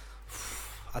that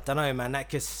I don't know, man. That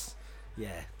just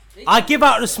I give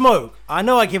out the smoke. I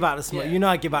know I give out the smoke. You know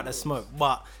I give out the smoke.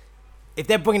 But if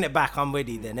they're bringing it back, I'm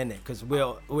ready then, innit? Because we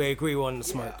agree on the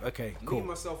smoke. Okay, cool. Me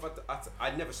myself,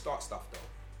 I never start stuff though.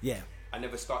 Yeah. I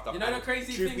never start that. You know the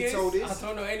crazy thing is, I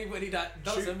don't know anybody that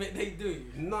does admit they do.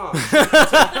 Nah.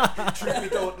 Truth be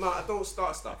told, I don't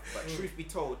start stuff. But truth be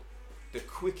told, the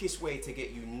quickest way to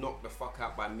get you knocked the fuck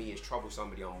out by me is trouble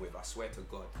somebody I'm with. I swear to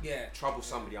God. Trouble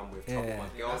somebody I'm with. Trouble my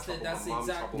girl. Trouble my mum.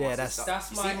 Trouble my sister.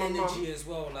 That's my energy as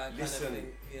well. Like, listen, kind of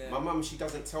thing. My mum, she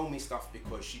doesn't tell me stuff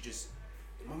because she just...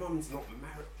 My mum's not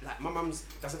married. Like, my mum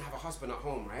doesn't have a husband at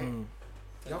home, right?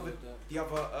 The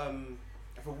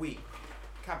other week,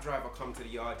 cab driver come to the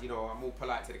yard, I'm all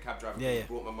polite to the cab driver.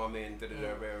 Brought my mum in,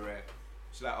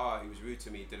 she's like, he was rude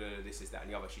to me, this is that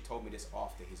and the other. She told me this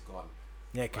after he's gone.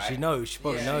 Yeah, because she knows, she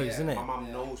probably knows, isn't it? My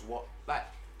mum knows what,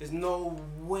 there's no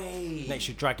way. Next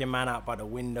you dragging man out by the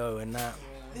window and that.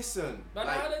 Listen. But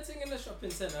I had a thing in the shopping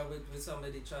centre with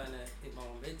somebody trying to hit my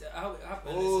mum. How it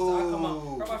happened is I come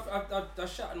up, I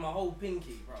shot my whole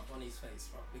pinky, bro, on his face,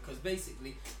 bro. Because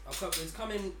basically, I was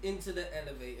coming into the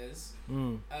elevators.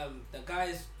 The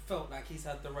guys felt like he's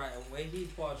had the right of way. He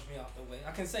barged me out the way.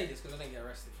 I can say this because I didn't get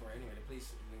arrested for it anyway. The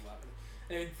police knew about it.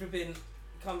 Anyway, flipping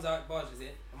comes out, barges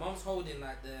it. My mum's holding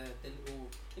like the little,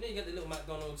 you get the little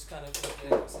McDonald's kind of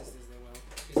sisters there. Well,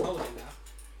 he's holding that.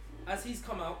 As he's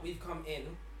come out, we've come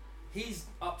in. He's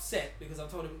upset because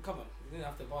I've told him, come on, you didn't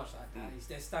have to barge like that. He's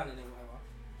there standing and whatever.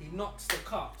 He knocks the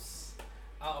cups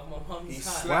out of my mum's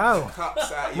hand. Wow.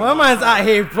 Cups out my man's out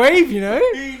here brave, He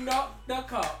knocked the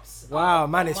cups. Wow,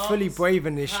 man, it's fully brave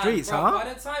in the streets, huh? By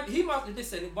the time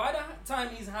by the time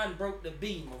his hand broke the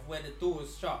beam of where the door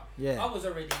was shut, I was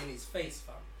already in his face,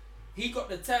 fam. He got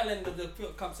the tail end of the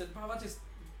cups and I just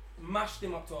mashed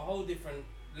him up to a whole different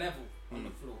level on the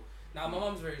floor. Now, my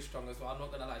mum's very strong as well, I'm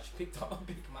not going to lie. She picked up a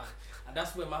big man, and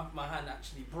that's where my hand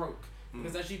actually broke.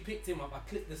 Because as she picked him up, I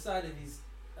clipped the side of his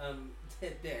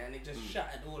head there, and it just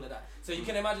shattered all of that. So you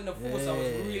can imagine the force I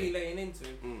was really laying into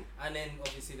him. And then,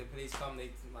 obviously, the police come, they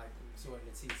saw it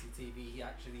in the CCTV, he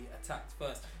actually attacked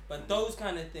first. But those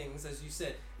kind of things, as you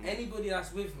said, anybody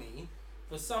that's with me,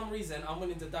 for some reason, I'm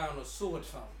willing to die on a sword,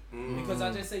 fam. Because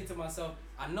I just say to myself,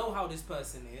 I know how this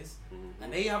person is,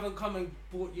 and they haven't come and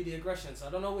brought you the aggression. So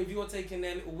I don't know if you're taking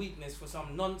their little weakness for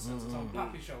some nonsense or some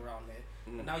pappy show around there.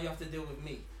 and now you have to deal with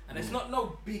me. And it's not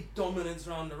no big dominance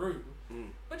around the room,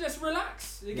 but just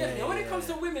relax. You get me? When it comes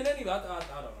to women, anyway, I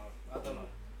don't know.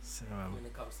 So, when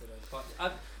it comes to those,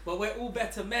 but we're all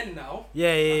better men now.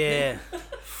 Yeah.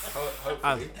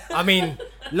 Hopefully. I mean,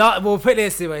 we'll put it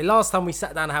this way. Last time we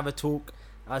sat down and have a talk,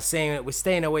 I was saying that we're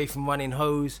staying away from running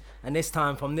hose, and this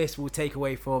time from this we'll take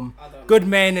away from good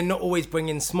men and not always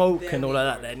bringing smoke and all of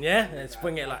that. Then let's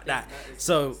bring it like that.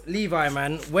 So Levi,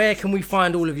 man, where can we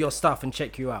find all of your stuff and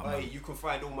check you out? You can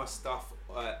find all my stuff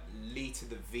Lee to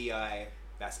the VI.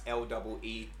 That's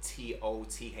LEETOTHEVI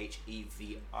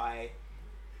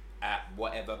at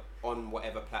whatever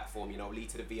platform, Lee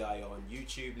to the VI on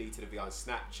YouTube, Lee to the VI on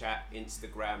Snapchat,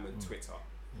 Instagram, and Twitter.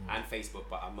 And Facebook,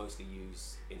 but I mostly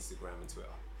use Instagram and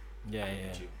Twitter.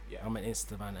 YouTube. I'm an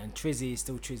Insta man, and Trizzy is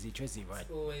still Trizzy, right?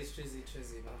 It's always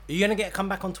Trizzy, man. Are you gonna come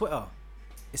back on Twitter?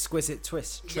 Exquisite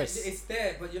Twist. Yeah, it's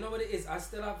there, but you know what it is? I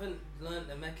still haven't learned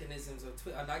the mechanisms of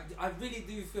Twitter. Like, I really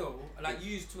do feel like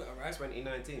use Twitter, right?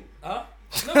 2019. Huh?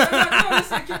 No,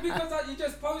 listen, because you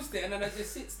just post it and then it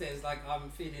just sits there. It's like I'm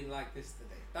feeling like this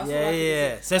today. That's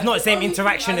what So it's not the same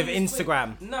interaction of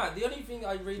Instagram. No, the only thing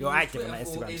I really You're use active Twitter on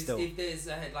Instagram for is still. if there's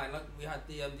a headline. Like we had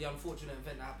the unfortunate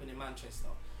event that happened in Manchester.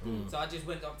 So I just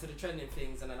went up to the trending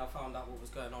things and then I found out what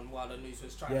was going on while the news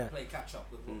was trying to play catch up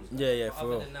with what was going on. But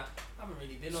other than that, I haven't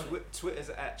really been on it. Twitter's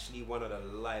actually one of the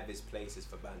livest places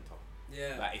for banter.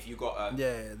 Yeah. Like if you got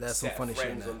that's some funny shit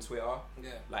friends on Twitter.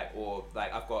 Yeah. Like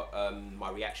I've got my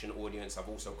reaction audience. I've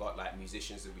also got like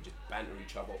musicians that we just banter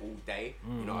each other all day.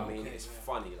 You know what I mean? It's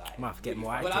funny. Like might have to get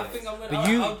more active. Well, I think I'm gonna.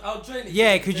 I'll join it.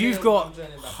 Yeah, because you've got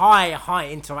high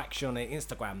interaction on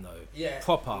Instagram though. Yeah.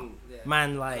 Proper.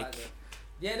 Man, like.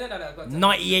 Yeah, no.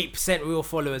 98% real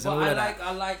followers and all of that.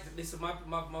 I like. Listen, my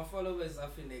followers. I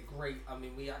think they're great. I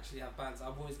mean, we actually have bands.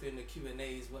 I'm always doing the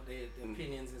Q&As, what their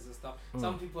opinions is and stuff.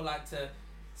 Some people like to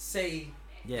say.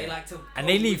 They like to. And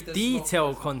they leave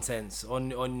detailed contents on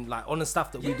the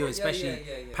stuff that we do, especially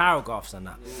paragraphs and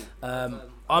that. I like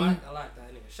that.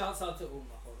 Anyway, shouts out to all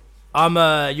my followers. I'm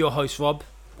your host Rob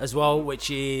as well,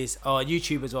 which is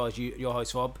YouTube as well as your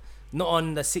host Rob. Not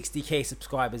on the 60k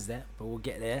subscribers there, but we'll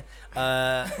get there.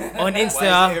 On Insta,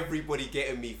 why is everybody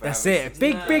getting me? That's it.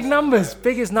 Big numbers,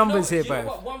 biggest numbers here, bro. You know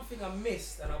what? One thing I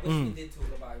missed, and I wish we did talk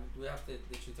about it. We have to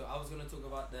literally talk. I was going to talk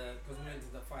about because we went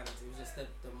into the finance. It was just the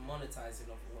monetizing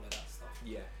of all of that stuff.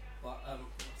 Yeah. But I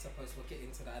suppose we'll get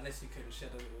into that unless you can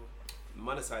shed a little.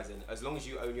 Monetizing, as long as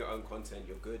you own your own content,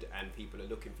 you're good, and people are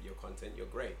looking for your content, you're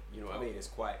great. You know what I mean? It's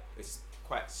quite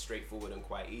straightforward and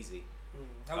quite easy.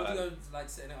 How would you go like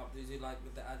setting it up? Do you like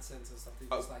with the AdSense and stuff?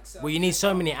 Just like well, you need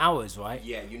so many hours, right?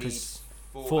 Yeah, you need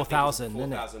 4,000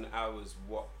 hours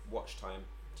watch time.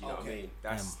 Do you know what I mean?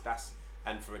 That's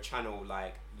and for a channel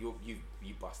like you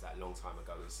bust that a long time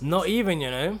ago. Not even,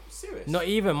 you know. Serious? Not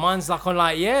even. Mine's like on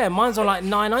mine's on like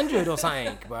 900 or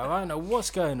something, bro. I don't know what's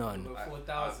going on.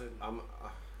 4,000.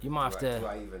 You might have to. Do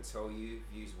I even tell you?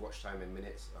 Use watch time in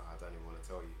minutes. I don't even want to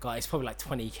tell you. God, it's probably like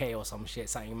 20k or some shit,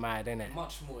 something mad, isn't it?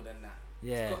 Much more than that.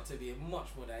 Yeah. It's got to be much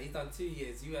more than that. He's done 2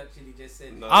 years. You actually just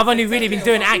said. No, I've only really been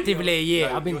doing actively a year.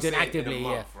 I've been doing actively a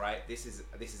year. Right. This is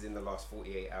in the last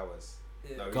 48 hours.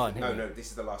 Yeah. No. This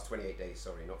is the last 28 days.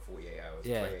 Sorry, not 48 hours.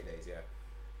 Yeah. 28 days. Yeah.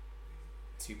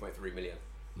 2.3 million.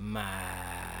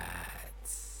 Mad.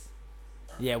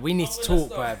 Yeah, we need to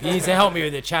talk, bruv. You need to help me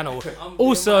with the channel.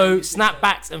 Also,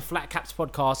 Snapbacks and Flatcaps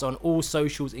podcast on all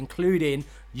socials, including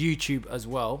YouTube as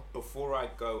well. Before I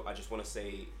go, I just want to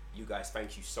say, you guys,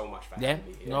 thank you so much for having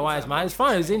me here. No worries, man. It's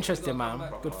fun. It was interesting, man.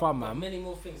 Good fun, man. Many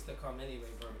more things to come anyway,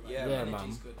 bro. Yeah, man.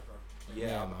 Good, bro.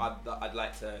 Yeah, I'd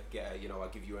like to get I'll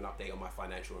give you an update on my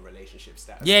financial and relationship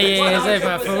status.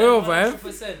 Yeah, for real, bro.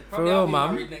 For real,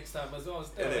 man. Next time as well.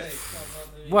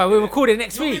 Well, we're recording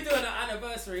next week. We're doing an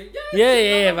anniversary.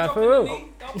 Yeah, man, for real.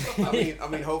 I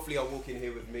mean, hopefully I'll walk in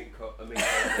here with Mink.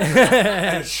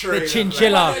 The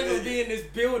chinchilla. We might even be in this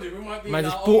building. We might be. Man,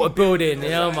 just bought a building,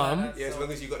 yeah, man. Yeah, as long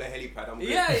as you got the helipad, I'm good.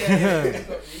 Yeah.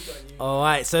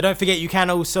 Alright, so don't forget you can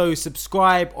also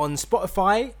subscribe on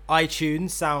Spotify,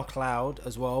 iTunes, SoundCloud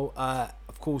as well.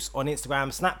 Of course on Instagram,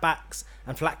 Snapbacks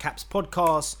and Flatcaps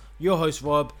podcast. Your host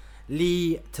Rob,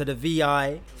 Lee to the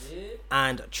VI,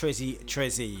 and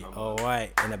Trizzy.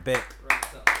 Alright, in a bit.